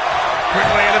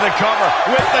 Quickly into the cover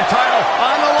with the title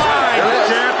on the line.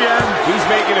 Champion. He's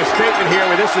making a statement here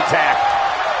with this attack.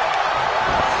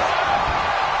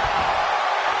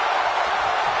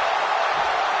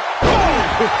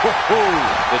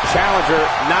 The challenger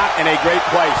not in a great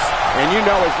place. And you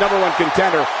know, as #1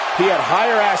 contender, he had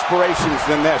higher aspirations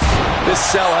than this. This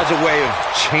cell has a way of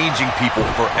changing people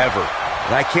forever.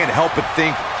 And I can't help but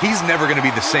think he's never going to be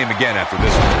the same again after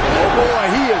this one. Oh, boy,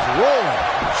 he is rolling.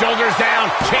 Shoulders down.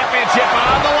 Championship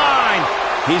on the line.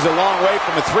 He's a long way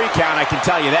from a 3 count, I can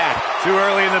tell you that. Too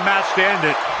early in the match to end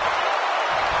it.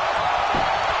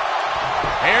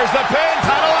 Here's the pin.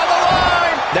 Title on the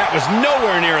line. That was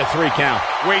nowhere near a 3 count.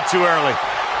 Way too early.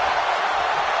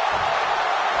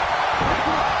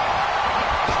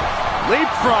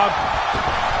 Leapfrog.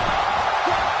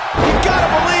 You gotta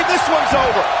believe this one's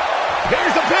over.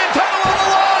 Here's the pin. Title on the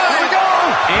line. Here we go.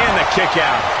 And the kick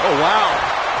out. Oh, wow.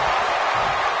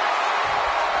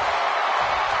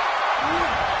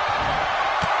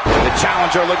 The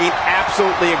challenger looking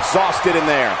absolutely exhausted in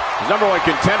there. As #1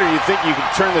 contender, you think you can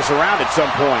turn this around at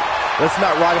some point. Let's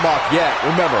not write him off yet.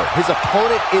 Remember, his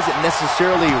opponent isn't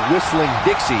necessarily whistling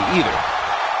Dixie either.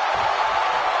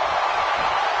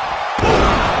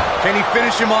 Can he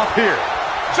finish him off here?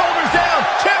 Shoulders down.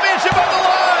 Championship on the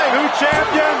line. New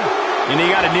champion. And he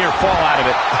got a near fall out of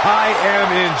it. I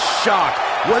am in shock.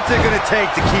 What's it going to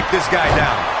take to keep this guy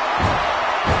down?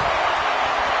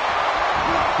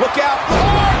 Look out.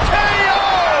 RKO.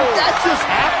 That just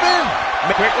happened.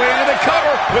 Quickly into the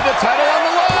cover with the title on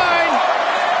the line.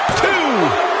 2,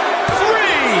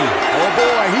 3. Oh,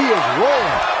 boy, he is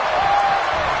rolling.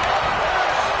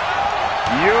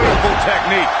 Beautiful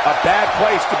technique. A bad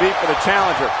place to be for the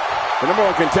challenger. The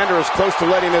 #1 contender is close to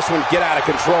letting this one get out of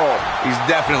control. He's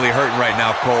definitely hurting right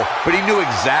now, Cole, but he knew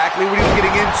exactly what he was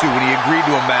getting into when he agreed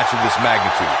to a match of this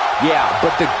magnitude. Yeah,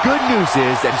 but the good news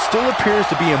is that he still appears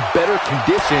to be in better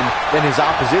condition than his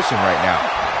opposition right now.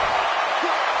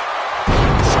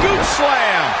 Scoop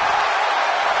slam.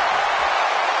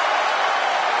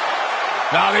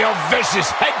 Now the old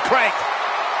vicious head crank.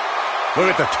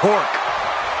 Look at the torque.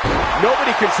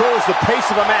 Nobody controls the pace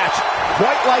of a match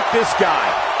quite like this guy.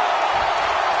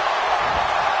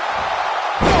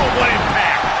 Oh, what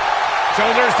impact.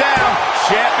 Shoulders down.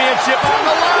 Championship on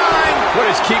the line. What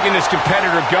is keeping this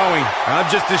competitor going? I'm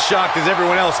just as shocked as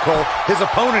everyone else, Cole, his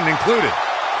opponent included.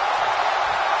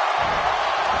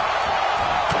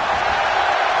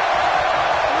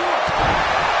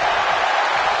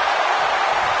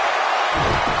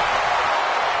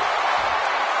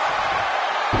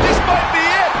 This might be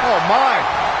it. Oh, my.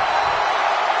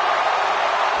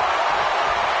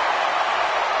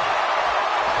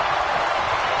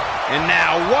 And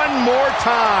now one more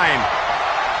time.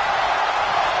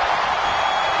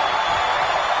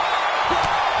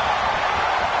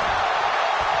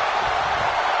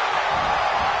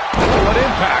 What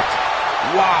impact.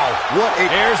 Wow. What a...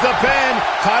 Here's the pin.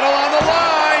 Title on the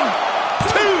line.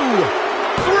 2,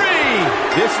 3.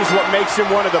 This this is what makes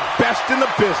him one of the best in the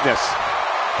business.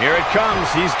 Here it comes.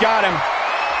 He's got him.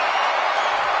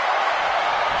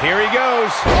 Here he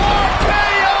goes.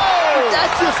 RKO! Did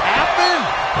that just happen?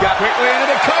 Got quickly into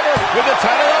the cover with the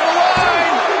title on the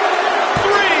line.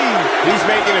 3. He's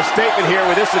making a statement here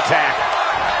with this attack.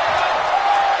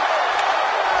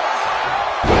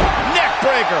 Neck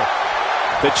breaker.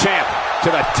 The champ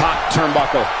to the top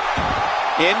turnbuckle.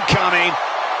 Incoming.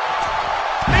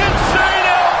 Insane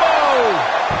elbow.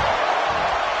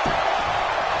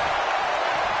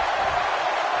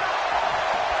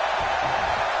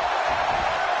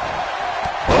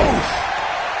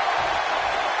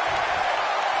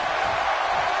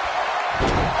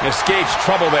 Escapes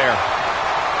trouble there.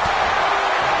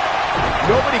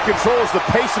 Nobody controls the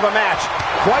pace of a match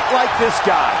quite like this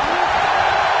guy.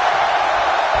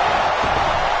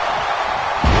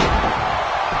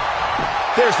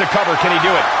 There's the cover. Can he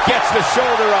do it? Gets the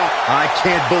shoulder up. I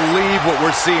can't believe what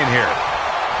we're seeing here.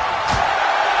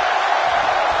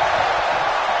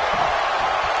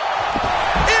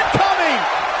 Incoming!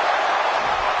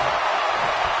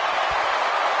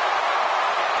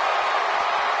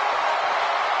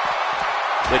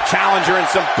 The challenger in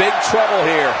some big trouble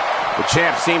here. The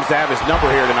champ seems to have his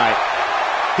number here tonight.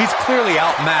 He's clearly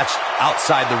outmatched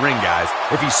outside the ring, guys.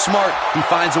 If he's smart, he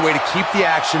finds a way to keep the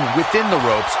action within the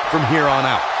ropes from here on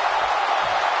out.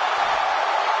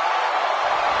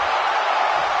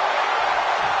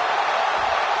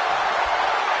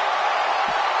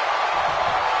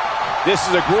 This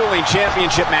is a grueling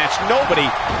championship match. Nobody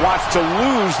wants to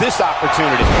lose this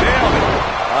opportunity. Nailed it.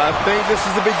 I think this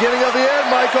is the beginning of the end,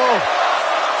 Michael.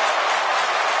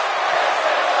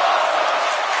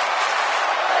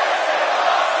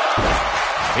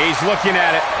 He's looking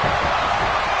at it.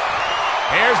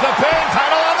 Here's the pin.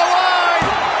 Title on the line.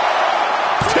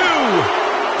 2,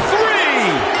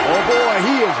 3. Oh boy,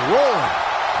 he is rolling.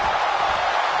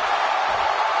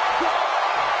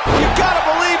 You gotta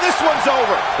believe this one's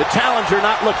over. The challenger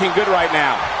not looking good right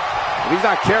now. If he's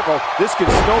not careful, this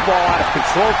could snowball out of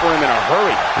control for him in a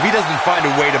hurry. If he doesn't find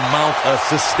a way to mount a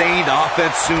sustained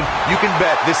offense soon, you can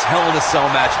bet this Hell in a Cell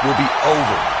match will be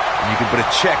over. And you can put a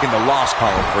check in the loss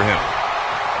column for him.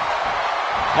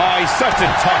 Oh, he's such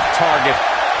a tough target.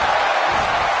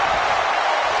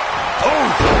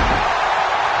 Oh!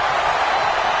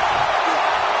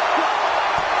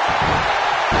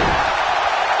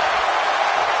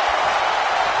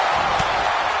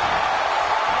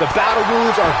 The battle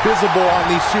wounds are visible on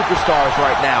these superstars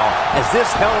right now as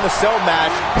this Hell in a Cell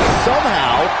match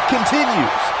somehow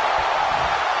continues.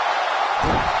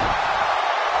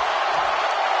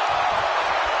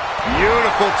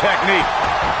 Beautiful technique.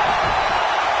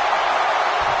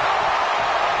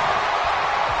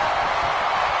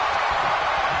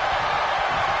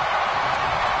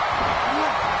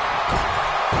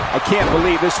 I can't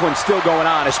believe this one's still going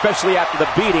on, especially after the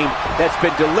beating that's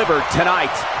been delivered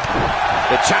tonight.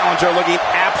 The challenger looking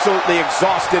absolutely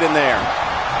exhausted in there.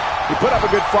 He put up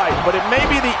a good fight, but it may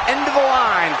be the end of the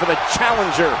line for the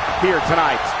challenger here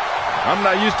tonight. I'm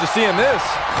not used to seeing this.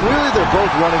 Clearly they're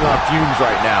both running on fumes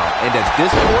right now, and at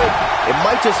this point, it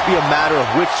might just be a matter of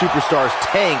which superstar's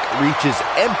tank reaches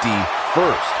empty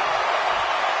first.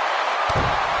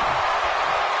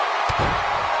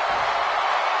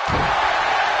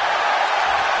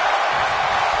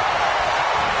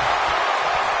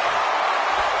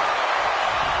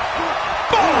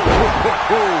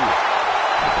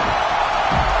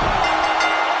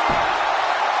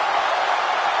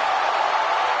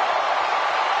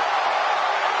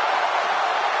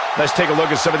 Let's take a look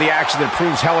at some of the action that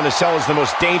proves Hell in a Cell is the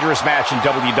most dangerous match in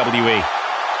WWE.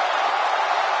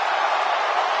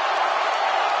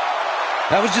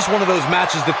 That was just one of those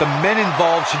matches that the men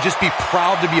involved should just be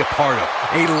proud to be a part of.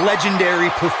 A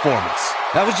legendary performance.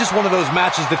 That was just one of those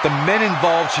matches that the men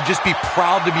involved should just be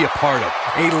proud to be a part of.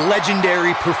 A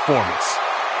legendary performance.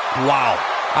 Wow.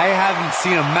 I haven't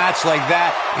seen a match like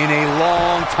that in a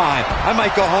long time. I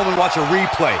might go home and watch a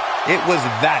replay. It was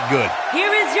that good.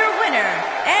 Here is your winner,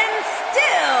 and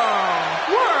still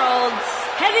World's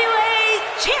Heavyweight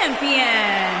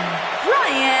Champion,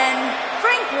 Bryan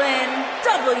Franklin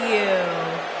W.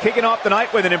 Kicking off the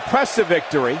night with an impressive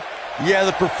victory. Yeah,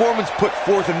 the performance put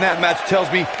forth in that match tells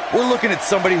me we're looking at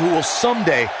somebody who will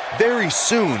someday, very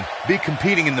soon, be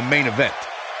competing in the main event.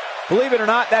 Believe it or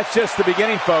not, that's just the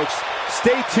beginning, folks.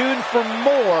 Stay tuned for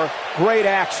more great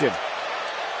action.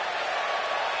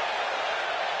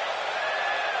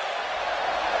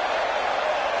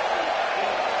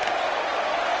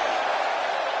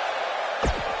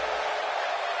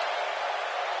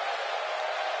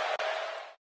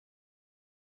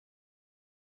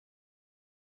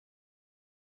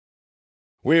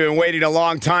 We've been waiting a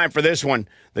long time for this one.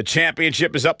 The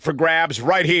championship is up for grabs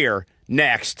right here,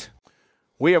 next.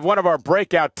 We have one of our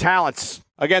breakout talents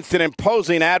against an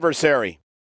imposing adversary.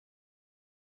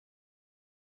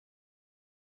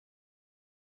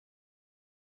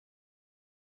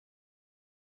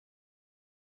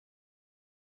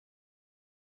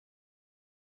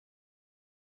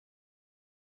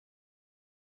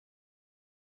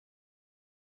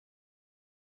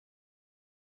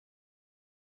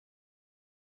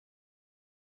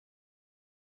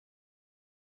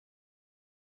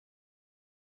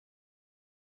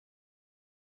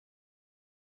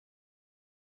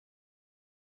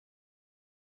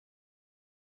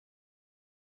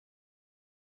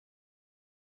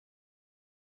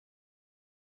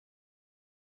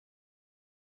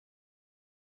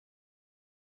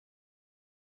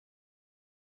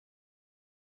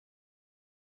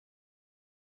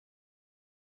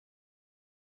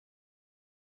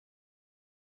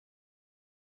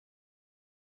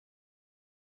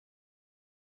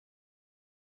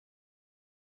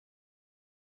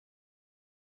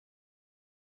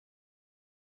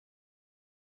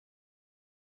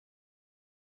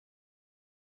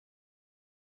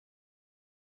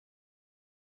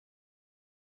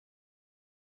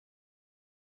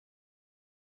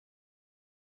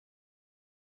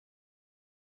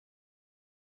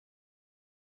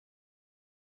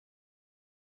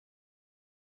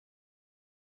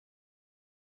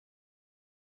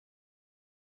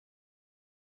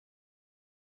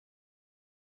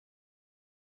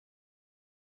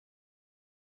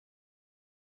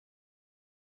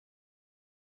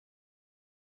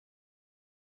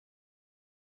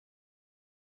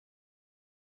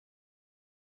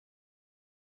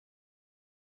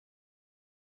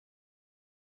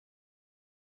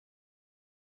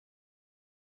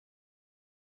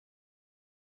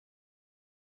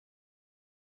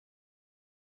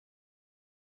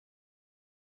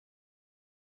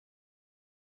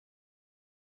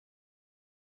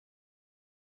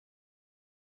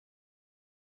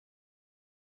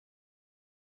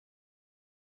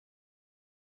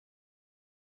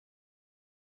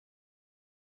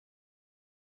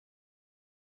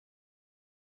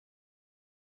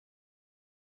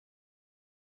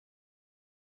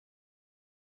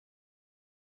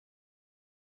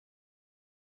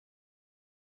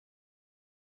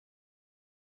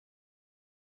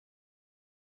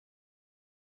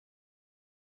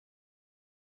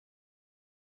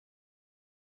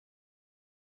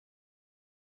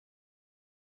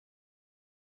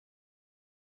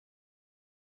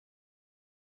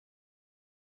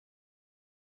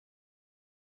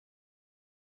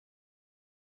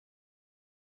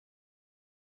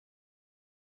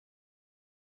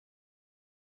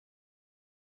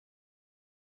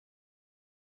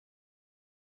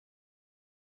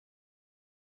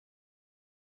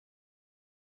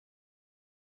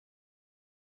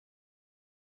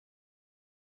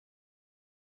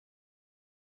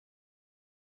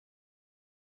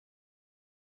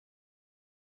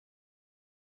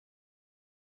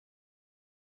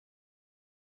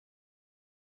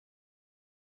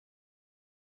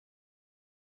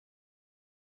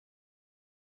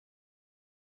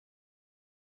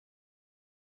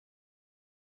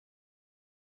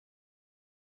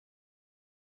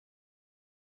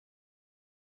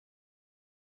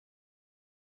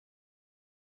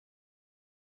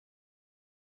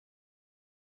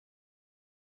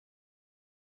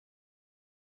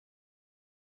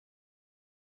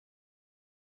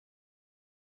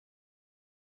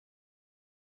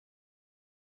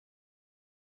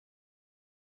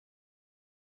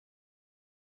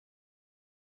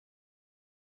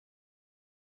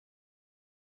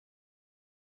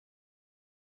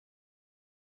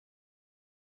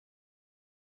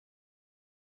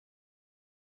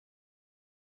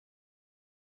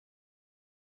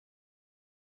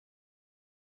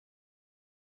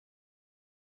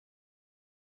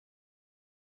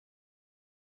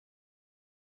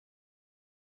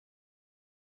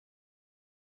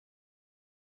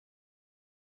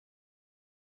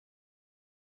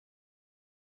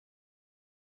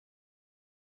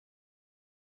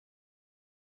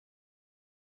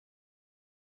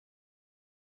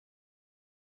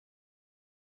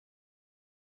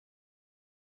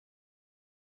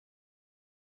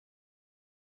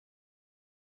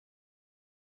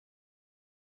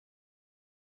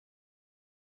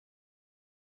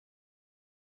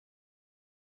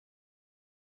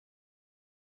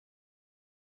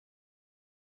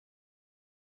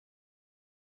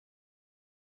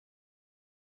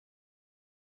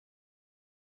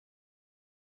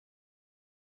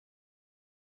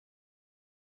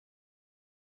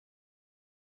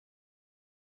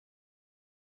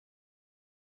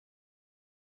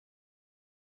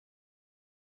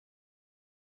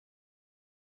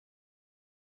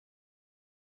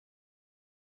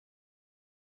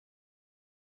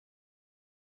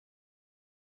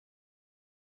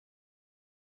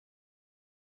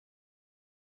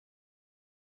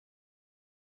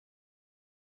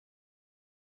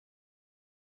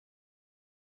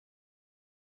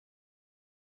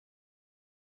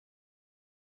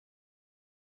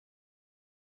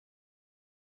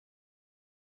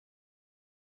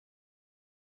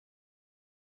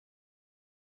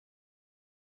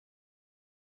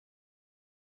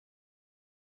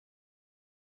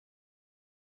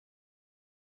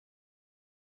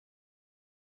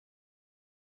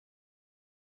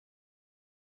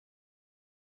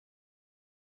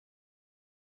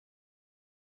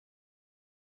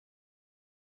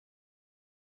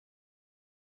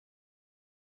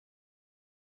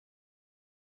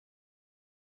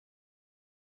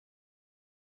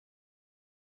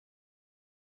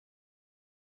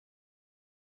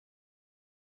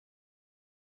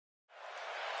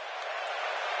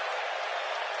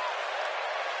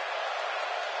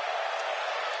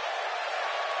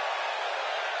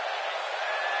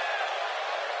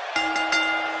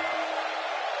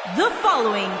 The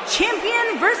following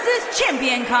champion versus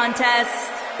champion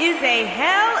contest is a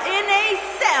Hell in a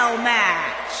Cell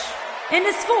match and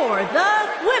is for the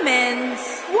Women's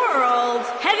World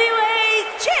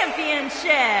Heavyweight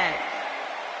Championship.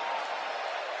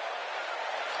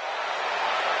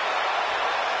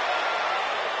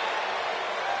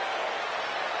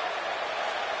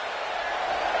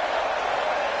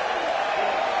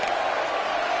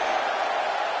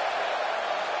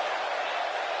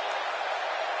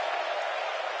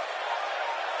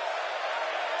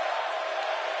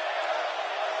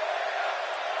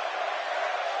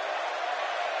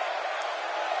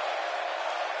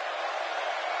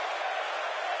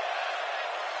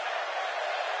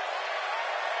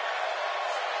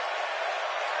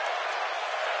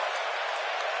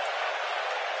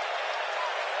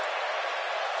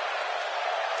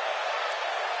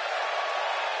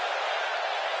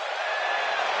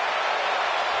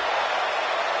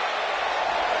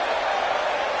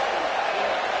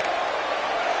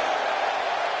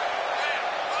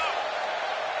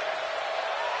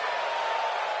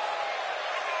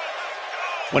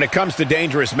 When it comes to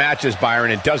dangerous matches, Byron,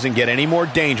 it doesn't get any more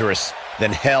dangerous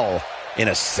than Hell in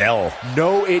a Cell.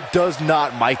 No, it does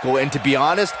not, Michael. And to be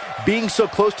honest, being so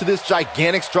close to this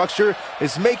gigantic structure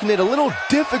is making it a little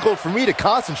difficult for me to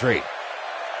concentrate.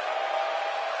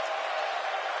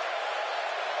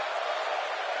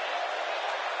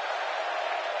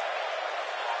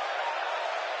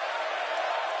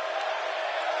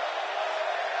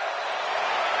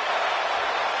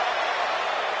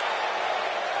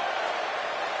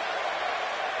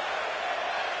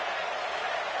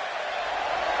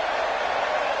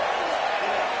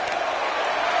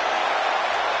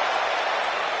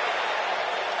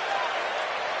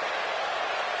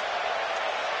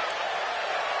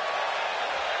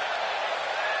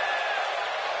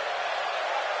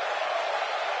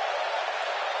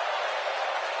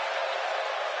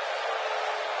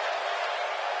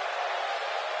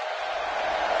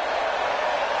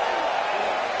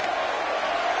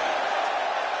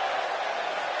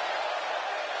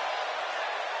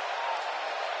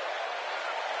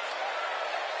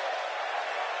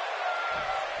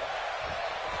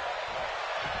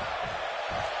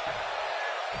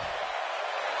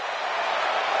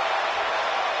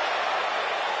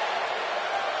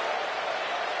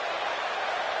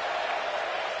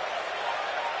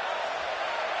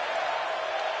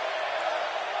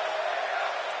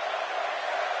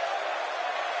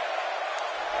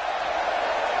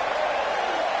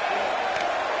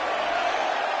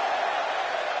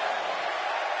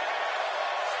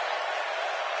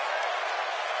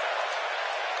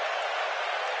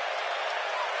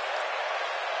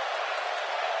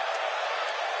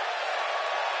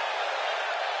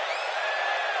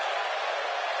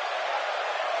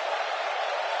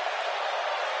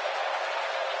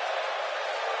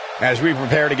 As we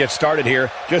prepare to get started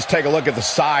here, just take a look at the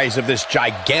size of this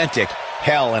gigantic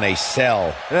Hell in a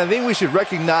Cell. And I think we should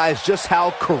recognize just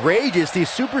how courageous these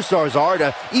superstars are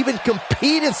to even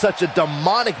compete in such a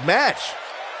demonic match.